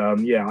raps. And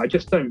I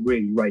just don't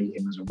really rate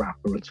him as a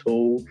rapper at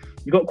all.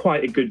 You've got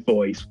quite a good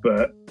voice,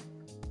 but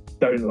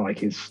don't like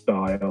his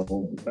style.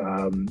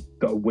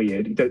 Got a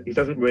weird, he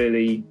doesn't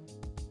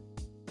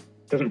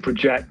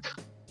project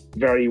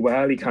very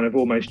well. He kind of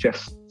almost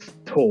just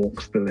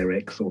talks the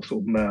lyrics or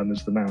sort of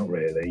murmurs them out,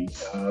 really.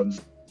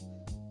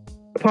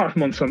 Apart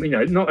from on some,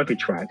 not every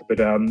track, but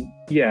I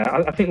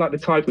think like the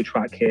title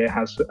track here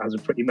has a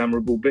pretty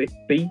memorable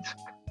beat.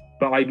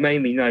 But I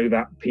mainly know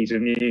that piece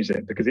of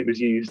music because it was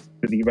used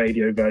for the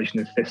radio version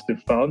of Fist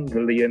of Fun, the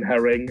Lee and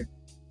Herring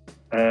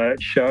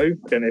show.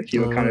 I don't know if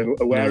you were kind of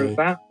aware of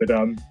that, but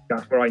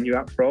that's where I knew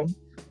that from.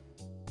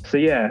 So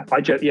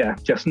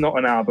just not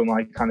an album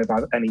I kind of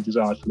have any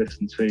desire to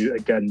listen to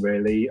again,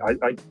 really. I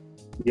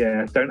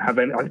don't have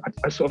any.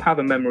 I sort of have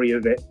a memory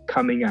of it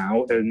coming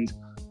out and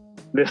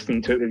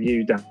listening to it with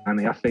you,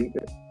 Danny. I think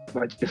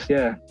I just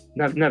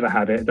never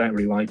had it. Don't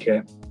really like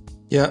it.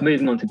 Yeah.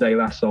 Moving on to De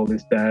La Soul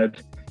is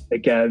Dead.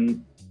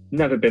 Again,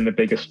 never been the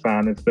biggest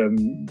fan of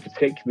them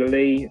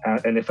particularly,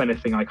 and if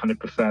anything, I kind of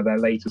prefer their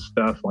later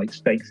stuff like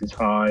Stakes is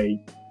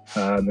High,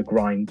 The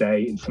Grind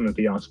Day, and some of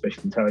the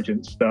artificial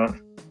intelligence stuff.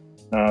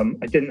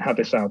 I didn't have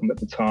this album at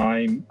the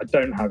time. I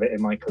don't have it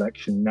in my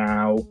collection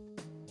now.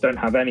 Don't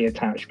have any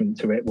attachment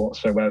to it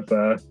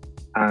whatsoever.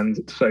 And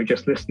so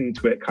just listening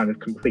to it kind of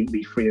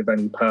completely free of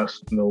any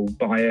personal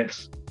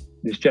bias,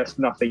 there's just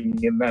nothing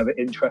in there that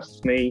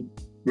interests me,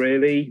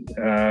 really.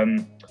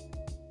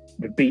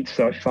 The beats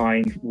I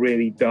find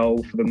really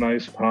dull for the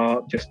most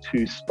part, just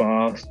too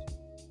sparse.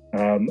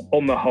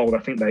 On the whole, I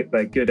think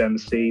they're good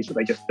MCs, but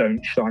they just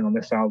don't shine on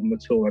this album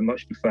at all. I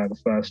much prefer the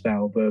first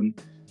album.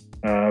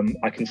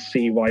 I can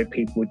see why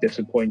people were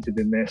disappointed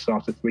in this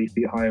after 3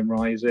 Feet High and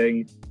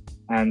Rising.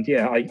 And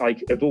yeah, I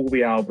of all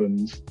the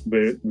albums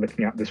we're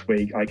looking at this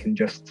week, I can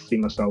just see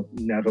myself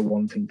never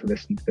wanting to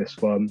listen to this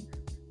one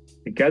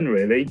again,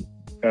 really.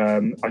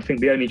 I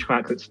think the only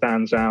track that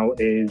stands out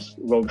is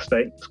Roller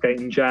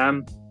Skating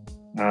Jam.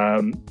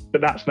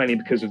 But that's mainly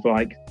because of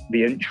like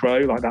the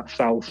intro, like that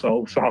Soul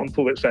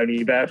sample that's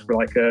only there for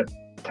like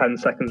 10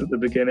 seconds at the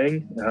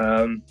beginning.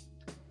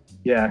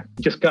 Yeah,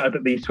 just gutted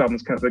that these two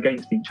albums kind of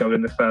against each other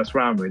in the first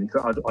round, really.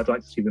 So I'd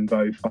like to see them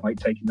both like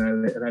taking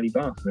an early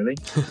bath, really.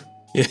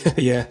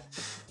 yeah.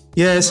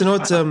 It's an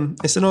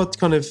odd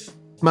kind of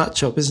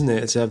matchup, isn't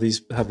it? To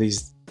have these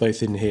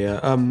both in here.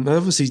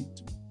 Obviously,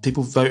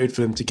 people voted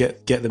for them to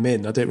get them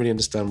in. I don't really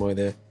understand why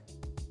they're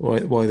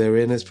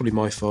in. It's probably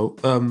my fault.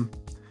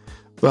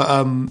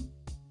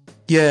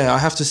 Yeah, I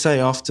have to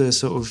say, after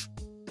sort of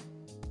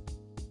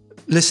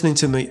listening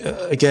to me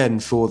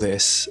again for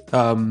this,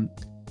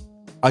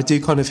 I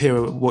do kind of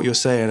hear what you're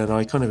saying, and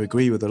I kind of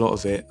agree with a lot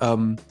of it.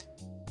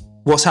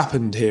 What's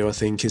happened here, I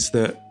think, is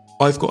that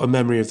I've got a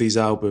memory of these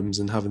albums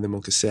and having them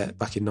on cassette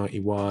back in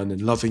 91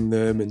 and loving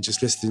them and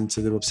just listening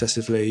to them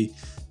obsessively,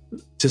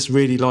 just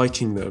really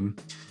liking them,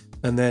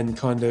 and then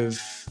kind of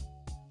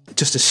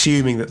just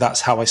assuming that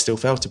that's how I still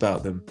felt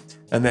about them.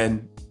 And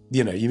then,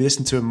 you know, you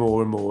listen to them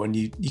more and more, and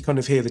you kind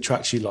of hear the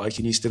tracks you like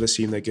and you still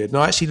assume they're good.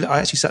 No, I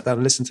actually sat down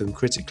and listened to them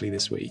critically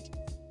this week,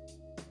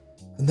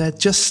 and they're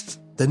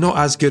not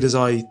as good as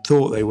I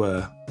thought they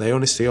were. They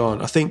honestly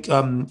aren't. I think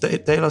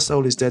De La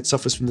Soul Is Dead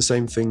suffers from the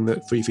same thing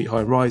that 3 Feet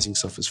High and Rising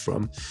suffers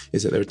from,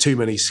 is that there are too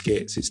many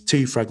skits. It's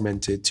too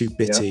fragmented, too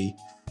bitty.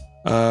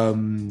 Yeah.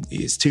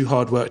 It's too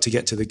hard work to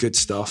get to the good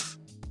stuff.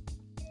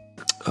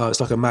 It's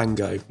like a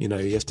mango, you know,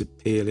 you have to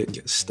peel it and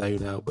get the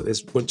stone out. But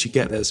once you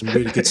get there, there's some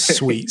really good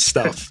sweet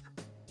stuff.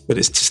 But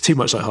it's just too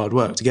much like hard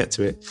work to get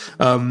to it.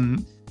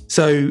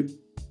 So,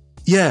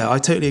 yeah, I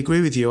totally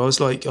agree with you. I was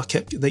like,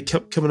 they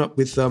kept coming up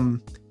with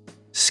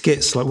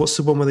skits, like what's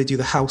the one where they do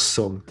the house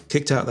song,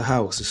 Kicked Out of the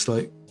House? It's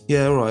like,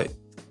 yeah, all right,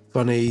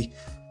 funny,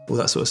 all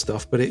that sort of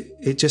stuff, but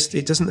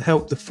it doesn't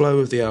help the flow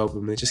of the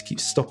album. It just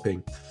keeps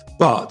stopping.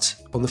 But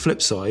on the flip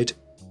side,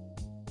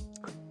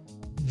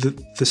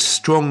 the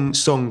strong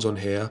songs on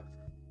here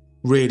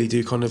really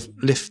do kind of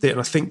lift it, and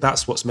I think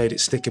that's what's made it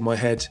stick in my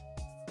head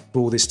for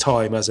all this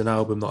time as an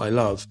album that I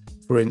love.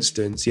 For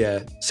instance,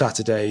 yeah,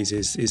 Saturdays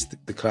is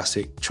the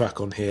classic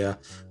track on here.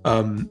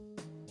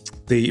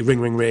 The Ring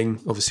Ring Ring,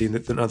 obviously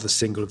another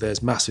single of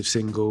theirs, massive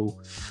single,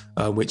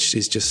 which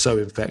is just so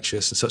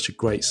infectious and such a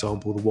great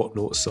sample. The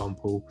Whatnot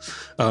sample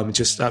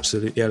just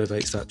absolutely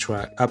elevates that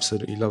track.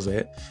 Absolutely love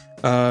it.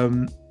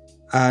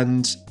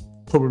 And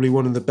probably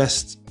one of the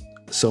best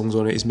songs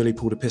on it is Millie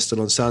Pulled a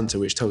Pistol on Santa,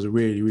 which tells a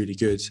really, really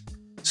good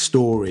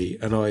story.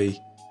 And I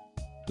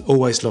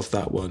always loved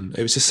that one.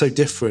 It was just so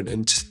different,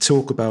 and to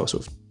talk about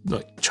sort of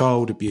like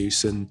child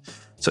abuse and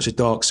such a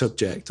dark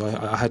subject.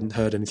 I hadn't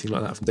heard anything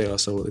like that from De La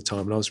Soul at the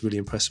time, and I was really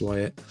impressed by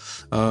it.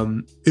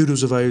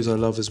 Oodles of O's I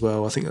love as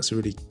well. I think that's a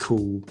really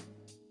cool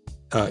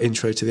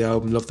intro to the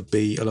album. Love the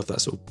beat. I love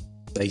that sort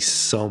of bass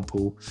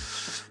sample.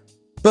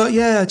 But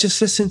yeah,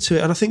 just listen to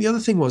it. And I think the other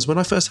thing was, when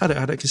I first had it, I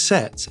had a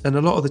cassette, and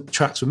a lot of the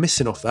tracks were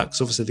missing off that,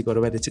 because obviously they've got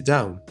to edit it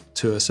down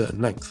to a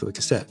certain length for the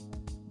cassette.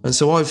 And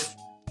so I've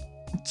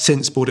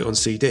since bought it on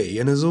CD,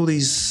 and there's all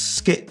these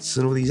skits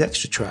and all these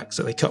extra tracks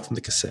that they cut from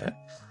the cassette.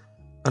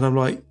 And I'm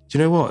like, do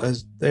you know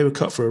what? They were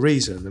cut for a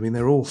reason. I mean,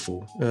 they're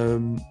awful.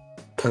 And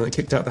they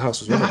Kicked Out the House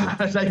was one of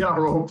them. They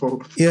are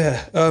awful.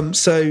 Yeah.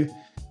 So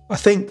I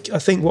think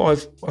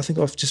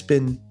I've just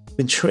been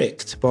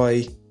tricked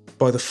by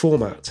the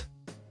format.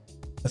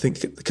 I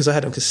think because I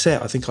had it on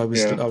cassette, I think I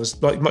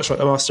was like much like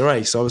a Master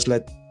Ace. I was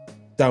led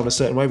down a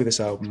certain way with this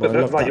album. But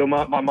that's like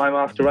my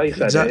Master Ace.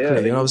 Exactly. Yeah.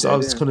 And I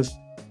was kind of,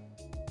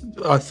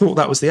 I thought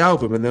that was the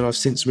album, and then I've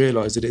since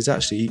realised that it's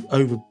actually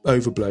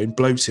overblown,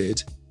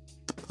 bloated,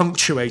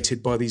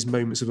 punctuated by these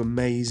moments of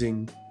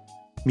amazing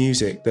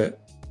music that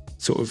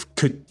sort of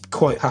could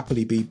quite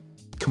happily be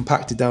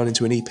compacted down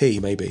into an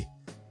EP, maybe.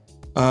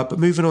 But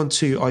moving on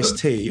to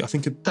Ice-T, I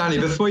think... Danny,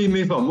 before you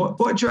move on,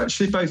 what do you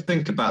actually both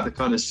think about the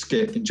kind of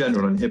skit in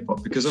general in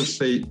hip-hop? Because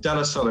obviously De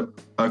La Soul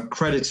are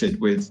credited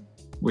with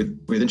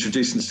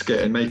introducing the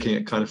skit and making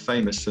it kind of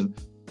famous, and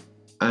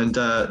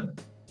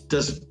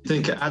does you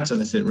think it adds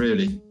anything,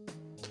 really?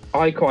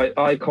 I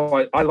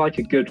like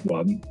a good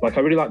one. Like,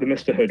 I really like the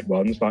Mr. Hood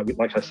ones,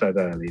 like I said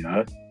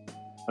earlier.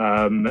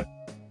 I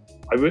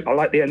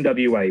like the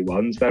NWA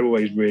ones. They're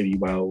always really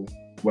well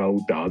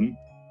done.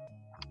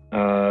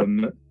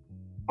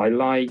 I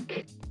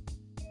like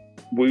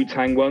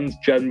Wu-Tang ones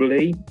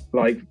generally.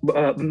 Like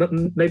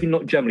maybe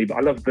not generally, but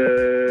I love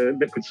the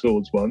Liquid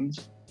Swords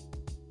ones.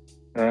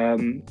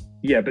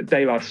 Yeah, but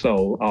De La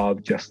Soul are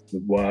just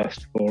the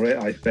worst for it.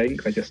 I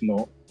think they're just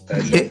not.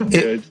 They're not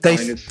good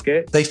kind of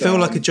skits. They feel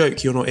like a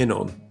joke you're not in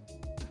on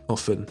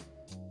often.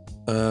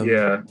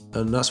 Yeah,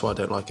 and that's what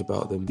I don't like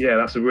about them. Yeah,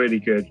 that's a really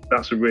good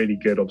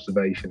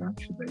observation.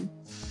 Actually,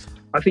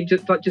 I think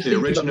just the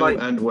original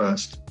and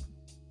worst.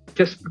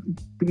 Just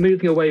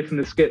moving away from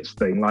the skits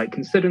thing, like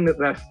considering that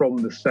they're from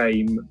the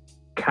same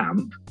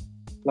camp,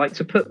 like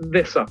to put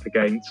this up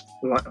against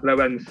like Low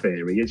End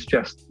Theory is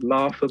just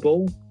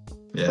laughable.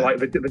 Yeah. Like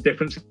the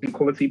difference in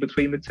quality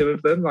between the two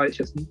of them, like it's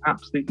just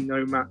absolutely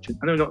no match.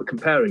 I know not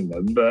comparing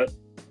them, but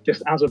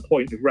just as a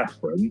point of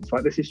reference,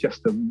 like this is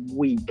just a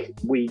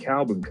weak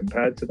album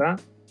compared to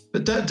that.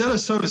 But De La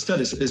Soul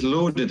instead is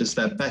lauded as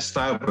their best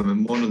album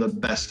and one of the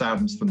best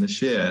albums from this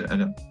year,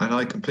 and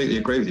I completely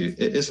agree with you.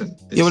 It isn't.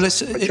 Yeah, well, I just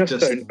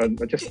don't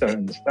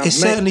understand. It's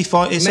certainly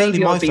fine. It's certainly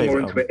my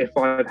favourite album. If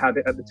I had had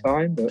it at the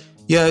time, but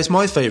yeah, it's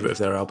my favourite of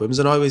their albums,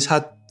 and I always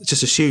had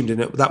just assumed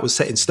that was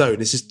set in stone.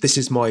 This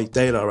is my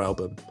De La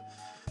album,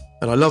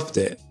 and I loved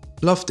it.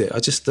 I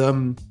just I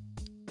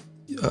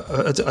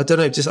don't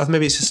know. Just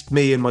maybe it's just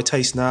me and my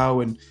taste now,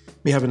 and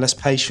me having less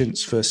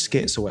patience for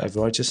skits or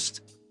whatever. I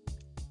just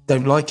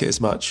don't like it as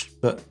much,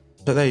 but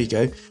there you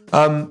go.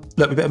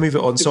 Look, we better move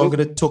it on. So I'm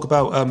going to talk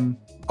about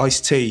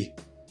Ice-T.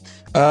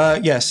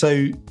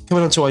 So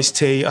coming on to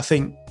Ice-T, I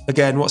think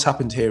again what's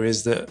happened here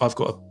is that I've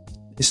got a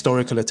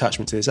historical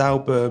attachment to this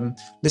album.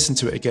 Listened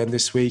to it again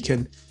this week,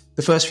 and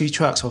the first few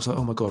tracks I was like,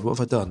 oh my god, what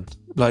have I done?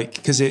 Like,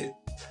 because a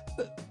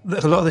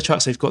lot of the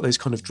tracks they've got those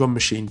kind of drum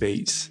machine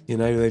beats. You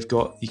know,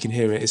 you can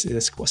hear it.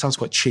 It sounds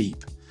quite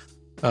cheap.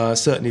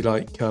 Certainly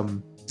like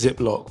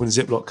Ziploc. When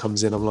Ziploc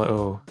comes in, I'm like,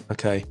 oh,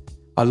 okay.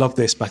 I loved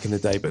this back in the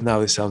day, but now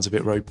this sounds a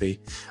bit ropey.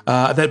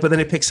 But then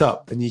it picks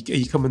up, and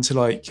you come into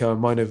like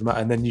Mind Over Matter,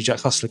 and then New Jack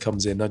Hustler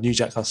comes in. Now, New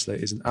Jack Hustler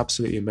is an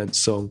absolutely immense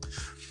song.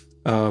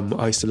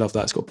 I used to love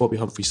that. It's got Bobby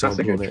Humphrey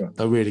sample on it.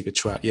 A really good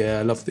track. Yeah,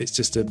 I love it. It's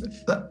just a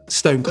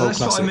stone cold classic.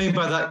 That's what I mean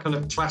by that kind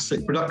of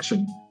classic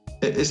production.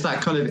 It's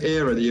that kind of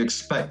era that you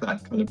expect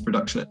that kind of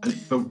production, and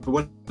for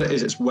what it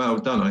is, it's well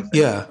done. I think.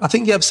 Yeah, I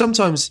think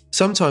sometimes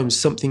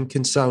something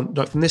can sound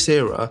like from this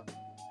era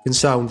can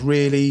sound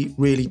really,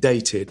 really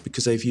dated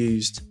because they've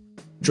used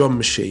drum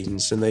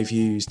machines and they've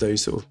used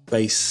those sort of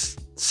bass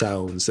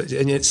sounds,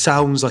 and it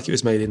sounds like it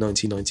was made in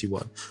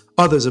 1991.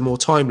 Others are more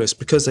timeless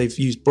because they've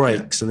used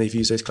breaks and they've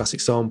used those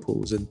classic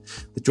samples, and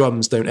the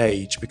drums don't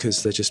age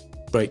because they're just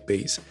break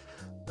beats.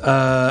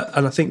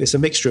 And I think there's a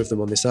mixture of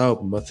them on this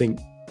album. I think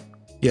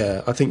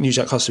New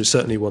Jack Hustler is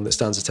certainly one that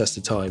stands the test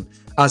of time,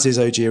 as is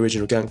OG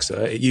Original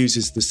Gangster. It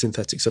uses the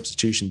synthetic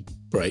substitution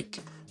break,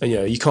 and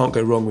you can't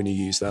go wrong when you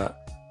use that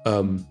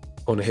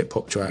on a hip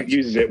hop track. It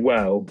uses it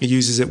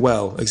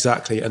well.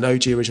 Exactly. And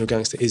OG Original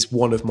Gangster is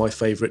one of my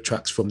favourite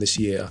tracks from this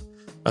year,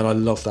 and I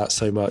love that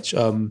so much.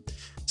 But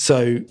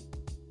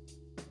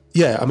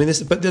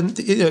then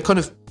it kind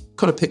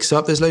of picks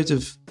up. There's loads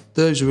of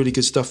really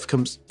good stuff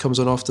comes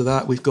on after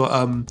that. We've got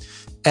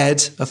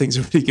Ed. I think is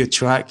a really good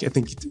track. I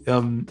think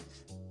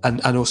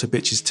and also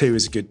Bitches 2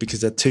 is good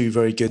because they're two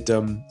very good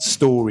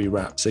story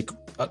raps.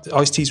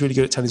 Ice-T's really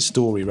good at telling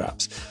story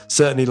raps.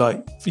 Certainly,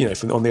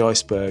 from On the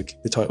Iceberg,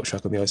 the title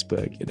track On the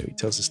Iceberg, he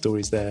tells the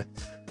stories there.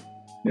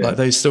 Yeah. Like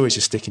those stories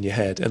just stick in your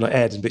head. And like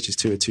Ed and Bitches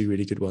 2 are two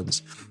really good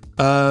ones.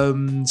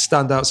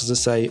 Standouts, as I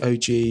say,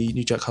 OG,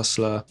 New Jack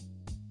Hustler.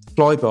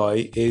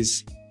 Flyby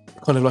is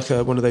kind of like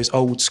one of those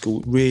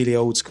really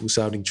old school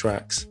sounding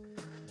tracks,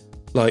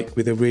 like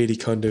with a really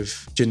kind of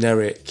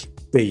generic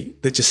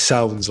beat that just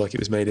sounds like it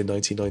was made in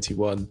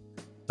 1991.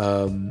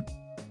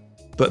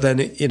 But then,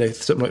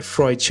 something like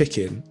Fried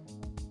Chicken,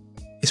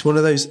 it's one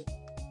of those,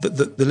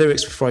 the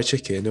lyrics for Fried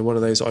Chicken are one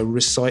of those I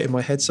recite in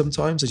my head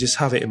sometimes. I just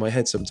have it in my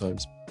head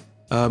sometimes.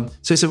 So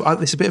it's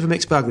a bit of a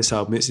mixed bag, this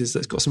album. It's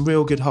got some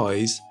real good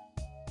highs,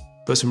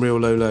 but some real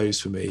low lows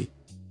for me.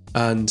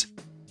 And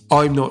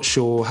I'm not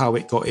sure how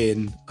it got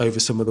in over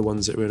some of the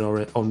ones that were in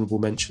our honourable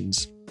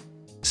mentions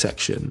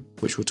section,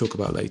 which we'll talk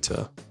about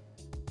later.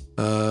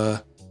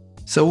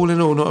 So all in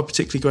all, not a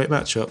particularly great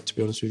matchup, to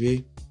be honest with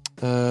you.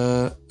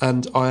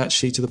 And I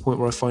actually, to the point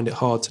where I find it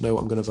hard to know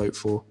what I'm going to vote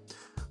for.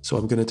 So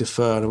I'm going to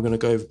defer, and I'm going to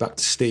go back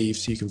to Steve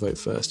so you can vote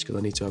first, because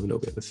I need to have a little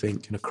bit of a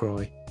think and a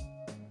cry.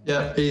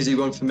 Yeah, easy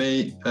one for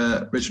me,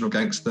 Original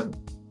Gangster.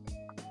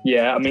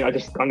 Yeah, I mean, I'm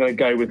going to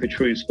go with the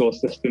true score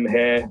system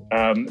here.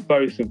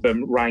 Both of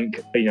them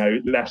rank,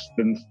 less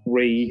than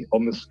 3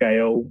 on the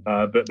scale,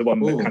 but the one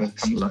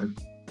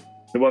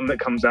that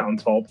comes out on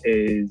top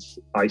is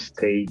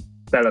Ice-T.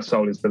 De La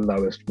Soul is the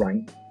lowest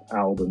ranked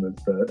album of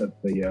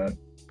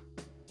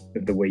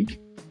the week.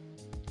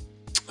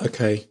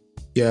 Okay.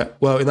 Yeah.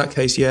 Well, in that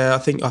case, I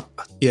think I'm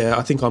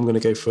going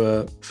to go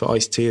for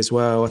Ice-T as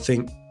well. I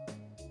think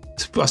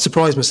I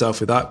surprised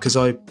myself with that because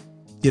I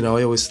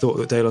always thought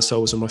that De La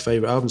Soul was one of my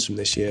favourite albums from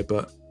this year,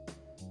 but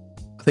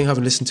I think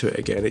having listened to it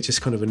again, it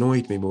just kind of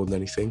annoyed me more than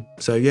anything.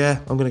 So yeah,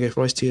 I'm going to go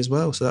for Ice-T as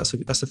well. So that's a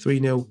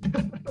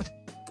 3-0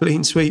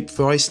 Clean sweep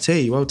for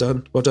Ice-T. Well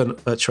done,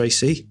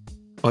 Tracy.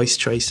 Ice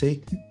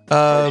Tracy.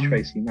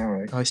 Tracy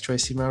Marrow. Ice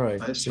Tracy Marrow.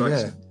 Ice So,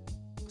 Tracy. yeah.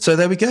 So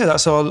there we go.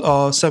 That's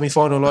our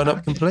semi-final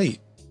lineup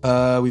complete.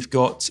 We've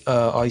got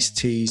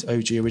Ice-T's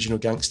OG Original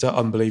Gangster,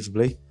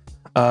 unbelievably.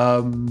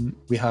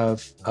 We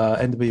have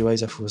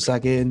NWA's Ethel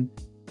Zagin,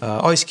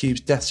 Ice Cube's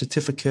Death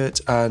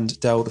Certificate, and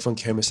Del the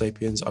Funky Homo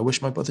Sapiens. I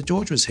wish my brother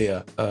George was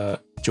here.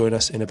 Join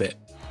us in a bit.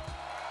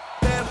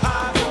 Damn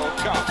high World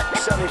Cup.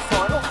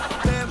 Semi-final.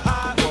 Damn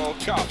high World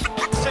Cup.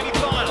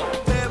 Semi-final.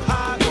 Damn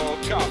high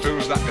World Cup.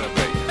 Who's that going to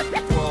be?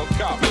 World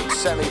Cup.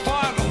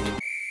 Semi-final.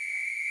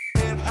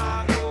 Damn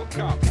high World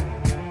Cup.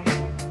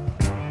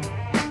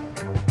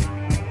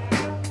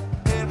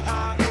 Damn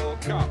high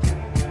World Cup.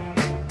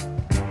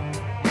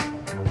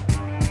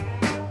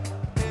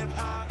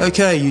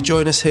 Okay, you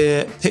join us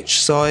here pitch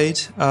side.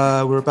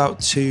 We're about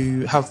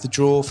to have the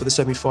draw for the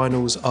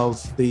semi-finals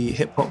of the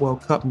Hip Hop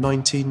World Cup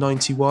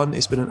 1991.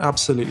 It's been an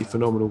absolutely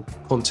phenomenal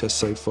contest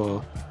so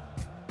far.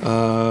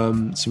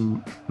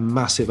 Some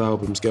massive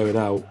albums going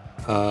out,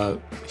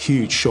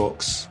 huge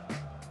shocks.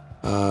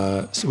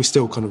 So we're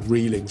still kind of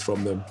reeling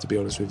from them, to be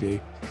honest with you.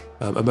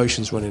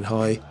 Emotions running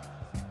high.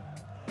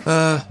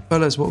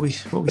 Fellas, what we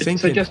thinking?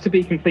 So just to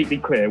be completely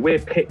clear, we're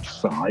pitch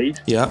side,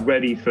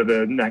 ready for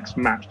the next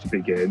match to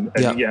begin,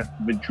 and yet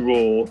the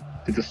draw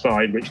to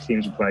decide which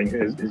teams are playing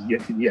is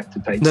yet to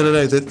take. No.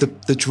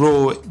 The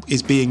draw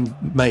is being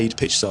made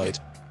pitch side.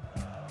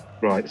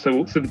 Right.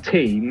 So the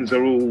teams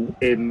are all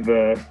in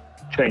the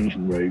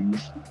changing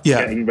rooms,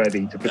 getting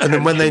ready to. And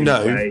then when they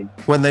know, they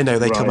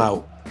right, come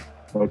out.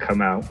 They'll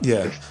come out.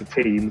 Yeah. The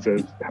teams are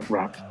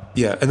right.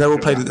 Yeah, and they're all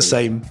played at the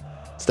same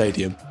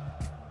stadium.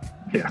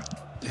 Yeah.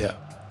 Yeah.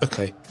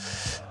 Okay.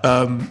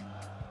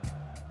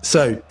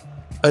 So,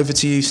 over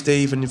to you,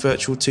 Steve, and your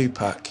virtual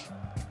 2-pack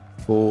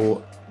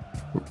for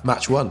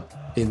match 1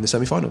 in the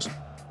semi-finals.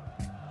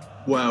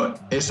 Well,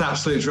 it's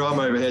absolute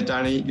drama over here,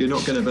 Danny. You're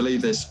not going to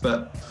believe this,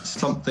 but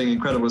something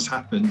incredible has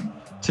happened.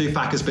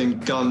 2-pack has been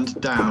gunned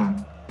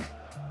down.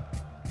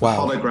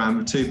 Wow. Hologram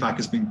of 2-pack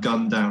has been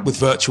gunned down. With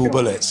virtual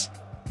bullets.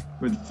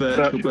 With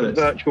virtual bullets.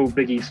 Virtual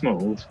Biggie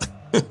Smalls.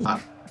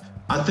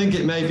 I think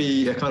it may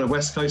be a kind of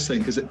West Coast thing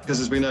because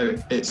as we know,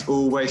 it's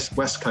all West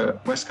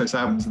Coast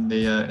albums in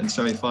the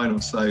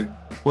semi-finals. So,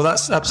 well,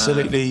 that's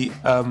absolutely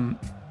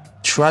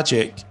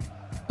tragic.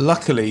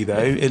 Luckily, though,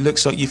 it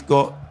looks like you've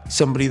got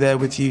somebody there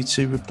with you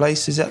to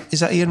replace. Is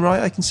that Ian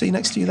Wright? I can see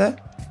next to you there.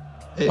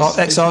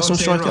 Ex-Arsenal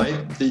striker.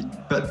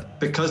 Right, but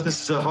because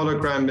this is a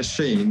hologram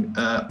machine,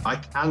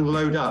 I can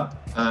load up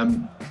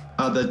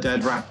other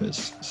dead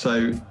rappers.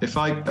 So if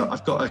I've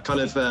got a kind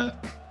of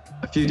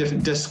a few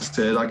different discs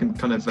here that I can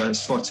kind of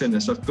slot in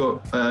this. I've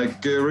got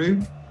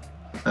Guru,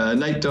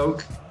 Nate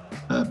Dogg,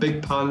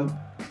 Big Pun,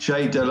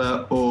 Jay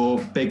Dilla, or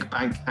Big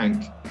Bang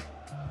Hank.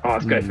 Oh,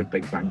 let's go for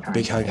Big Bang Hank.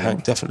 Big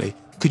Hank, definitely.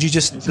 Could you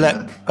just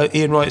let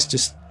Ian Wright's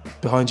just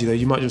behind you, though?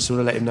 You might just sort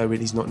of let him know when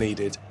he's not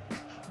needed.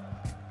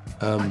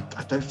 I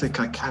don't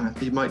think I can.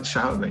 He might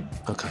shout at me.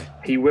 Okay.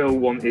 He will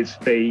want his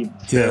fee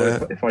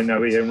if I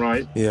know Ian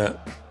Wright. Yeah.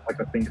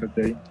 Like I think I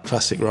do.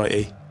 Classic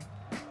righty.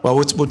 Well,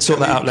 we'll sort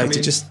that out later.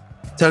 Just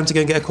tell him to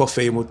go and get a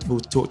coffee and we'll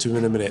talk to him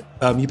in a minute.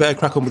 You better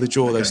crack on with the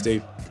draw though,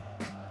 Steve.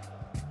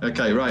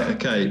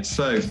 Okay.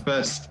 So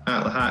first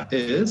out of the hat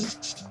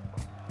is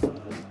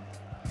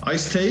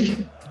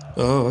Ice-T.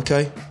 Oh,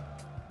 okay.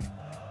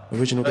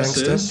 Original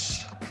Gangster.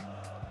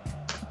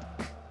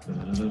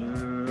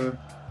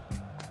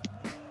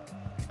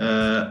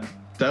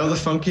 Del the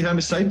Funky Homo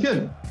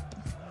Sapien.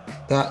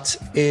 That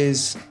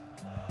is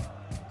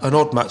an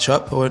odd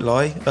matchup, I won't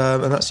lie.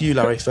 And that's you,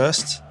 Larry,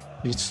 first.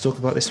 You need to talk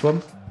about this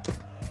one.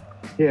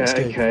 Yeah,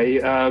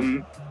 okay.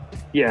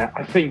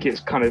 I think it's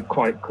kind of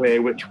quite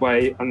clear which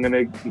way I'm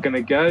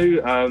gonna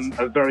go.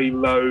 A very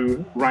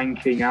low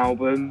ranking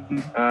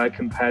album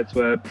compared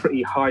to a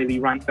pretty highly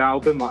ranked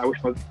album. I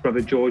wish my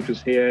brother George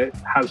was here.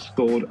 Has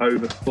scored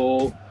over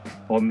 4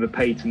 on the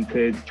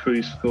patented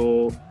True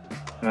Score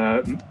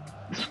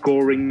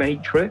scoring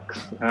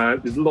matrix.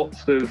 There's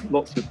lots of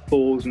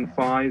 4s and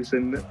 5s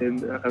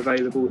in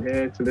available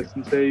here to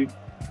listen to.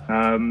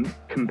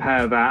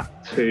 Compare that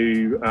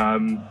to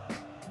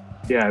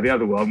the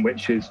other one,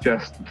 which is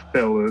just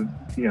full of,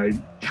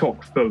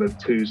 chock full of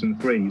 2s and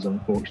 3s,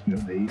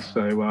 unfortunately.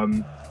 So,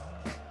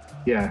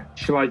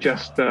 shall I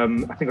just, I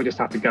think I just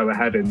have to go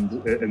ahead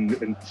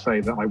and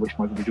say that I wish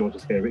my brother George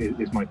was here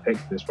is my pick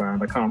this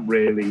round. I can't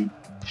really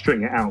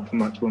string it out for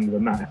much longer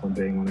than that, if I'm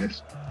being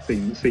honest.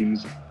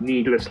 Seems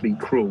needlessly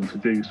cruel to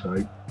do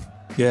so.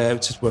 Yeah,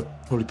 it's just we're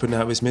probably putting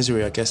out of his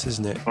misery, I guess,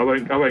 isn't it? I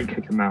won't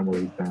kick a man while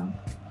he's down.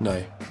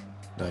 No,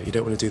 you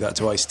don't want to do that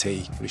to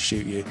Ice-T. He'll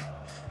shoot you.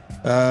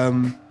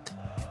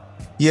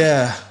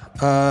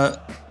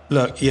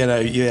 Look,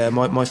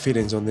 my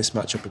feelings on this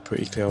matchup are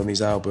pretty clear on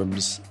these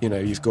albums.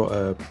 You've got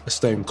a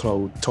stone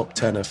cold top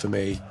tenor for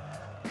me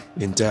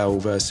in Del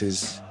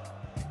versus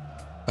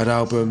an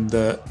album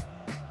that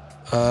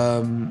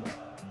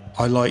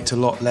I liked a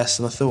lot less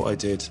than I thought I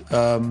did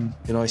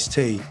in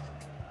Ice-T.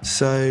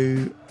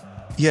 So,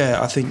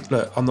 Yeah, I think.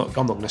 Look, I'm not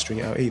going to string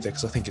it out either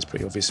because I think it's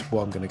pretty obvious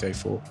what I'm going to go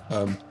for.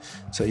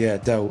 So yeah,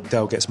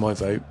 Dell gets my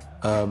vote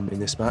in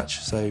this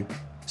match. So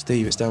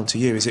Steve, it's down to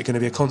you. Is it going to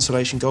be a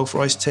consolation goal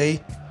for Ice-T?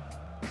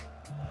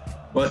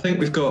 Well, I think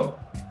we've got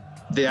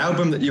the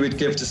album that you would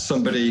give to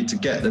somebody to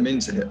get them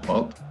into hip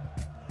hop,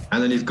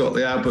 and then you've got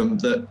the album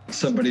that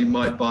somebody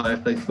might buy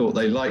if they thought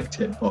they liked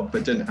hip hop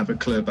but didn't have a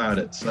clue about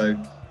it.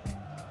 So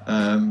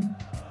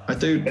I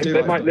do.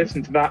 They might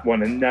listen to that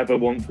one and never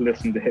want to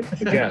listen to hip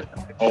hop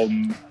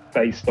again,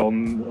 based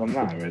on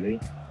that, really.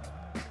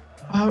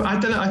 I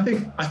don't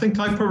know. I think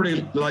I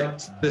probably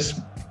liked this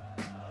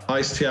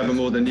Ice-T album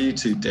more than you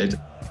two did,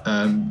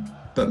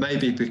 but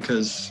maybe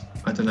because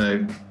I don't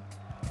know.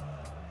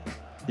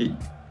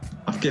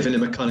 I've given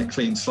him a kind of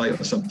clean slate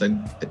or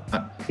something.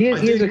 He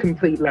is a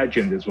complete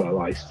legend as well,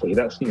 Ice-T.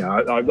 That's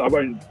I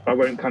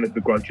won't kind of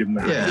begrudge him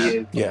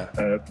that.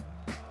 Yeah.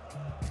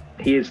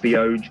 He is the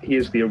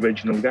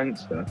original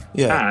gangster.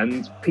 Yeah.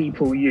 And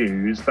people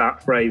use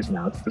that phrase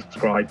now to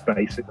describe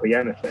basically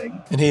anything.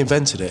 And he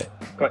invented it.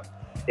 But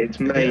it's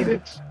made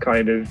its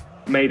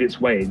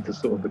way into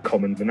sort of the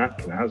common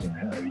vernacular, hasn't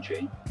it,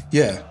 OG?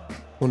 Yeah,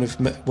 one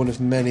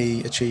of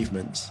many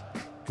achievements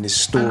in his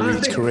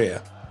storied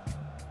career.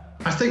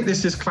 I think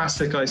this is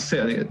classic Ice-T.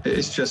 I think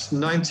it's just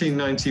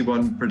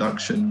 1991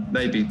 production,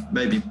 maybe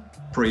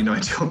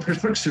pre-91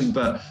 production,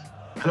 but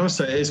and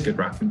also it is good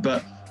rapping,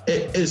 but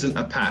it isn't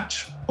a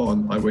patch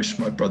on I Wish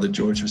My Brother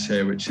George Was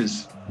Here, which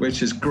is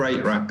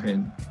great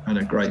rapping and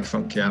a great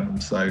funky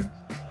album. So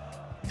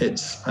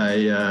it's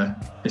a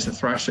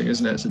thrashing,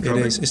 isn't it? It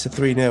is. It's a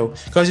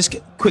 3-0. Guys, just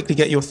quickly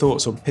get your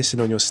thoughts on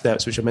Pissing on Your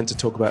Steps, which I meant to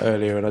talk about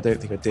earlier, and I don't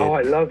think I did. Oh,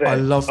 I love it. I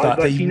love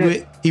that.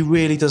 He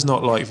really does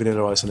not like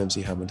Vanilla Ice and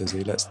MC Hammer, does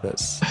he? Let's. You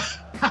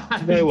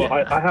know what?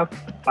 I have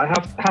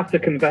to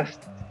confess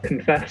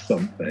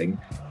something.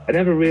 I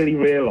never really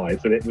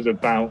realised that it was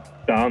about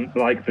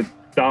the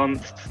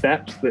dance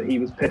steps that he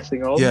was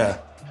pissing on. Yeah.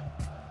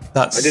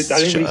 I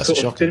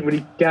didn't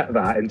really get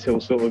that until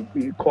sort of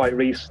quite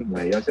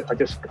recently. I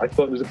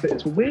thought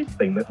it's a weird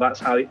thing that's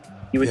how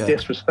you would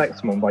disrespect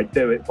someone by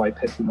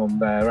pissing on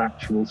their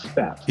actual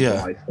steps.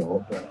 Yeah, I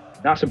thought, but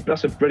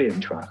that's a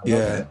brilliant track.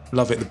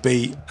 Love it. The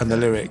beat and the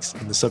lyrics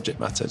and the subject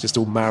matter just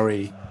all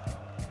marry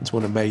into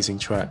one amazing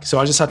track. So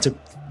I just had to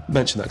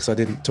mention that because I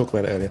didn't talk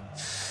about it earlier.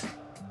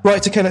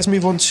 Right, okay, let's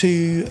move on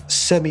to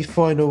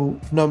semi-final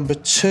number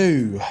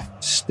 2,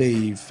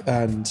 Steve,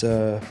 and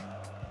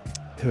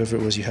whoever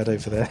it was you had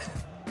over there.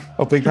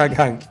 Oh, Big Bang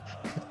Hank.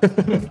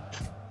 Big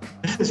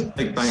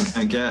Bang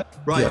Hank, yeah.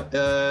 Right,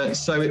 yeah.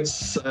 So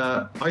it's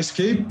Ice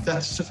Cube,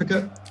 Death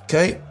Certificate.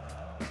 Okay.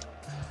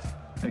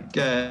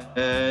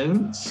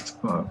 Against,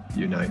 well,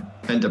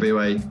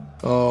 NWA.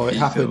 Oh, it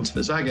happened.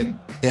 The Zaggin.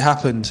 It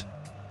happened.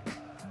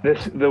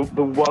 The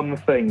one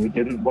thing we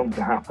didn't want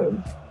to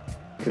happen,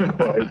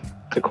 to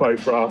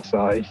quote Brass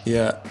Eye.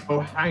 Yeah.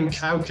 Oh, Hank,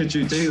 how could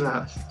you do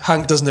that?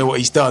 Hank doesn't know what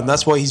he's done.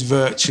 That's why he's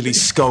virtually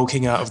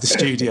skulking out of the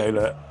studio.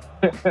 Look,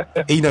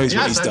 he knows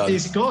what he's done.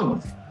 He's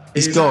gone.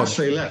 He's gone.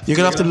 You're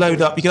gonna have to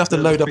load up. You're gonna have to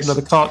load up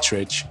another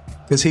cartridge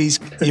because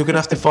you're gonna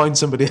have to find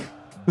somebody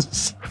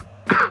else.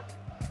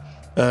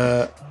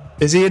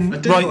 Is Ian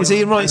right? Is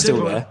Ian Wright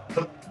still there?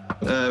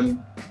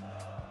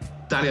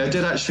 Danny, I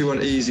did actually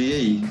want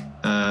Eazy-E.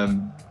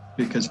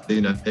 Because it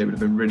would have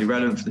been really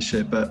relevant for the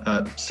shit,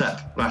 but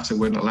Sepp Blatter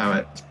wouldn't allow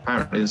it.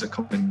 Apparently, there's a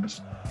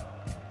communist.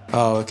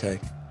 Oh, okay.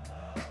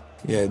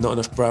 Yeah, not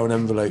enough brown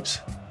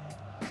envelopes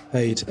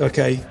paid.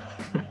 Okay,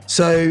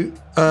 so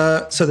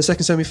the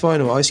second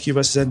semi-final, Ice Cube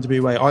versus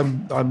NWA.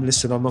 I'm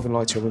listening. I'm not going to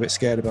lie to you. I'm a bit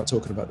scared about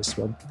talking about this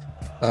one,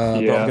 but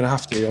I'm going to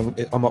have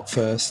to. I'm up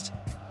first.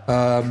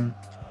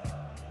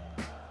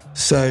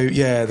 So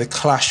yeah, the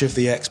clash of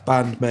the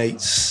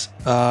ex-bandmates.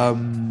 I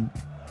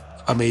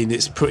mean,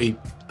 it's pretty.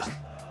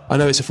 I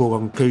know it's a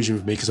foregone conclusion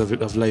with me because I've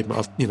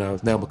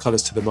nailed my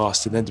colours to the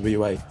mast in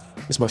NWA.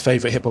 It's my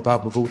favourite hip hop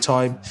album of all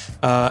time,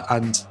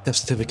 and Death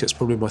Certificate's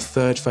probably my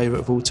third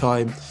favourite of all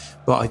time.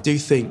 But I do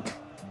think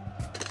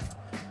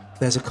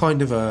there's a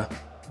kind of an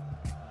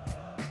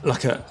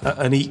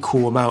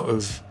equal amount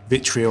of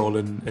vitriol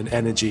and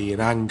energy and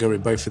anger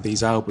in both of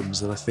these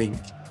albums, and I think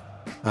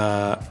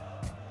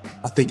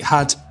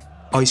had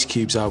Ice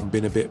Cube's album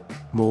been a bit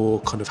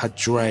more kind of had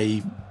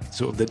the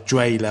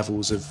Dre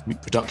levels of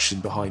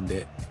production behind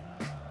it,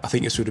 I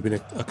think this would have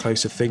been a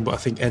closer thing, but I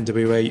think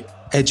NWA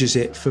edges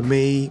it for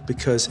me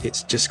because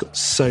it's just got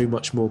so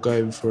much more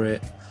going for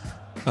it.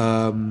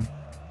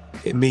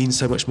 It means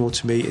so much more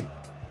to me. It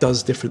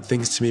does different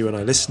things to me when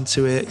I listen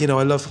to it.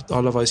 I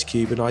love Ice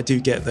Cube, and I do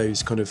get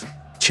those kind of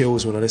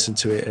chills when I listen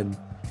to it, and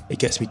it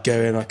gets me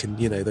going. I can,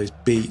 those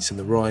beats and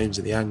the rhymes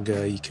and the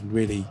anger,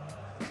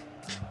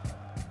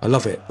 I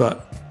love it,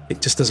 but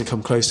it just doesn't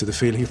come close to the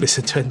feeling of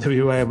listening to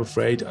NWA, I'm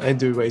afraid.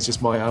 NWA is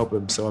just my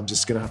album, so I'm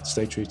just going to have to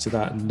stay true to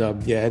that. And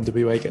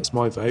NWA gets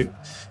my vote.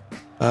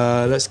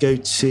 Let's go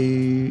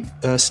to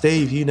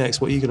Steve, you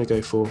next. What are you going to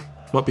go for?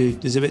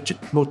 Is it a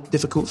bit more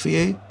difficult for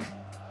you?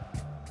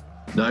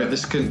 No,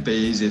 this couldn't be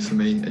easier for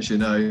me, as you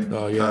know.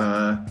 Oh,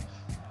 yeah.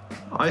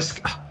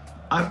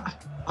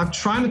 I'm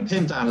trying to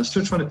pin down. I'm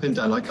still trying to pin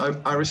down. Like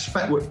I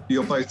respect what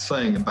you're both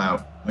saying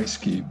about Ice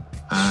Cube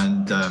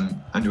and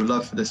your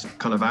love for this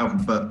kind of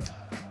album,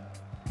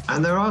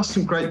 and there are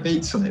some great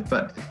beats on it,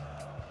 but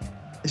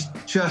it's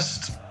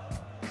just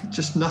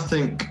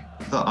nothing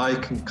that I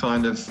can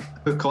kind of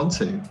hook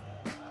onto.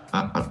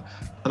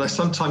 And I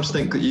sometimes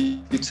think that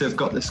you two have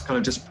got this kind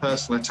of just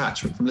personal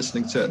attachment from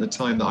listening to it at the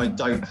time that I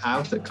don't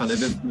have, that kind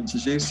of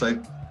influences you.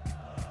 So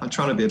I'm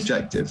trying to be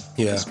objective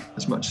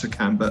as much as I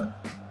can. But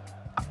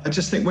I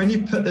just think when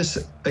you put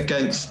this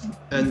against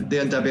the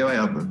NWA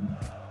album,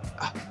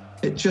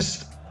 it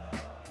just,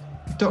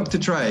 Dr.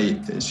 Dre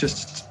is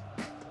just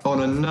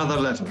on another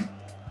level,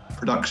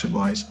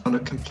 production-wise, on a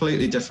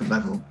completely different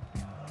level.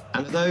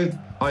 And although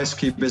Ice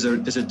Cube is a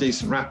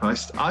decent rapper,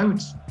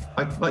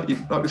 like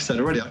we've said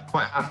already, I'd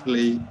quite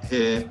happily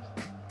hear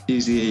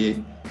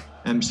Eazy-E,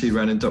 MC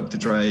Ren and Dr.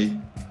 Dre,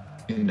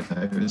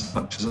 as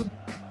much as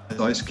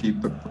Ice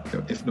Cube, but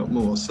if not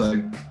more.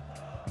 So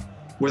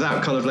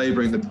without kind of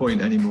labouring the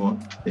point anymore,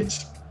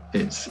 it's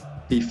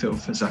E-Phil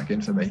for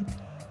Zaggin for me.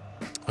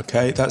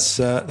 Okay, that's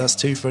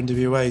two for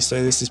NWA.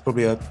 So this is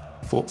probably a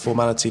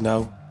formality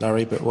now,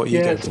 Larry, but what are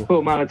you going for? Yeah, it's a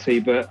formality,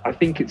 but I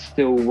think it's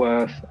still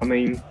worth... I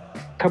mean,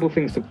 a couple of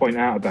things to point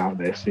out about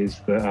this is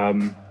that...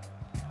 I'm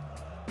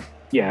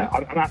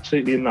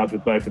absolutely in love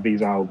with both of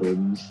these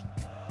albums,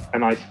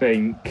 and I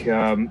think,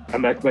 and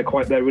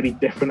they're really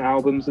different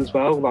albums as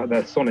well. Like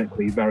they're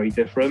sonically very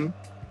different.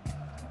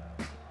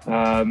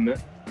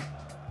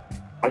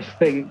 I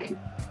think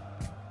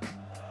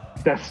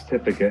Death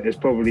Certificate is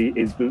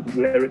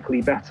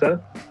lyrically better.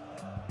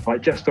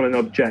 Like just on an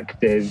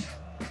objective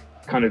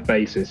kind of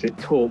basis, it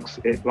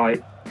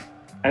like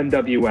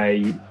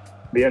NWA.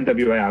 The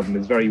NWA album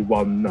is very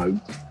one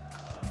note.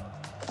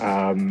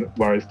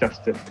 Whereas Death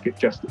Certificate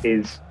just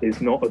is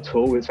not at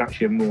all. It's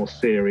actually a more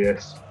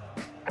serious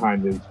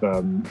kind of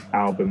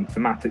album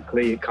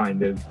thematically.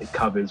 It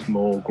covers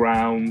more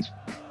ground.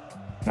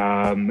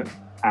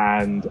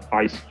 And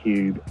Ice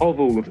Cube,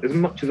 as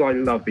much as I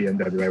love the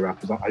NWA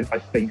rappers, I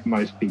think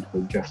most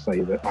people just say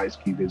that Ice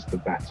Cube is the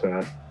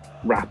better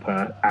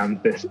rapper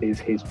and this is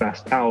his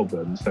best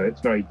album. So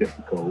it's very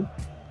difficult.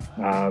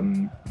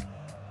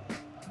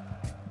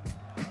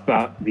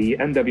 But the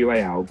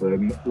NWA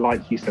album,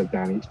 like you said,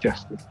 Dan, it's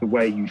the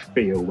way you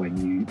feel when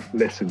you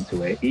listen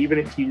to it. Even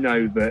if you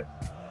know that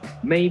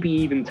maybe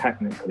even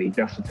technically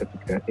Death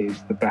Certificate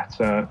is the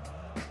better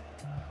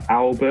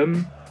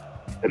album.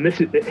 And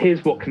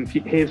here's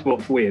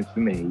what's weird for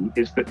me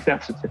is that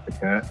Death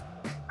Certificate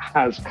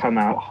has come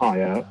out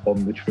higher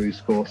on the True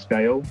Score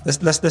scale.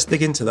 Let's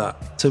dig into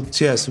that. So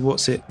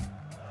what's it?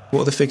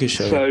 What are the figures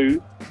showing?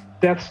 So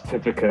Death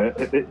Certificate,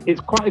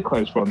 it's quite a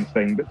close run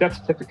thing, but Death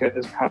Certificate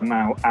has come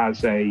out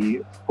as a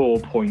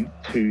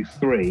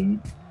 4.23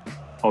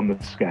 on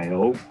the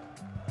scale.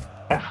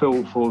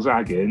 E-Phil for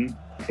Zaggin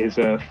is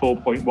a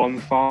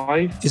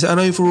 4.15. Is it an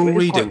overall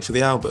reading for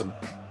the album?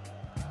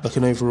 Like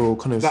an overall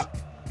kind of...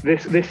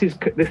 This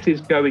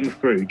is going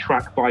through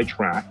track by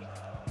track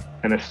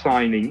and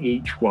assigning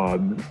each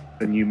one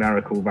a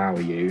numerical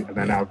value and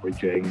then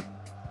averaging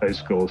those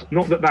scores.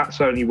 Not that that's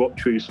only what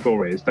True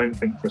Score is. Don't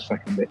think for a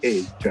second it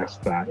is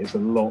just that. It's a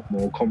lot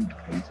more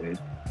complicated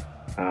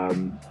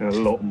and a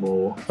lot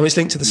more... Oh, it's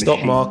linked to the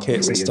stock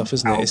markets and stuff,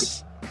 isn't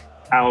it?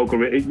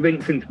 It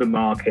links into the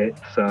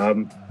markets.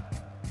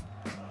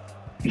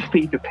 You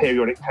feed the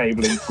periodic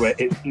table into it.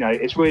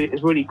 It's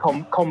really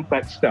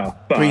complex stuff.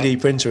 But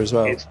 3D printer as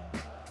well.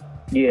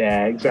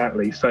 Yeah,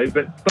 exactly. So,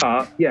 but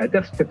yeah,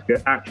 Death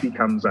Certificate actually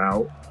comes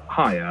out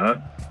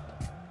higher,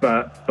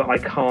 but I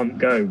can't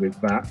go with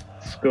that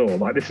score.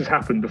 Like this has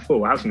happened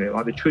before, hasn't it?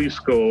 Like the True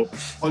Score.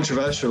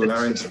 Controversial,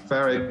 Larry. It's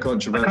very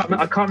controversial.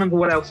 I can't remember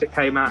what else it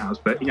came out as,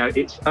 but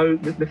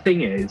the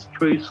thing is,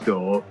 True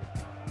Score.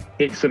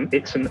 It's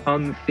an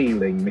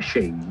unfeeling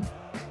machine.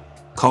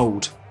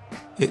 Cold.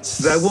 There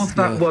was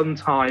that one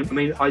time. I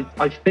mean,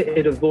 I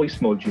fitted a voice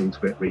module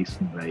to it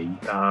recently.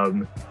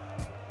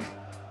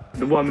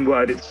 The one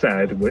word it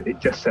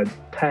just said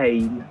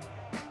pain.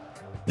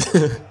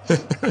 And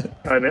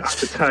I had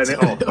to turn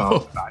it off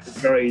after that. It's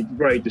very,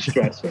 very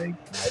distressing.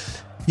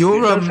 It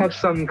does have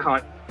some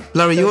kind...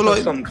 Larry, you're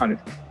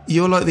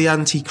like the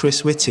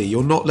anti-Chris Whitty.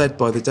 You're not led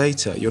by the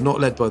data. You're not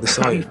led by the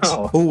science.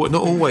 Not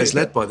always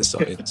led by the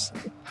science.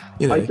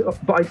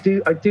 But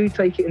I do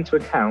take it into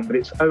account, but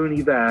it's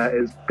only there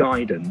as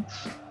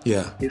guidance.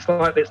 Yeah. It's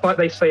like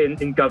they say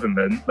in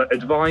government that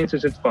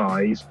advisors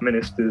advise,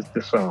 ministers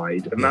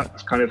decide, and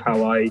that's kind of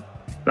how I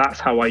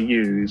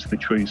use the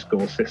True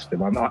Score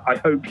system. I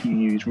hope you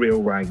use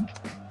Real Rank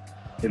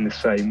in the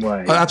same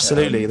way. Oh,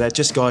 absolutely, they're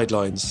just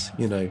guidelines.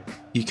 You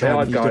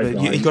got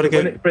to go.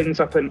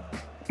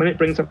 When it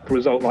brings up a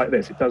result like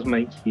this, it does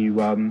make you.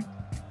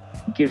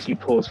 Gives you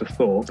pause for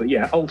thought, but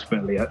yeah,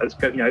 ultimately,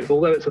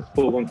 although it's a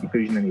foregone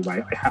conclusion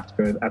anyway, I have to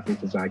go with E-Phil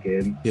for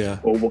Zaggin,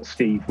 or what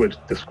Steve would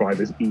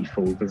describe as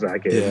E-Phil for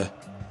Zaggin. Yeah,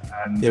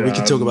 and we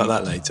can talk about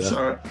that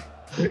later.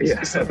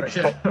 Yeah, Sorry,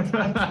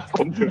 yeah.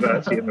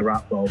 controversy in the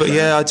rap world. But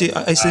yeah, I do.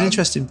 It's an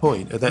interesting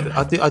point. That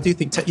I do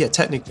think.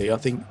 Technically, I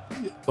think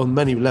on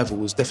many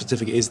levels, Death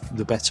Certificate is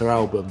the better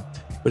album.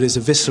 But it's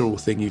a visceral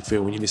thing you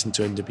feel when you listen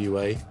to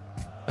NWA.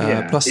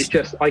 Plus, it's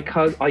just I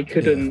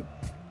couldn't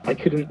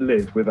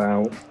live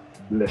without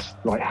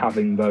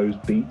having those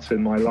beats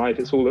in my life.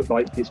 It's all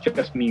it's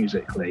just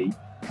musically.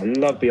 I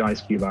love the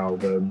Ice Cube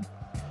album.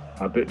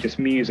 But just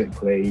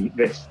musically,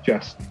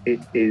 it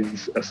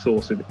is a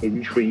source of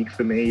intrigue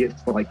for me.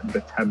 It's like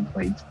the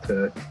template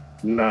to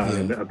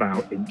learn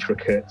about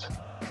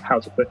how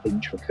to put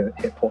intricate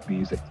hip hop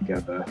music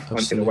together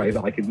in a way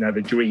that I could never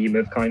dream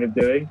of kind of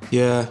doing.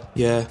 Yeah.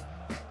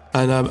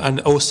 And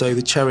also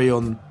the cherry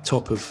on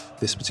top of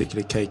this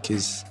particular cake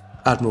is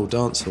Admiral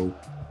Dancehall,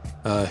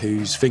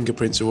 whose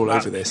fingerprints are all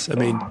over this. I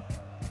mean,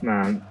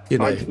 man, you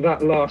know,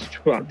 that last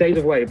track, Days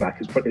of Way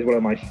Back, is one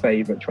of my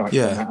favourite tracks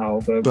on that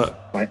album.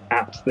 But I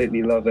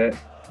absolutely love it.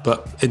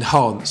 But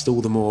enhanced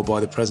all the more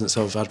by the presence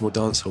of Admiral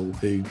Dancehall,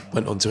 who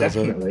went on to have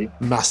a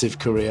massive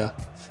career.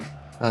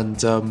 And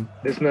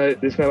there's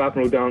no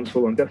Admiral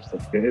Dancehall on Death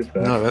Certificate, is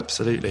there? No,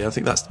 absolutely. I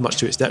think that's much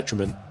to its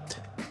detriment.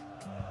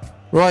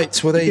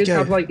 Right, well there you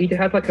go. He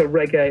had like a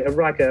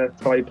ragga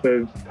type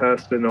of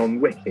person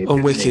on Wicked.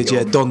 On Wicked,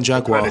 yeah, Don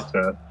Jaguar.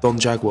 Predator. Don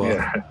Jaguar.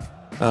 Yeah.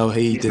 Oh,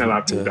 he's didn't. No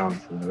Admiral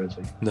Dancehall, though, is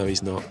he? No,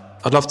 he's not.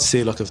 I'd love to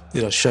see like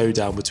a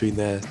showdown between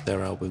their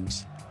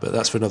albums, but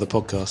that's for another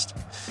podcast.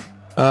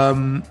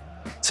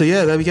 So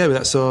yeah, there we go.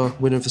 That's our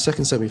winner of the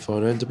second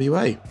semi-final,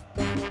 NWA.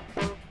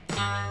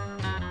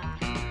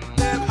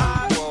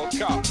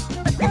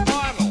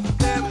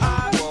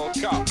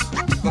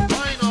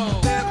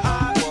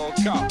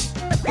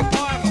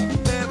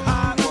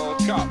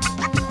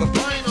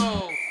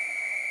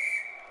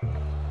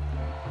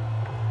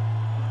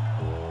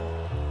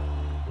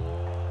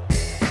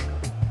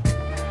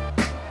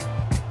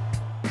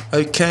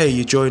 Okay,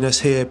 you join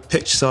us here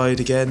pitch side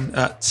again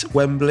at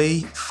Wembley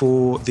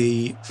for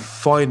the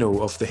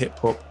final of the Hip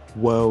Hop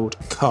World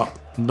Cup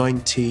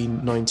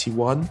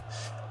 1991.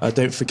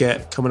 Don't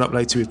forget, coming up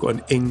later, we've got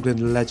an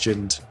England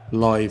legend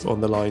live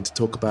on the line to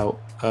talk about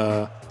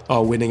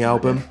our winning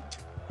album.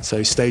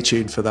 So stay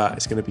tuned for that.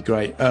 It's going to be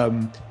great.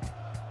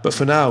 But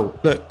for now,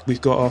 look,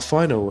 we've got our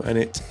final, and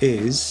it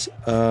is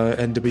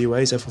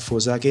NWA's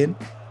F4 Zaggin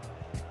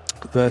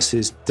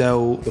versus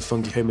Del, the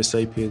Funky Homo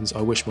Sapiens. I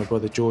wish my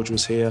brother George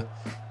was here.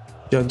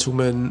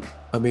 Gentlemen,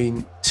 I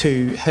mean,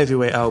 two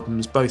heavyweight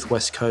albums, both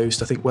West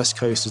Coast. I think West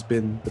Coast has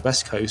been the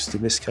best coast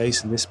in this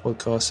case, in this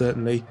podcast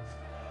certainly.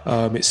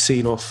 It's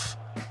seen off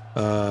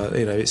all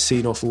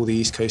the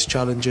East Coast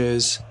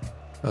challengers.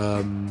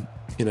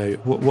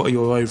 What are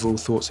your overall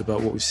thoughts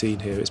about what we've seen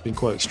here? It's been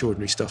quite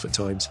extraordinary stuff at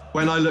times.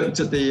 When I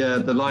looked at the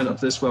lineup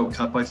for this World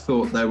Cup, I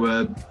thought there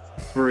were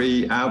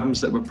 3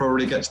 albums that would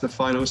probably get to the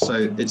final.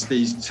 So it's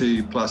these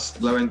 2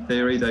 plus Low End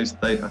Theory. I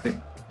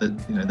think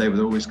that they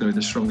were always going to be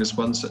the strongest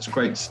ones. So it's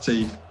great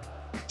to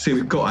see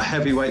we've got a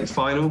heavyweight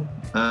final,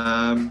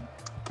 and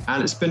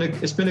it's been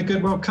a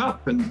good World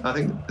Cup. And I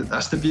think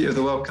that's the beauty of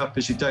the World Cup,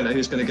 is you don't know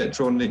who's going to get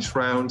drawn in each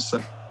round.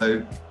 So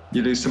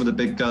you lose some of the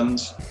big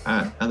guns,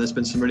 and there's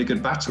been some really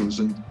good battles.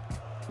 And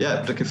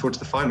yeah, looking forward to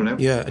the final now.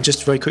 Yeah, and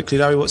just very quickly,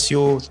 Larry, what are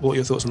your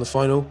thoughts on the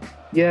final?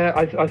 Yeah,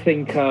 I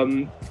think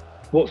the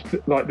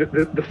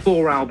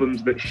 4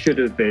 albums that should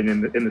have been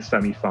in the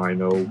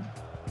semi-final: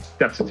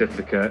 Death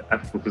Certificate,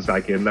 F4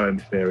 Zaggin, Low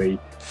End Theory,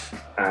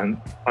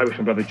 and I wish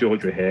my brother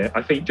George were here.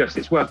 I think just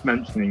it's worth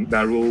mentioning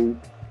they're all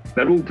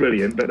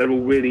brilliant, but they're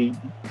all really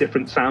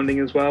different sounding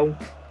as well.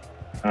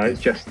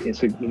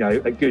 It's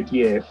a good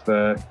year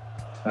for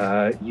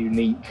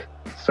unique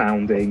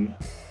sounding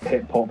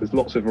hip hop. There's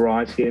lots of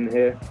variety in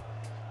here.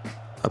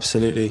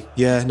 Absolutely,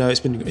 yeah. No,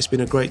 it's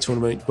been a great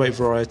tournament, great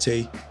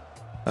variety.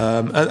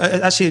 And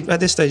actually, at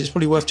this stage, it's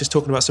probably worth just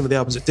talking about some of the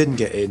albums that didn't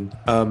get in.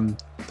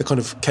 That kind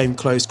of came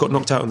close, got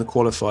knocked out in the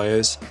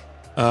qualifiers.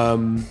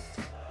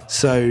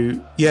 So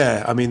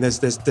yeah, I mean, there's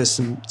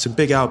some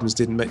big albums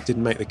didn't make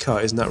the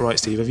cut, isn't that right,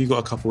 Steve? Have you got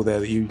a couple there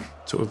that you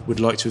sort of would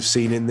like to have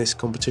seen in this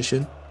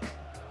competition?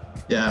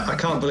 Yeah, I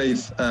can't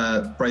believe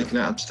Breaking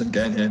Atoms didn't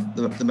get in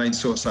here. The Main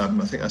Source album,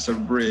 I think that's a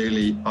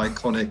really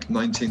iconic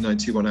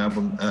 1991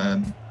 album,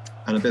 and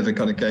a bit of a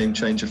kind of game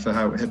changer for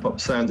how hip hop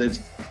sounded.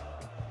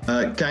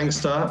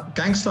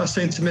 Gangstar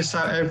seems to miss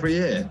out every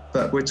year,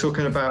 but we're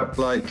talking about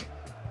like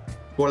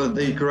one of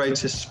the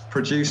greatest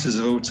producers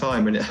of all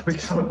time, and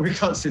we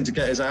can't seem to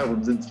get his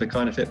albums into the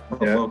kind of hip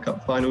hop World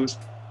Cup finals.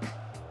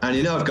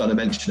 And I've got to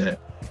mention it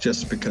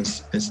just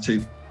because it's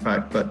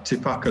Tupac, but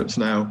Tupacalypse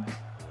Now,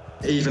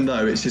 even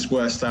though it's his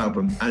worst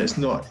album and it's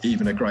not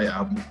even a great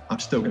album, I'm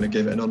still going to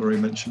give it an honorary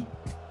mention.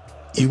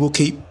 You will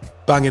keep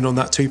banging on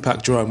that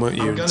Tupac drum, won't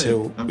you,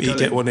 until you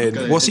get one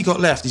in? What's he got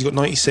left? He's got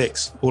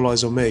 96. All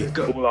Eyes on Me.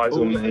 All Eyes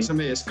on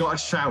Me. It's got a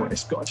shout.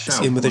 It's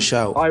in with a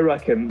shout. I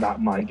reckon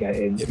that might get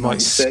in. It might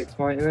squeak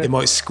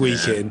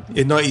in.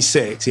 In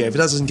 96, yeah. If it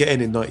doesn't get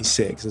in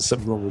 96, there's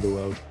something wrong with the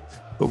world.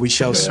 But we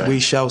shall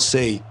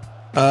see.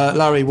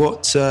 Larry, were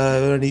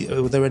there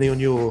any on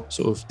your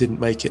sort of didn't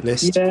make it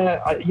list? Yeah.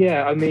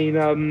 I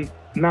mean,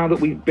 now that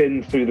we've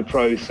been through the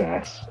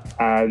process,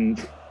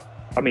 and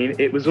I mean,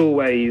 it was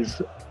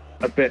always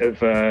a bit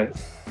of a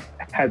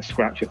head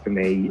scratcher for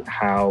me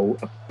how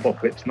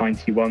Apocalypse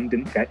 91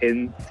 didn't get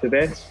into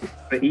this.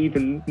 But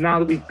even now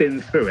that we've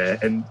been through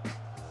it, and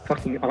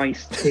fucking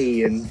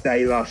Ice-T and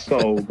De La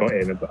Soul got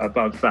in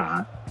above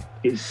that,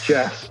 it's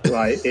just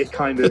like, it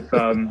kind of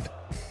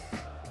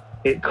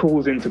it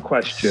calls into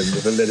question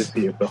the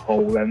validity of the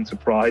whole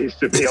enterprise,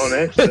 to be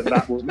honest,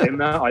 that wasn't in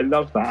there. I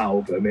love that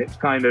album. It's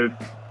kind of,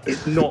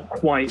 it's not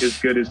quite as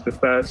good as the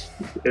first,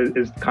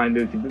 as kind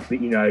of,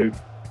 you know,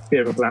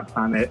 Fear of a Black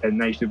Planet and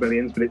Nation of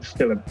Millions, but it's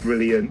still a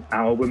brilliant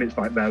album. It's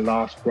like their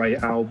last great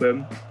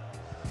album.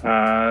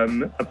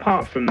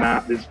 Apart from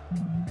that, there's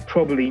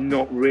probably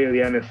not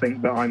really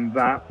anything that I'm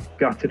that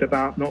gutted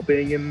about not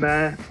being in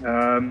there.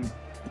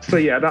 So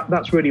yeah,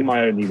 that's really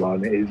my only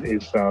one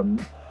is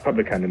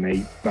Public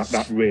Enemy.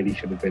 That really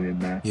should have been in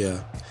there.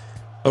 Yeah.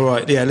 All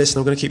right. Yeah. Listen,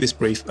 I'm going to keep this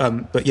brief.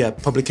 But yeah,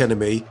 Public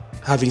Enemy.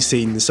 Having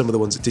seen some of the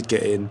ones that did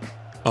get in,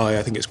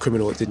 I think it's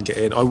criminal it didn't get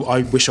in.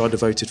 I wish I'd have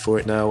voted for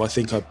it now. I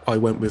think I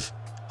went with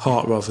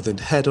heart rather than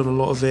head on a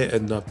lot of it,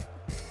 and I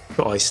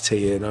put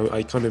Ice-T in.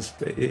 I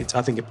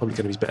think it Public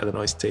Enemy is better than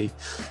Ice-T.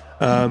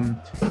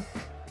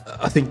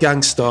 I think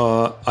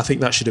Gangstar, I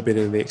think that should have been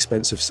in the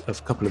expense of a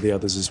couple of the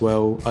others as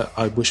well.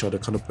 I wish I'd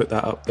have kind of put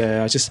that up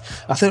there. I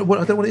don't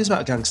know what it is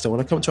about Gangstar. When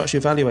I come to actually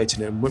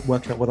evaluating it and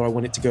working out whether I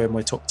want it to go in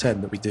my top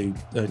 10 that we do,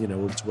 in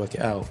order to work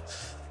it out,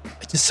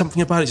 just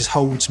something about it just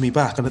holds me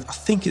back. And I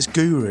think it's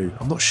Guru.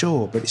 I'm not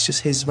sure, but it's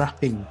just his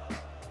rapping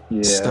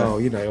style,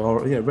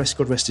 rest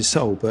God rest his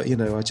soul. But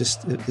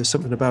there's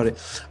something about it.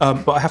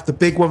 But I have the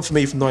big one for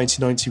me from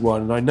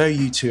 1991, and I know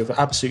you two have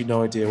absolutely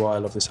no idea why I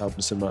love this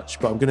album so much,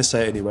 but I'm going to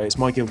say it anyway. It's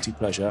my guilty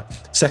pleasure,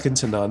 second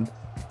to none.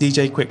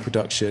 DJ Quick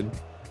production.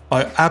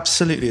 I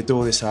absolutely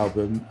adore this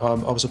album. I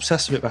was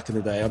obsessed with it back in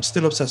the day. I'm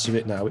still obsessed with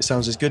it now. It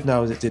sounds as good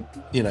now as it did,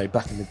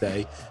 back in the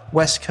day.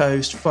 West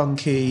Coast,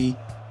 funky.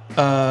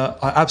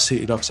 I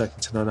absolutely love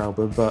Second to None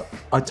album, but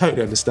I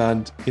totally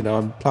understand.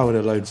 I'm ploughing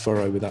a lone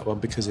furrow with that one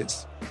because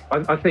it's.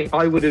 I think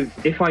I would have,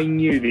 if I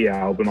knew the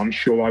album, I'm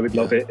sure I would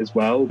love it as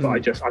well.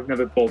 But I've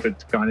never bothered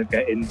to kind of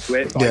get into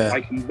it. But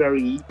I can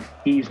very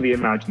easily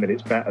imagine that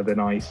it's better than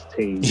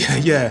Ice-T.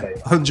 Yeah,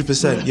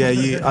 100%.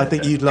 Yeah, I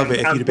think you'd love it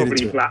if you'd have been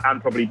into it.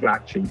 And probably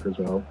Black Sheep as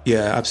well.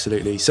 Yeah,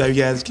 absolutely. So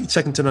yeah,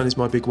 Second to None is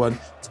my big one.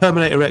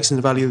 Terminator X and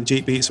the Valley of the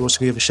Jeep Beats. I also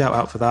going to give a shout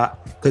out for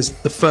that because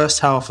the first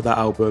half of that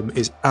album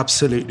is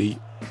absolutely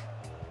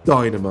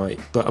dynamite,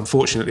 but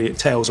unfortunately it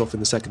tails off in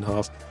the second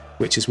half,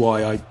 which is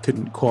why I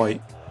couldn't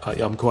quite.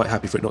 I'm quite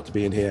happy for it not to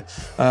be in here.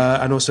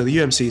 And also the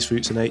UMC's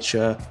Fruits of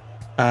Nature,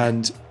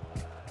 and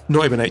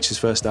Not Even Nature's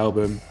first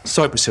album,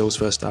 Cypress Hill's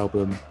first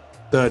album,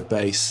 Third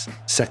Base,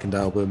 second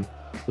album.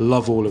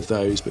 Love all of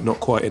those, but not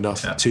quite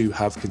enough to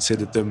have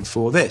considered them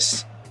for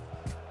this.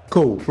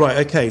 Cool.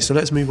 Right, okay, so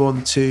let's move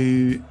on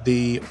to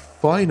the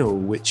final,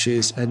 which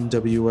is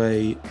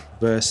NWA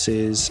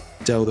versus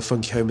Del the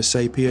Funky Homo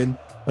Sapien,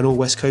 an all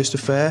West Coast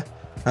affair.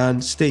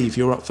 And Steve,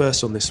 you're up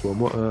first on this one.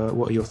 What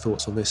are your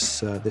thoughts on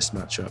this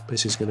matchup?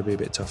 This is going to be a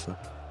bit tougher.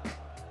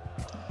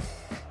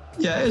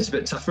 Yeah, it's a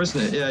bit tougher,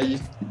 isn't it? Yeah, you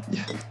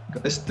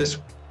got this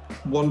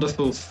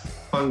wonderful,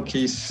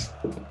 funky,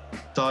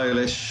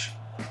 stylish,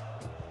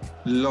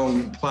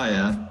 long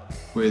player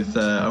with.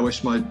 I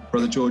wish my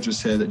brother George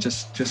was here. That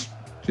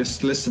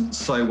just listened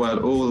so well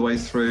all the way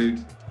through.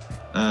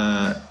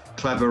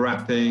 Clever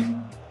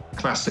rapping,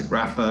 classic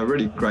rapper,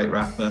 really great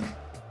rapper.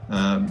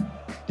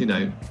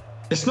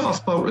 It's not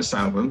a faultless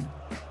album,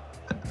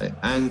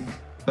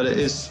 but it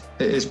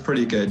is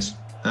pretty good.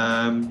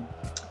 And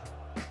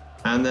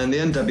then the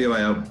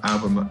NWA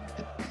album,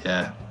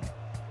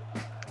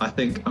 I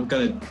think I'm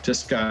going to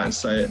just go out and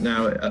say it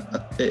now.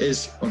 It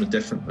is on a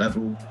different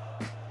level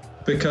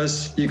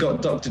because you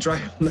got Dr. Dre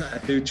on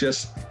there who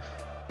just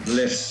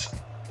lifts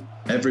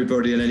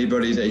everybody and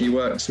anybody that he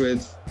works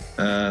with.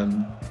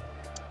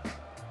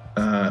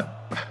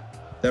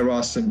 There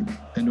are some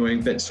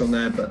annoying bits on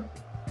there, but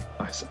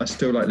I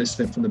still like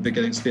listening from the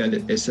beginning to the end.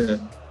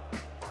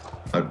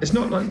 It's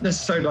not like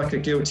necessarily like a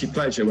guilty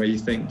pleasure where you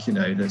think,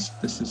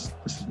 this is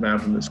an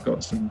album that's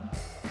got some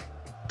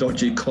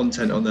dodgy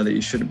content on there that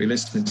you shouldn't be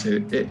listening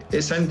to.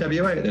 It's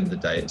NWA at the end of the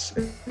day. It's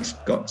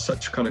got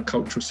such kind of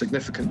cultural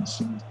significance.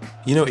 And,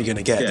 you know what you're going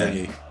to get, don't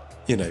you?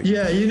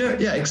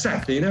 Yeah,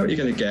 exactly. You know what you're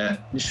going to get.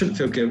 You shouldn't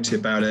feel guilty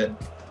about it.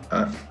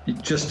 You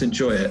just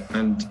enjoy it,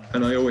 and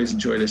I always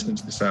enjoy listening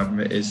to this album.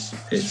 It's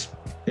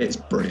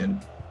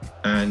brilliant,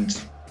 and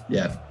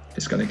yeah,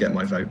 it's going to get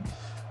my vote.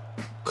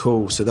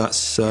 Cool. So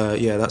that's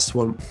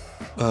one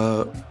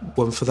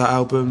for that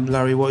album.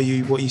 Larry, what are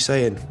you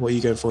saying? What are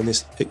you going for in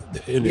this?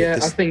 I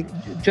think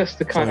just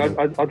to kind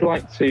of, I'd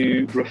like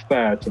to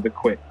refer to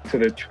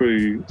the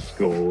true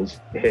scores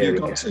here.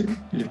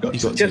 You've got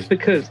to. Just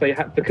because they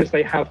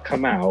have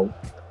come out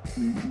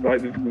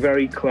like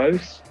very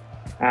close,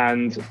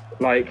 and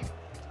like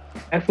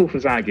Ethel for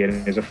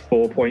Zaggin is a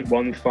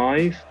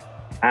 4.15,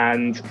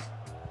 and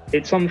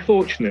it's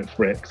unfortunate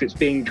for it because it's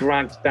being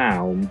dragged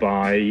down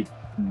by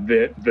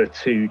the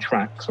two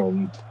tracks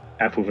on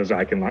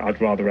Effelverzag, like I'd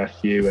Rather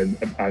F You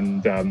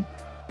and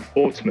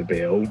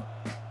Automobile,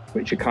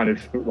 which are kind of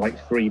like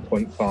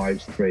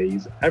 3.5s,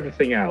 3s.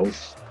 Everything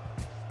else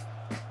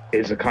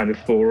is a kind of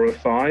 4 or a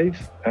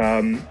 5.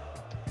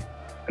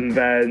 And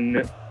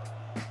then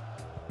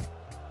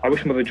I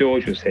Wish Mother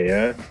George Was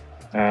Here.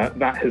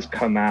 That has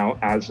come out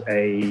as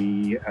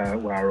a,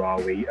 where are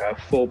we?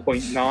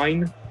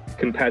 4.9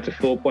 compared to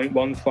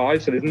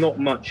 4.15. So there's not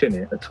much in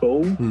it at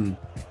all.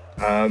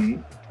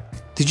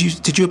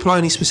 Did you apply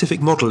any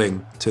specific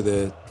modelling to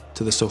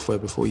the software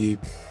before you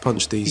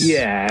punched these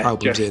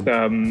albums just,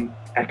 in?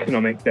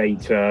 Economic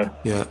data.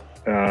 Yeah.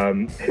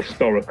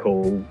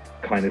 Historical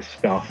kind of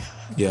stuff.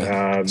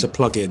 Yeah. It's a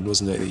plug-in,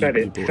 wasn't it?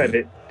 Fed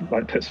it,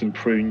 like put some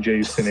prune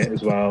juice in it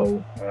as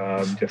well,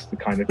 just to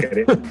kind of get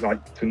it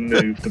like to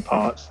move the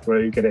parts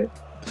through, get it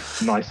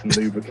nice and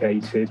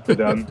lubricated. But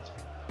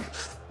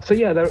so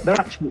yeah,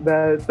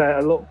 they're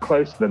a lot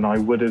closer than I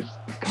would have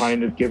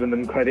kind of given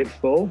them credit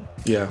for.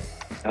 Yeah.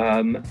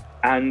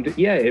 And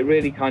yeah, it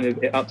really kind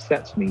of it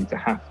upsets me to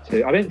have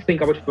to. I don't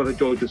think I Wish Brother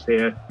George Was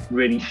Here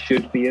really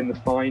should be in the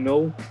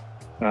final.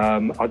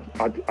 I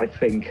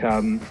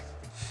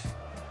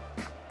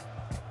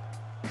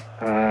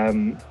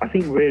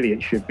think really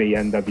it should be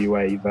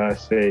NWA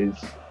versus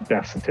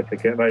Death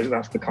Certificate.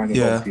 That's the kind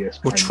of obvious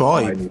or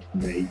Tribe for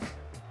me,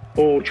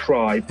 or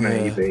Tribe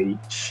maybe.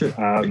 Should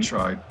be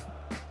Tribe.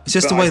 It's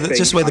just the way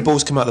the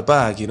balls come out of the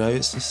bag, you know.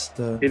 It's just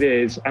it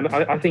is, and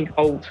I think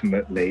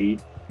ultimately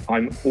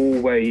I'm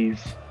always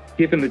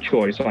given the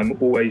choice. I'm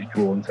always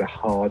drawn to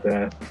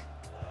harder,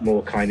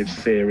 more kind of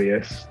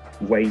serious,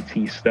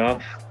 weighty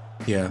stuff.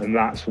 Yeah, and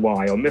that's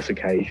why on this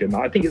occasion,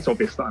 I think it's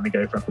obvious that I'm going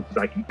to go for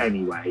Effelverzag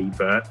anyway.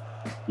 But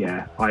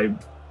yeah, I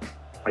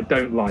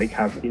don't like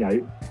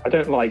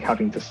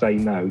having to say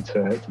no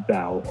to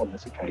Del on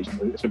this occasion.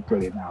 It's a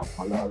brilliant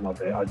album. I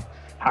love it. I'd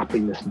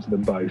happily listen to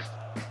them both.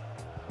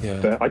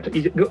 Yeah, but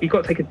you've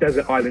got to take a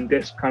desert island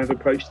disc kind of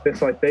approach to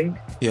this, I think.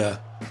 Yeah,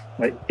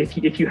 like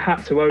if you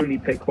had to only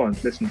pick one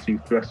to listen to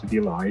for the rest of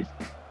your life,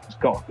 it's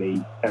got to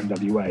be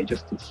NWA.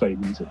 Just it's so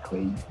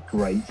musically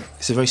great.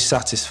 It's a very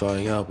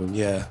satisfying album.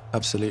 Yeah,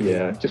 absolutely.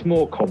 Yeah, just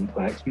more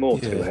complex, more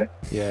to it.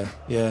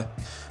 Yeah.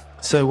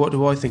 So what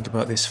do I think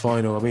about this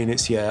final? I mean,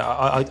 it's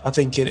I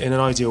think in an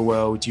ideal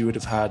world you would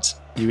have had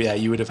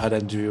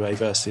NWA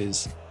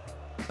versus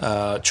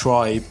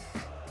Tribe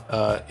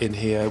in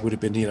here. It would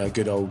have been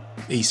good old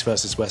East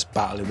versus West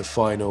battle in the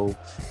final.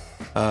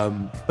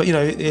 But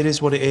it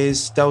is what it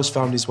is. Del's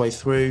found his way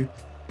through.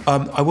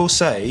 I will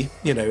say,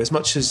 as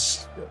much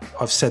as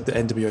I've said that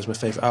NWA is my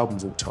favourite album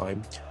of all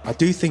time, I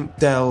do think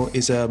Del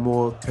is a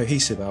more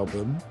cohesive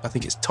album. I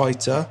think it's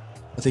tighter.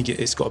 I think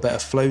it's got a better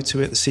flow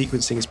to it. The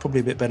sequencing is probably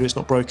a bit better. It's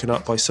not broken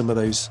up by some of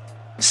those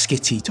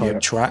skitty type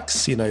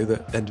tracks, that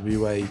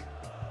NWA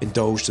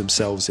indulged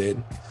themselves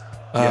in.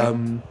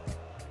 And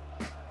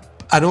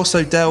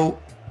also Del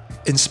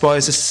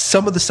inspires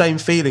some of the same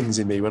feelings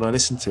in me when I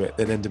listen to it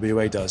than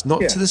NWA does. Not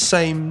to the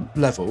same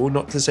level,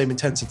 not to the same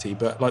intensity,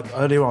 but like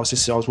earlier I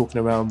was walking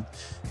around,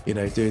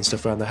 doing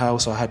stuff around the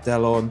house. I had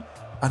Del on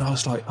and I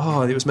was like,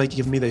 oh, it was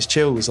giving me those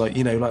chills. Like,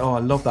 oh, I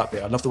love that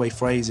bit. I love the way he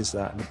phrases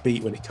that and the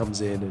beat when it comes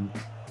in, and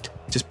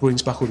just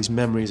brings back all these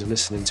memories of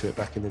listening to it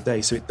back in the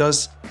day. So it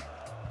does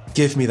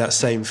give me that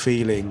same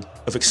feeling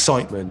of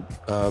excitement,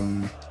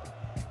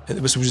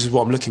 which is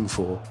what I'm looking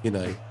for,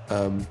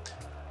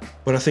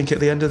 But I think at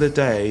the end of the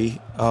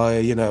day,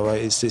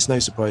 it's no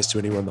surprise to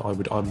anyone that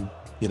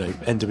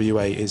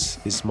NWA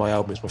is my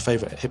album. It's my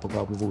favourite hip hop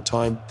album of all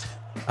time,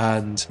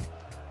 and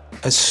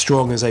as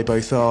strong as they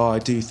both are, I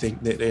do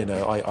think that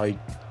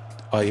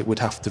I would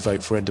have to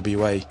vote for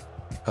NWA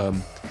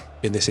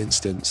in this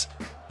instance,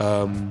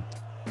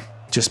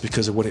 just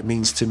because of what it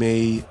means to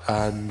me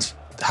and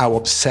how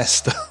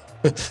obsessed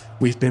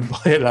we've been by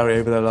it, Larry,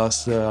 over the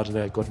last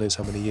God knows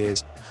how many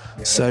years.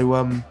 Yeah.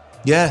 So.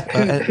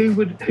 Who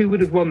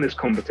would have won this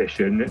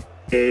competition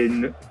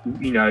in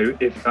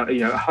if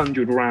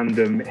 100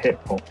 random hip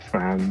hop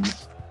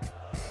fans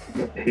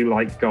who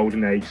like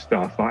golden age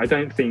stuff? I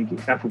don't think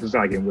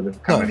Effelverzag would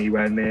have come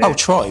anywhere near. Oh,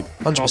 Tribe,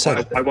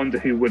 100%. I wonder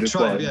who would have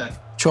won. Yeah.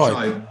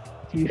 Tribe.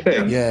 Do you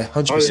think? Yeah,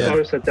 100%. I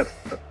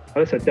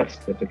would say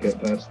Death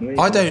Certificate personally.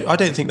 I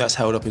don't think that's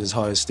held up in as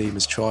high esteem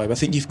as Tribe. I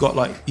think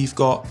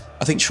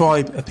I think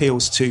Tribe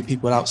appeals to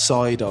people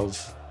outside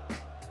of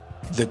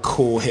the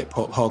core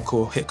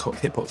hardcore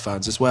hip hop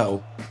fans as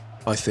well.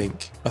 I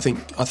think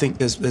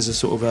there's a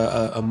sort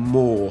of a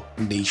more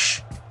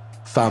niche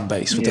fan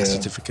base for Death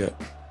Certificate.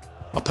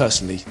 I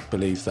personally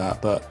believe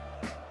that, but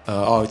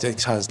I think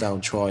it's hands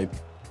down Tribe.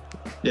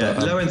 Yeah,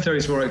 Low End Theory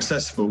is more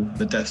accessible.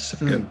 The Death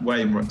Certificate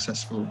way more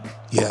accessible.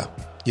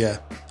 Yeah,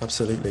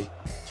 absolutely.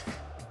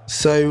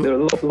 So there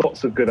are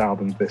lots of good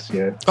albums this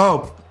year.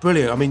 Oh,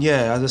 brilliant! I mean,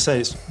 as I say,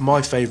 it's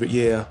my favourite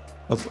year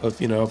of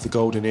the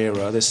golden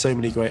era. There's so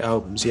many great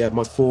albums. Yeah,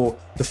 the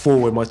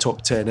four in my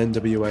top 10: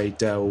 NWA,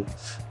 Del,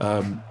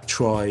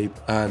 Tribe,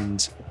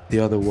 and the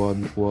other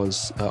one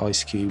was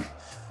Ice Cube.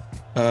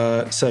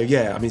 So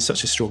yeah, I mean,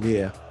 such a strong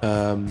year.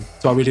 So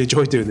I really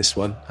enjoyed doing this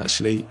one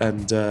actually,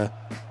 and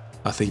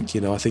I think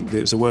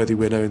it was a worthy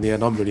winner in the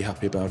end. I'm really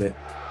happy about it.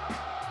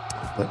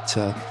 But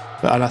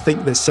and I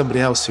think there's somebody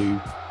else who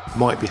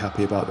might be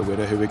happy about the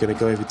winner, who we're going to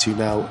go over to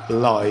now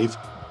live.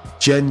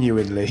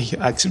 Genuinely,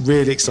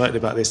 really excited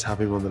about this to have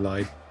him on the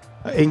line.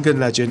 England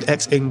legend,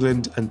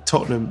 ex-England and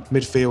Tottenham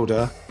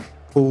midfielder,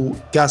 Paul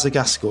Gazza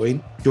Gascoigne,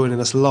 joining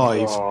us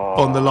live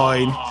on the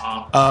line.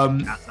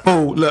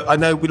 Paul, look, I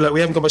know we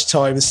haven't got much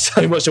time. There's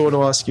so much I want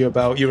to ask you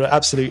about. You're an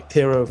absolute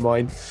hero of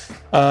mine.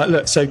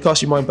 So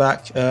cast your mind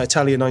back,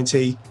 Italia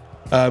 90.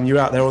 You're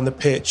out there on the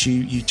pitch.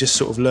 You just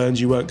sort of learned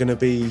you weren't going to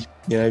be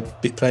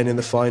playing in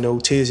the final.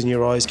 Tears in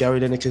your eyes. Gary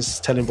Lineker's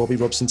telling Bobby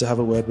Robson to have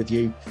a word with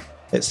you,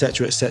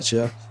 etc.,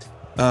 etc.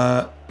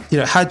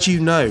 Had you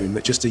known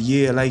that just a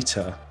year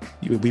later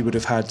we would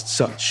have had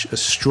such a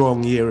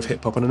strong year of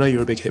hip hop, and I know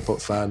you're a big hip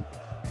hop fan,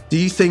 do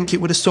you think it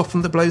would have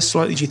softened the blows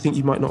slightly? Do you think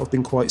you might not have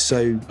been quite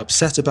so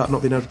upset about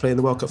not being able to play in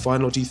the World Cup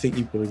final? Or do you think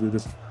you would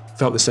have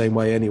felt the same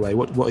way anyway?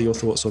 What are your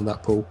thoughts on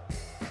that, Paul?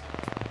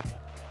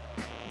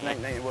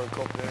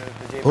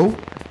 Paul?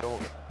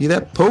 You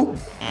there, Paul?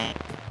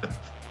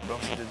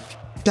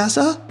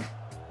 Gazza?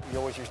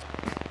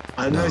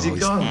 I know, is he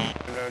gone?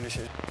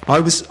 I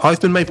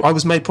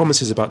was made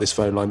promises about this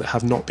phone line that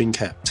have not been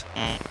kept.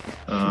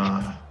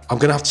 I'm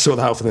going to have to sort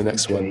that out for the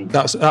next one.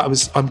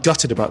 I'm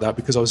gutted about that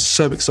because I was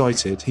so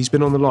excited. He's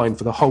been on the line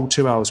for the whole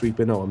 2 hours we've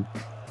been on.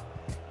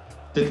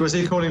 Was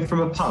he calling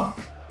from a pub?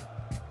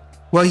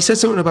 Well, he said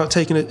something about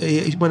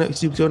he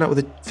was going out with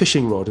a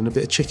fishing rod and a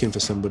bit of chicken for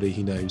somebody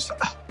he knows.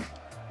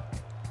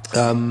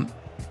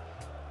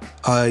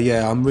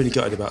 I'm really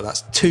gutted about that.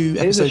 It's 2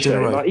 episodes in a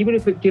row. Like, even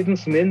if it gives him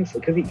some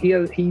insight, because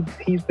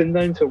he's been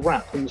known to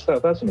rap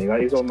himself, hasn't he?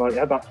 Like, he's on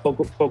had that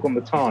fog on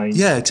the Tyne.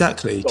 Yeah,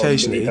 exactly.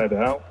 Occasionally,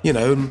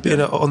 and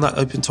being on that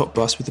open top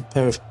bus with a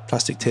pair of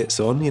plastic tits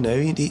on,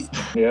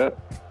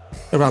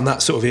 around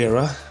that sort of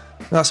era.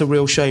 That's a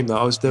real shame. There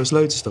was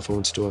loads of stuff I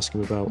wanted to ask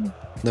him about.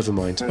 Never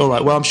mind. All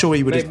right. Well, I'm sure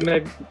he would have.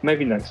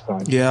 Maybe next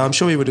time. Yeah, I'm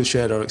sure he would have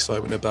shared our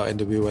excitement about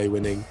NWA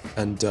winning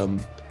and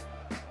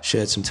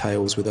shared some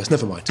tales with us.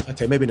 Never mind.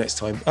 Okay, maybe next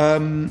time.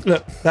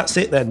 Look, that's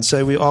it then.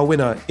 So our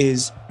winner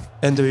is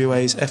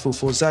NWA's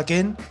FL4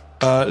 Zagin.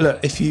 Look,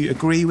 if you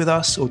agree with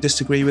us or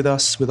disagree with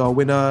us with our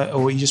winner,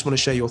 or you just want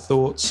to share your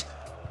thoughts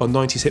on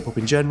 90s hip hop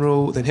in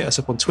general, then hit us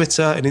up on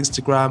Twitter and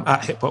Instagram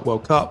at Hip Hop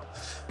World Cup.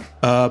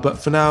 But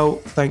for now,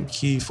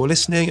 thank you for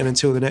listening, and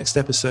until the next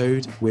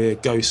episode, we're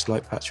Ghost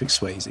like Patrick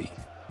Swayze.